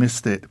pleased when they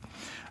missed it.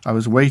 I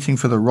was waiting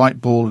for the right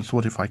ball and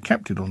thought if I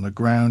kept it on the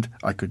ground,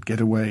 I could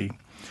get away.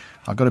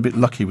 I got a bit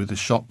lucky with the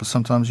shot, but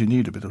sometimes you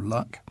need a bit of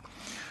luck.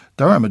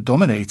 Durham had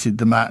dominated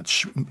the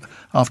match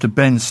after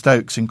Ben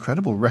Stokes'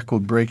 incredible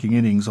record-breaking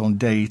innings on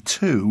day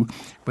 2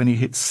 when he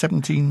hit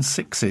 17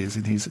 sixes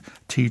in his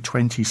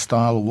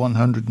T20-style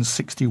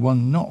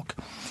 161 knock.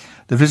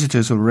 The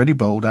visitors already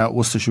bowled out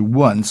Worcestershire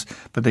once,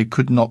 but they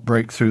could not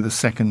break through the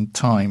second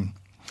time.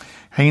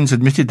 Haynes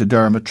admitted the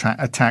Durham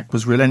attack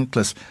was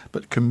relentless,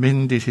 but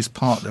commended his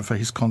partner for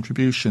his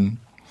contribution.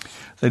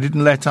 They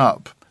didn't let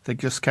up. They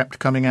just kept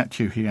coming at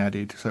you, he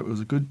added, so it was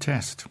a good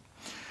test.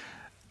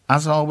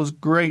 Azar was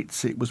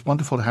great. It was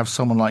wonderful to have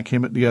someone like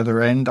him at the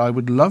other end. I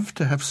would love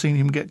to have seen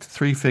him get to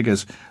 3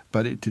 figures,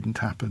 but it didn't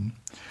happen.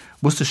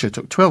 Worcestershire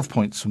took 12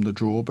 points from the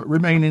draw, but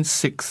remain in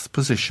 6th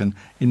position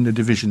in the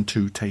Division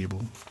 2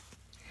 table.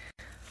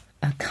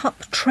 A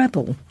cup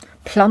treble.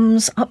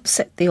 Plums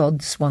upset the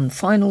odds one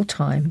final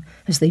time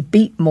as they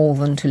beat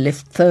Malvern to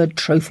lift 3rd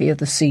trophy of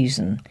the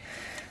season.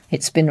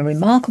 It's been a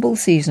remarkable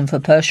season for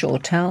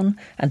Pershore Town,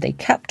 and they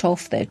capped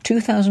off their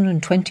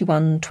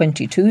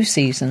 2021-22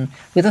 season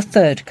with a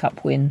 3rd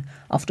cup win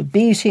after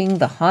beating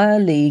the higher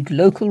league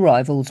local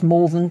rivals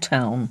Malvern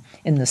Town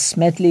in the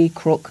Smedley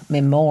Crook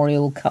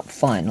Memorial Cup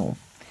final.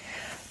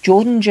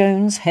 Jordan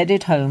Jones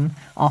headed home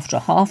after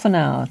half an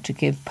hour to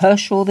give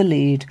Pershore the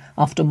lead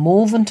after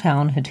Malvern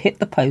Town had hit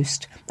the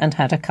post and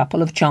had a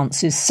couple of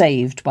chances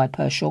saved by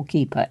Pershore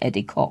keeper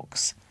Eddie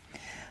Cox.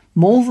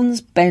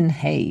 Malvern's Ben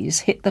Hayes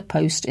hit the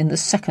post in the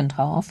second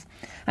half,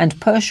 and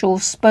Pershore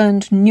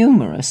spurned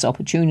numerous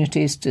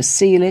opportunities to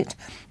seal it,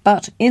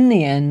 but in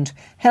the end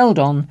held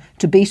on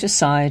to beat a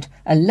side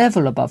a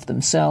level above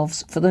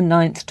themselves for the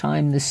 9th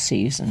time this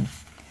season.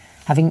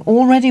 Having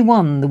already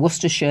won the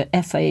Worcestershire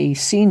FA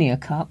Senior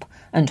Cup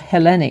and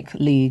Hellenic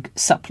League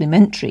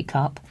Supplementary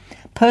Cup,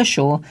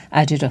 Pershore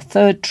added a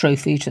 3rd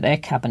trophy to their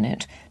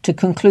cabinet to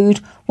conclude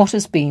what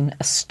has been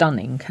a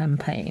stunning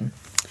campaign.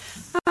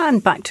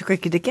 And back to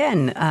cricket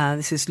again.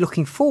 This is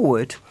looking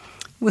forward.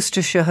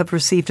 Worcestershire have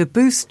received a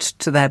boost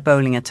to their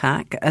bowling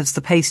attack as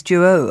the pace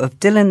duo of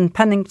Dylan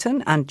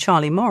Pennington and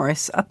Charlie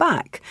Morris are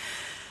back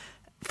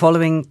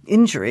following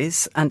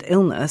injuries and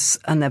illness,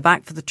 and they're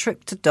back for the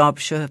trip to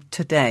Derbyshire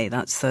today.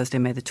 That's Thursday,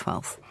 May the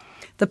 12th.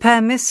 The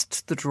pair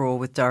missed the draw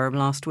with Durham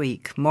last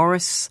week,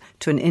 Morris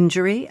to an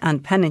injury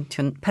and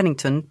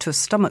Pennington to a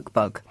stomach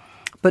bug.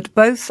 But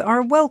both are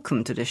a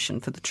welcomed addition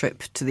for the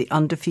trip to the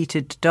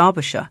undefeated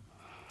Derbyshire.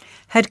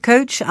 Head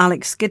coach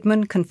Alex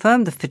Skidman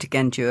confirmed the fit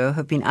again duo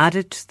have been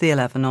added to the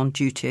 11 on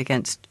duty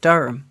against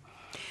Durham.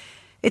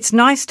 It's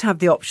nice to have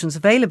the options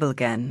available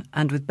again,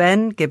 and with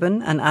Ben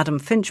Gibbon and Adam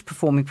Finch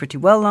performing pretty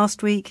well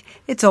last week,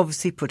 it's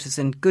obviously put us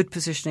in good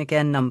position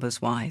again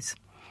numbers-wise.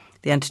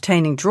 The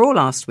entertaining draw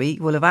last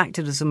week will have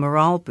acted as a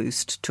morale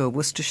boost to a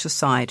Worcestershire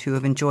side who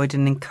have enjoyed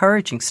an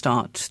encouraging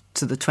start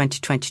to the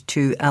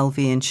 2022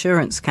 LV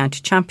Insurance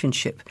County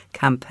Championship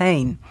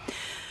campaign.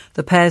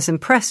 The pairs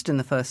impressed in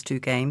the first 2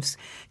 games,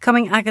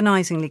 coming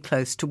agonisingly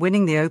close to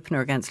winning the opener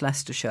against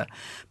Leicestershire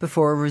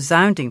before a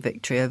resounding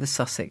victory over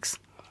Sussex.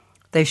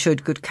 They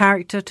showed good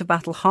character to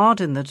battle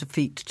hard in the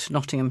defeat to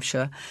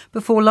Nottinghamshire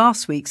before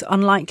last week's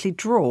unlikely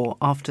draw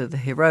after the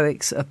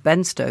heroics of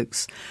Ben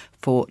Stokes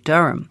for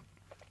Durham.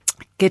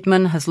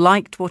 Gidman has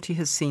liked what he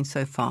has seen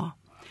so far.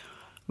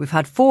 We've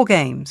had 4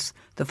 games.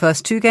 The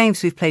first 2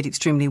 games we've played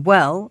extremely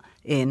well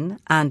in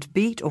and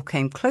beat or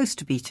came close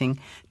to beating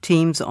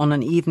teams on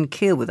an even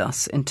keel with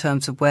us in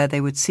terms of where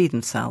they would see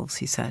themselves,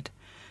 he said.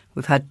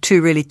 We've had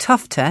 2 really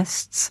tough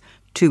tests,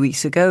 2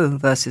 weeks ago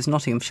versus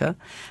Nottinghamshire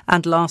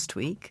and last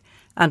week,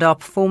 and our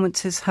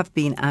performances have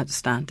been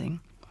outstanding.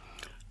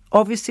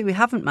 Obviously, we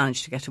haven't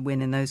managed to get a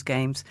win in those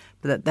games,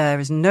 but that there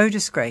is no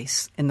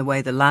disgrace in the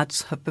way the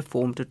lads have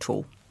performed at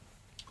all.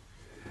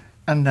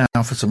 And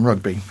now for some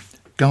rugby.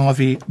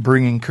 Garvey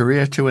bringing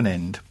career to an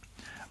end.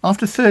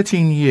 After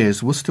 13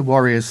 years, Worcester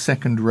Warriors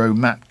second row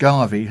Matt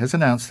Garvey has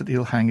announced that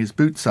he'll hang his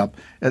boots up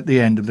at the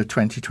end of the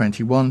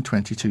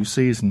 2021-22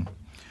 season.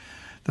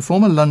 The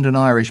former London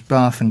Irish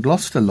Bath and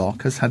Gloucester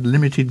lock has had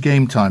limited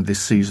game time this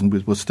season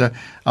with Worcester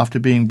after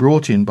being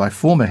brought in by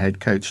former head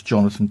coach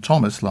Jonathan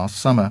Thomas last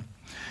summer.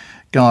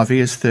 Garvey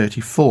is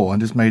 34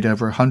 and has made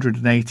over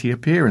 180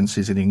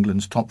 appearances in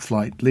England's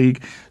top-flight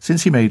league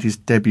since he made his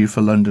debut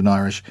for London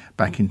Irish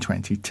back in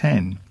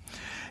 2010.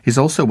 He's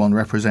also won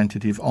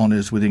representative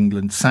honours with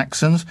England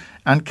Saxons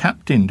and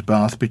captained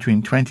Bath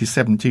between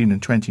 2017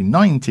 and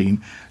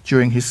 2019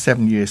 during his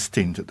 7-year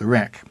stint at the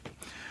Rec.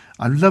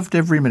 I've loved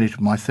every minute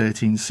of my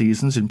 13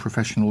 seasons in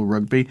professional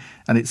rugby,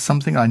 and it's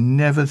something I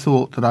never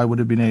thought that I would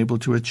have been able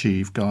to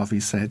achieve,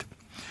 Garvey said.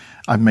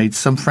 I've made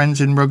some friends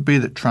in rugby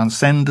that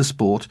transcend the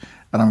sport,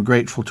 and I'm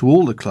grateful to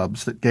all the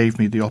clubs that gave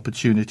me the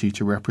opportunity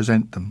to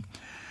represent them.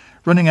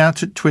 Running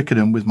out at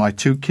Twickenham with my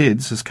 2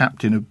 kids as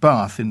captain of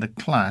Bath in the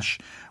clash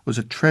was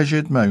a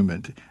treasured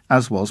moment,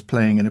 as was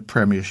playing in a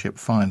Premiership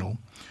final.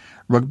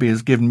 Rugby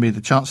has given me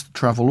the chance to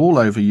travel all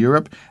over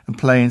Europe and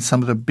play in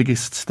some of the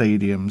biggest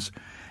stadiums.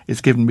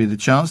 It's given me the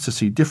chance to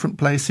see different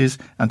places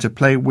and to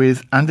play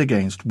with and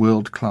against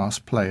world-class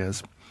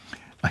players.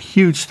 A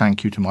huge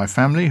thank you to my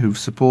family who've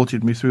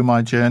supported me through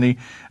my journey,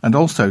 and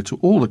also to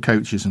all the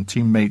coaches and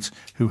teammates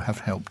who have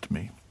helped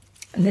me.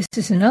 And this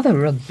is another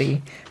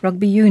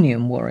rugby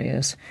union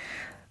Warriors.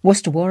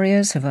 Worcester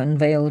Warriors have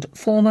unveiled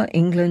former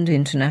England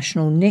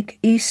international Nick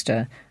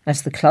Easter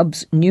as the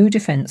club's new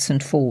defence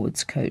and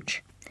forwards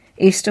coach.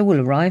 Easter will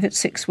arrive at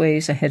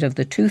Sixways ahead of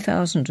the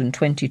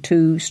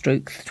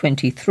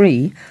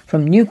 2022/23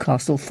 from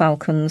Newcastle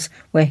Falcons,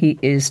 where he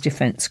is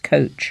defence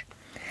coach.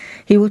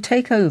 He will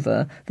take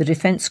over the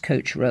defence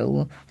coach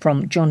role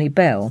from Johnny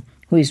Bell,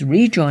 who is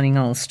rejoining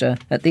Ulster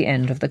at the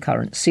end of the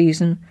current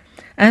season,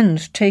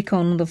 and take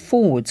on the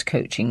forwards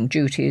coaching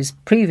duties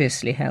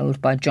previously held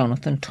by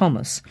Jonathan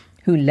Thomas,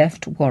 who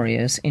left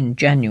Warriors in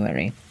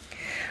January.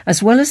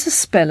 As well as a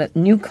spell at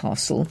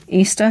Newcastle,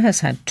 Easter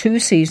has had 2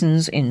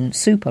 seasons in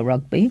Super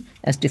Rugby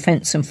as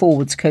defence and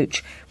forwards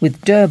coach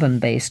with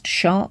Durban-based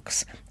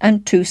Sharks,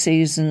 and 2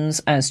 seasons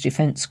as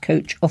defence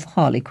coach of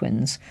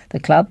Harlequins, the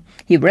club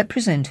he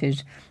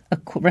represented a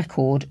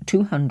record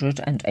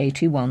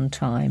 281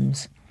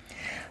 times.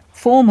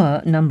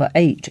 Former number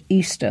 8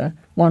 Easter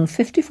won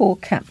 54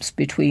 caps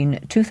between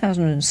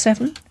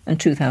 2007 and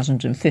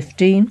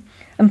 2015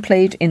 and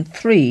played in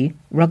 3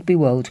 Rugby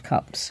World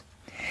Cups.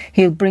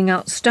 He'll bring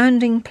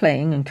outstanding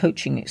playing and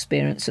coaching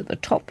experience at the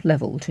top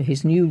level to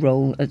his new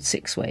role at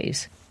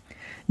Sixways.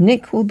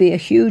 Nick will be a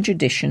huge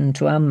addition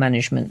to our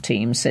management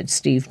team, said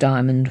Steve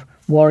Diamond,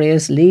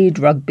 Warriors' lead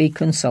rugby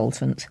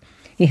consultant.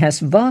 He has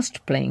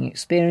vast playing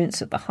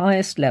experience at the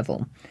highest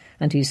level,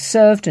 and he's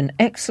served an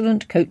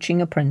excellent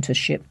coaching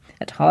apprenticeship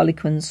at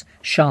Harlequins,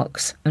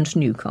 Sharks and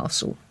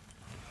Newcastle.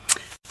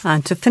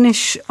 And to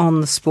finish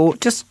on the sport,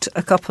 just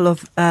a couple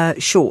of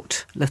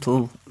short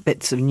little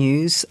bits of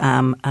news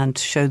and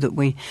to show that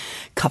we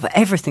cover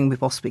everything we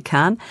possibly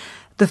can.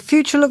 The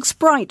future looks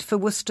bright for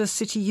Worcester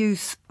City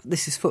Youth,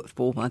 this is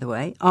football by the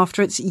way,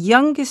 after its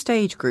youngest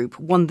age group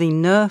won the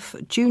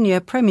Nerf Junior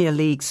Premier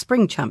League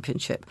Spring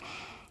Championship.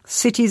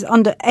 City's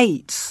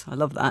under-8s, I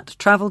love that,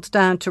 travelled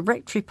down to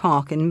Rectory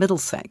Park in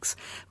Middlesex,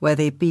 where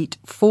they beat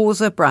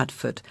Forza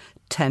Bradford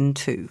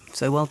 10-2.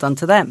 So well done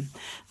to them.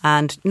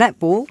 And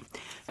netball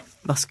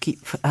must keep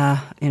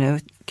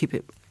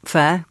it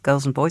fair,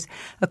 girls and boys.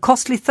 A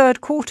costly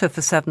third quarter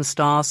for Seven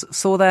Stars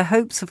saw their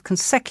hopes of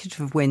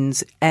consecutive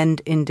wins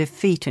end in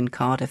defeat in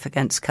Cardiff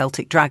against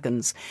Celtic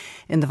Dragons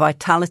in the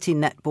Vitality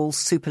Netball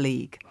Super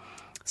League.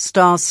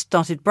 Stars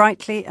started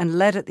brightly and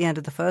led at the end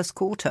of the first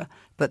quarter,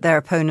 but their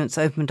opponents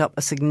opened up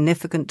a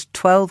significant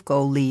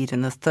 12-goal lead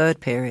in the third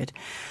period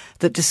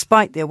that,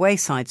 despite the away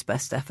side's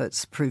best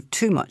efforts, proved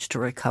too much to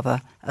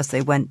recover as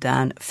they went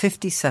down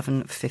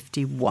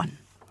 57-51.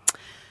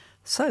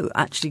 So,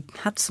 actually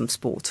had some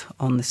sport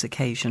on this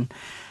occasion.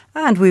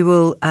 And we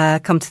will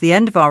come to the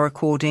end of our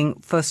recording,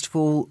 first of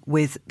all,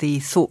 with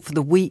the Thought for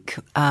the Week,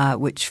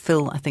 which,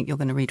 Phil, I think you're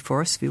going to read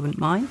for us, if you wouldn't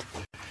mind.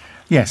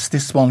 Yes,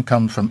 this one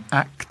comes from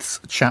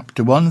Acts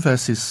chapter 1,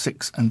 verses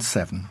 6 and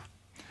 7.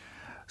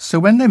 So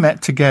when they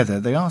met together,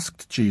 they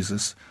asked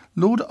Jesus,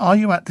 Lord, are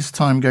you at this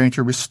time going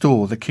to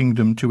restore the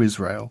kingdom to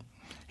Israel?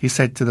 He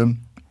said to them,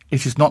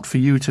 It is not for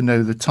you to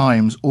know the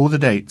times or the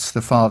dates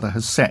the Father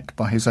has set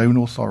by his own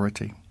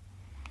authority.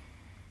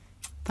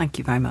 Thank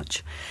you very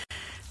much.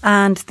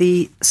 And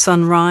the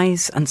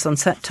sunrise and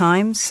sunset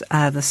times.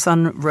 The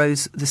sun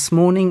rose this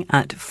morning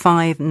at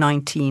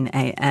 5:19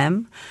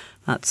 a.m.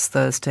 That's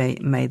Thursday,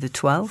 May the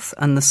 12th.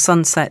 And the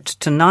sunset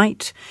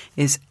tonight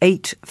is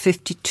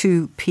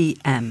 8:52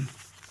 p.m.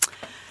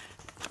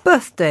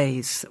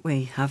 Birthdays.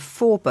 We have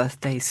 4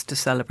 birthdays to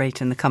celebrate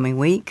in the coming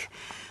week.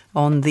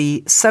 On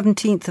the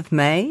 17th of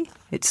May,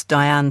 it's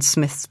Diane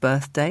Smith's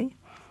birthday.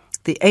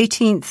 The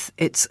 18th,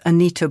 it's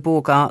Anita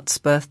Borgart's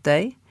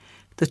birthday.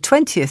 The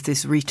 20th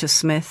is Rita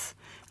Smith,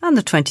 and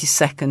the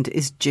 22nd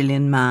is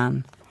Gillian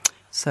Mann.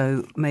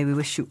 So may we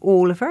wish you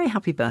all a very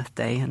happy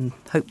birthday and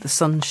hope the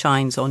sun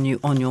shines on you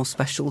on your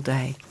special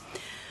day.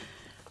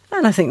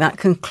 And I think that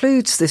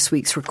concludes this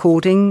week's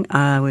recording.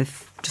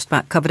 We've just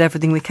about covered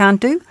everything we can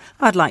do.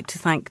 I'd like to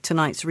thank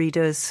tonight's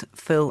readers,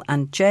 Phil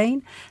and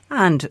Jane,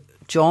 and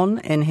John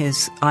in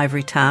his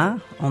ivory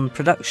tower on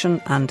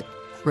production and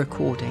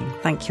recording.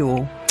 Thank you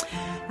all,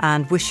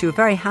 and wish you a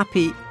very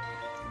happy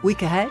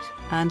week ahead,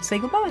 and say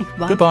goodbye.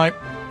 Goodbye.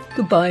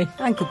 Goodbye.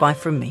 And goodbye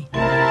from me.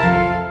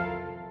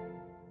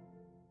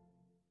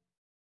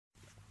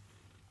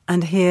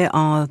 And here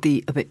are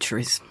the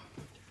obituaries.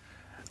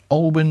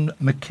 Alwyn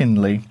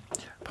McKinley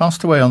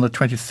passed away on the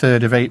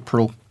 23rd of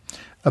April.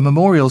 A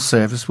memorial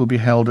service will be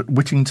held at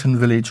Whittington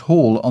Village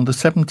Hall on the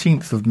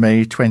 17th of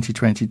May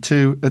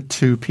 2022 at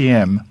 2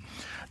 p.m.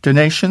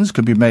 Donations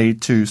can be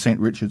made to St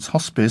Richard's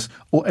Hospice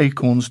or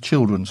Acorns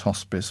Children's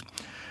Hospice.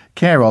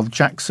 Care of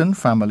Jackson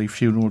Family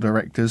Funeral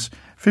Directors,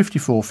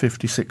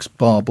 5456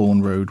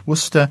 Barbourne Road,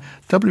 Worcester,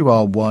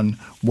 WR1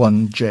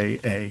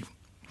 1JA.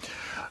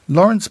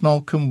 Lawrence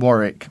Malcolm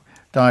Warwick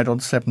died on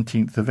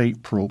 17th of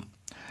April.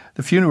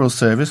 The funeral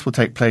service will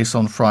take place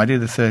on Friday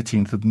the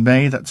 13th of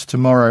May, that's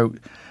tomorrow,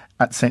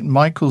 at St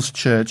Michael's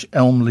Church,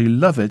 Elmley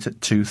Lovett at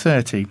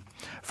 2:30.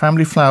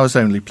 Family flowers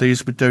only,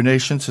 please, with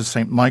donations to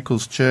St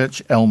Michael's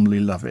Church,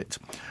 Elmley Lovett.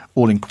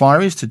 All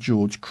inquiries to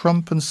George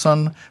Crump and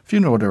Son,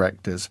 Funeral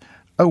Directors,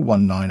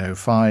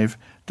 01905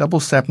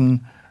 77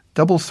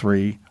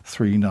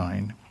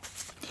 3339.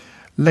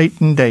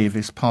 Leighton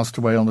Davis passed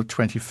away on the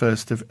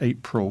 21st of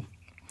April.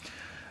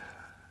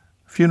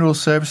 Funeral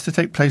service to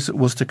take place at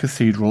Worcester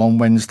Cathedral on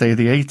Wednesday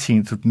the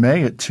 18th of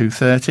May at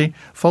 2:30,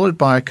 followed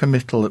by a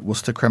committal at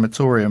Worcester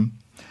Crematorium.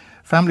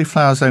 Family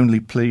flowers only,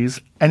 please.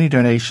 Any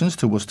donations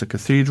to Worcester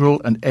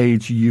Cathedral and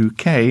Age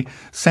UK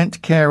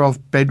sent care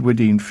of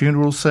Bedwardine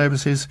Funeral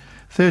Services,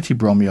 30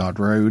 Bromyard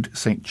Road,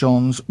 St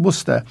John's,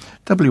 Worcester,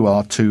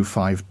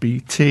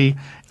 WR25BT,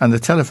 and the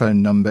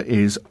telephone number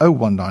is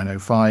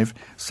 01905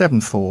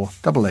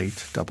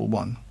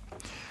 748811.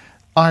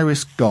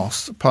 Iris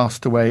Goss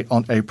passed away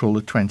on April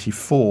the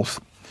 24th.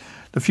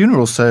 The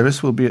funeral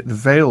service will be at the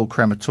Vale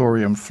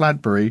Crematorium,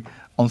 Fladbury,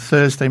 on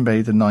Thursday,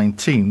 May the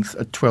 19th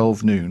at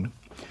 12 noon.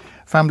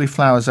 Family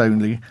flowers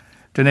only.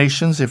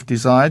 Donations, if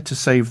desired, to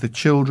Save the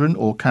Children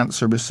or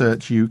Cancer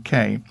Research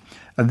UK,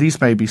 and these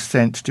may be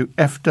sent to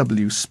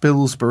F.W.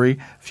 Spilsbury,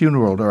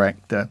 Funeral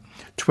Director,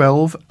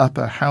 12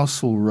 Upper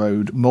Housel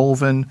Road,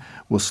 Malvern,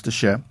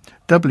 Worcestershire,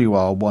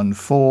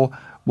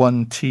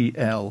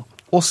 WR141TL,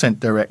 or sent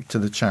direct to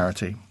the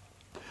charity.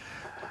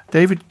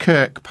 David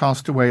Kirk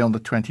passed away on the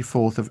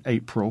 24th of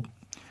April.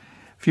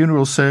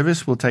 Funeral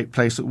service will take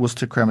place at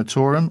Worcester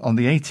Crematorium on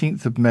the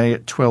 18th of May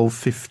at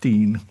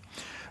 12:15.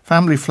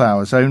 Family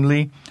flowers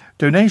only.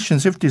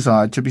 Donations, if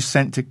desired, to be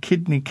sent to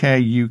Kidney Care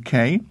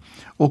UK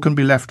or can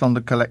be left on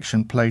the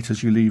collection plate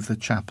as you leave the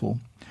chapel.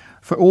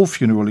 For all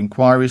funeral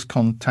inquiries,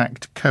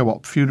 contact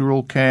Co-op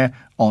Funeral Care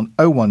on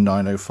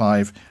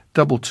 01905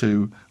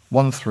 22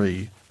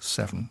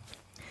 137.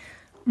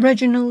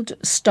 Reginald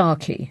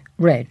Starkey,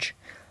 Reg,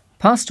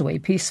 passed away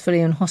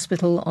peacefully in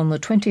hospital on the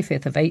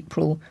 25th of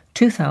April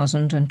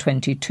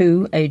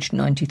 2022, aged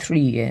 93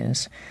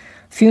 years.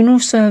 Funeral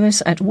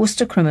service at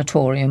Worcester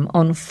Crematorium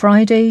on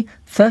Friday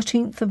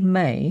 13th of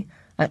May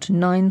at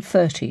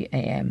 9:30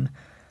 a.m.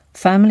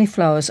 Family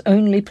flowers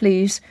only,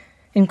 please.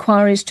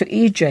 Inquiries to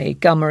E.J.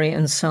 Gummery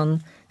and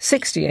Son,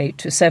 68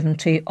 to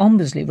 70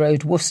 Ombersley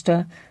Road,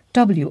 Worcester,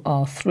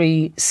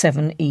 WR3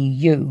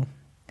 7EU.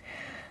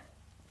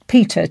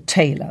 Peter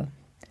Taylor,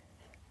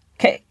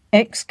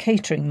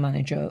 ex-catering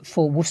manager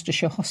for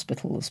Worcestershire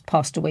Hospitals,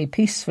 passed away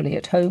peacefully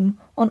at home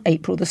on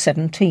April the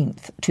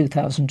 17th,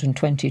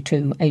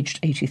 2022, aged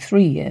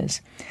 83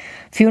 years.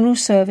 Funeral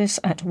service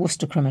at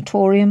Worcester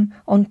Crematorium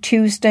on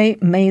Tuesday,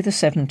 May the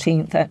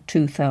 17th at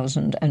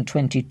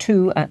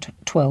 2022 at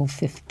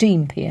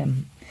 12:15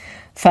 p.m.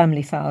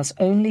 Family flowers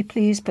only,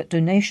 please, but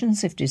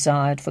donations, if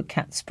desired, for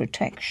cats'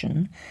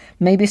 protection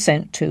may be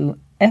sent to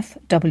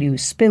F.W.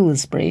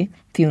 Spilsbury,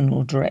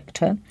 Funeral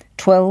Director,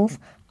 12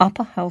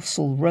 Upper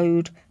Housel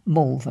Road,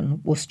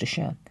 Malvern,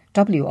 Worcestershire,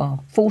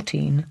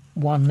 WR14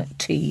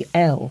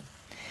 1TL.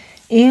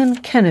 Ian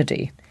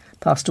Kennedy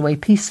passed away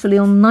peacefully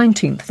on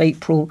 19th of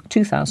April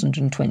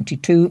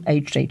 2022,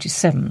 aged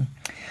 87.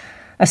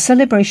 A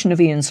celebration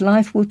of Ian's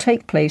life will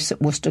take place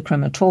at Worcester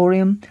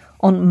Crematorium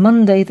on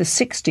Monday the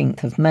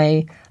 16th of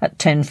May at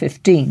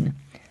 10:15.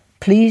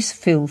 Please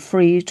feel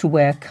free to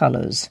wear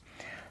colours.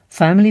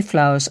 Family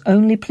flowers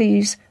only,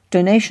 please.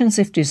 Donations,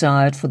 if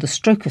desired, for the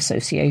Stroke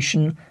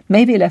Association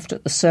may be left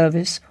at the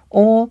service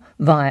or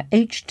via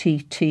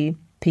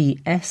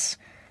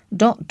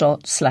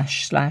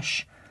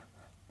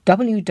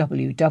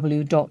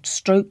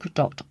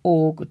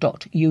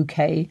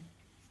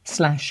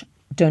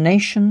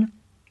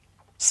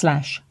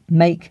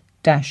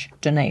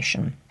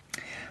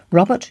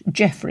Robert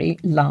Jeffrey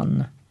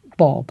Lunn,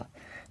 Bob,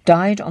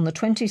 died on the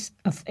 20th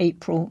of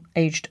April,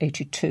 aged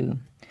 82.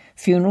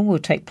 Funeral will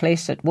take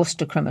place at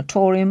Worcester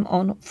Crematorium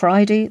on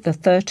Friday the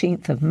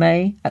 13th of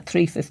May at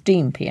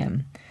 3:15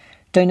 p.m.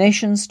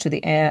 Donations to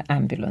the air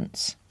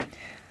ambulance.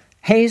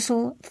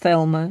 Hazel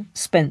Thelma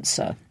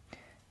Spencer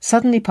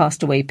suddenly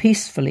passed away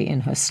peacefully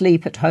in her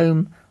sleep at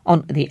home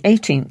on the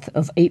 18th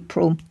of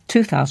April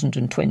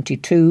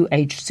 2022,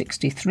 aged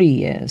 63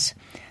 years.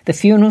 The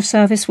funeral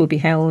service will be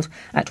held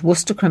at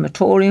Worcester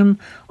Crematorium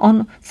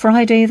on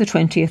Friday the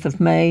 20th of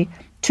May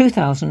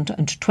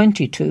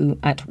 2022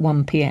 at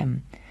 1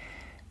 p.m.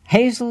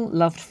 Hazel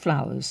loved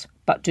flowers,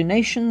 but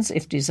donations,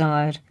 if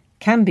desired,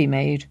 can be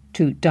made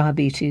to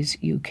Diabetes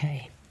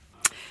UK.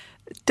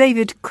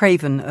 David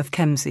Craven of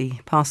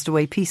Kemsey passed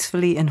away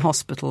peacefully in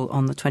hospital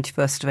on the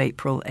 21st of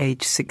April,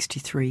 aged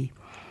 63.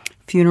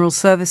 Funeral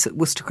service at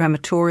Worcester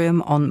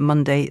Crematorium on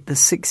Monday the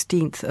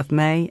 16th of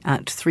May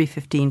at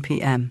 3:15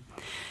 p.m.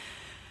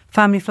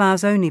 Family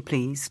flowers only,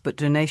 please, but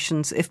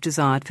donations, if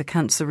desired, for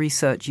Cancer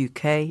Research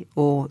UK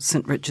or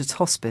St Richard's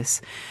Hospice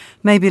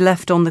may be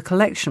left on the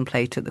collection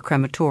plate at the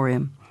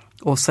crematorium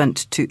or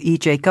sent to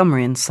E.J.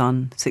 Gummery and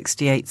Son,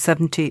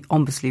 6870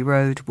 Ombersley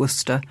Road,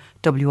 Worcester,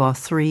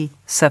 WR3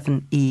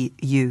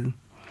 7EU.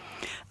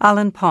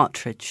 Alan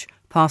Partridge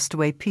passed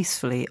away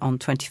peacefully on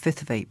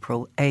 25th of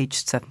April,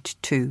 aged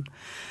 72.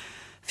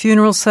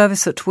 Funeral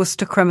service at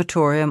Worcester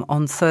Crematorium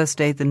on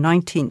Thursday the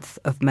 19th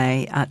of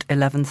May at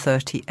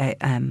 11:30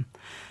 a.m.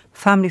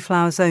 Family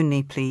flowers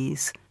only,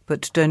 please,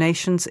 but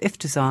donations, if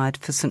desired,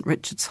 for St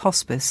Richard's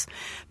Hospice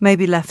may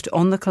be left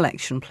on the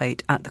collection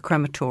plate at the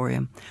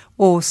crematorium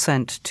or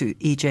sent to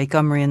E.J.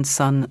 Gummery and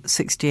Son,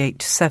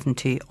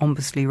 6870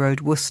 Ombersley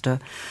Road, Worcester,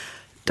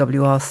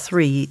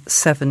 WR3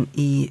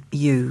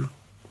 7EU.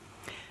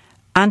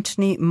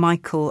 Anthony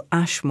Michael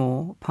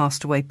Ashmore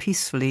passed away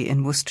peacefully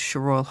in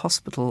Worcestershire Royal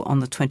Hospital on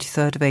the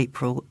 23rd of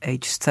April,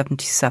 aged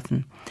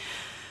 77.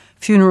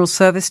 Funeral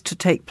service to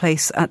take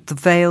place at the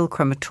Vale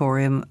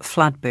Crematorium,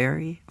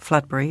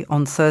 Fladbury,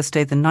 on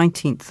Thursday the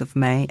 19th of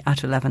May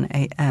at 11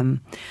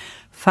 a.m.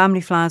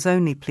 Family flowers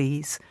only,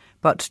 please,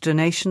 but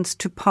donations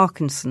to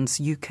Parkinson's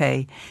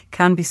UK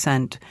can be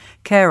sent,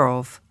 care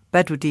of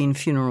Bedwardine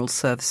Funeral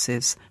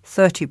Services,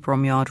 30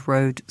 Bromyard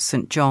Road,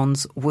 St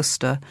John's,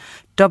 Worcester,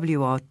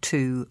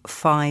 WR2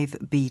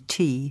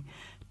 5BT,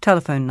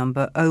 telephone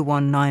number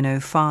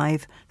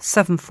 01905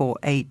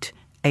 748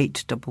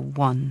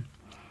 811.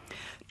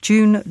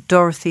 June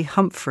Dorothy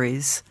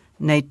Humphreys,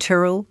 née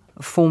Tyrrell,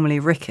 formerly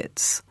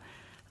Ricketts,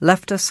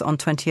 left us on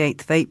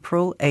 28th of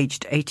April,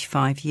 aged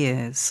 85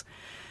 years.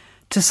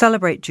 To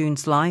celebrate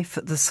June's life,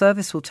 the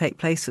service will take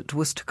place at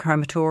Worcester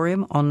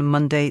Crematorium on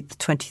Monday the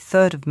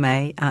 23rd of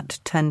May at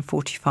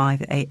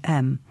 10:45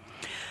 a.m.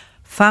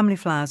 Family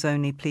flowers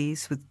only,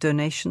 please, with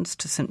donations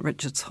to St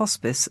Richard's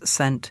Hospice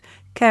sent,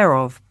 care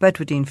of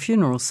Bedwardine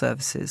Funeral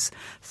Services,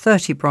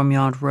 30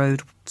 Bromyard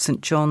Road, St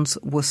John's,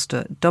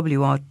 Worcester,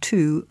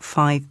 WR2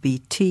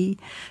 5BT,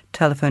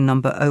 telephone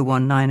number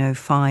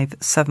 01905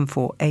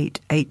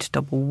 748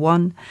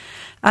 811.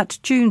 At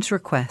June's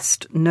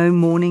request, no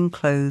mourning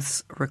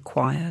clothes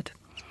required.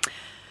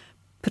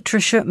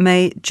 Patricia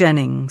May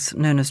Jennings,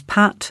 known as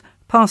Pat,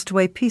 passed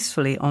away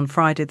peacefully on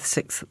Friday the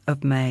 6th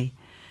of May.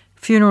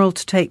 Funeral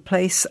to take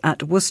place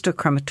at Worcester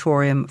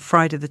Crematorium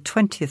Friday the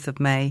 20th of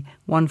May,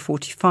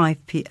 1:45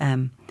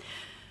 p.m.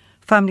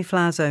 Family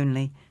flowers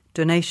only.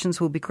 Donations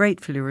will be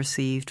gratefully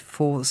received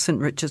for St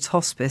Richard's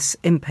Hospice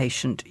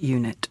inpatient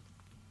unit.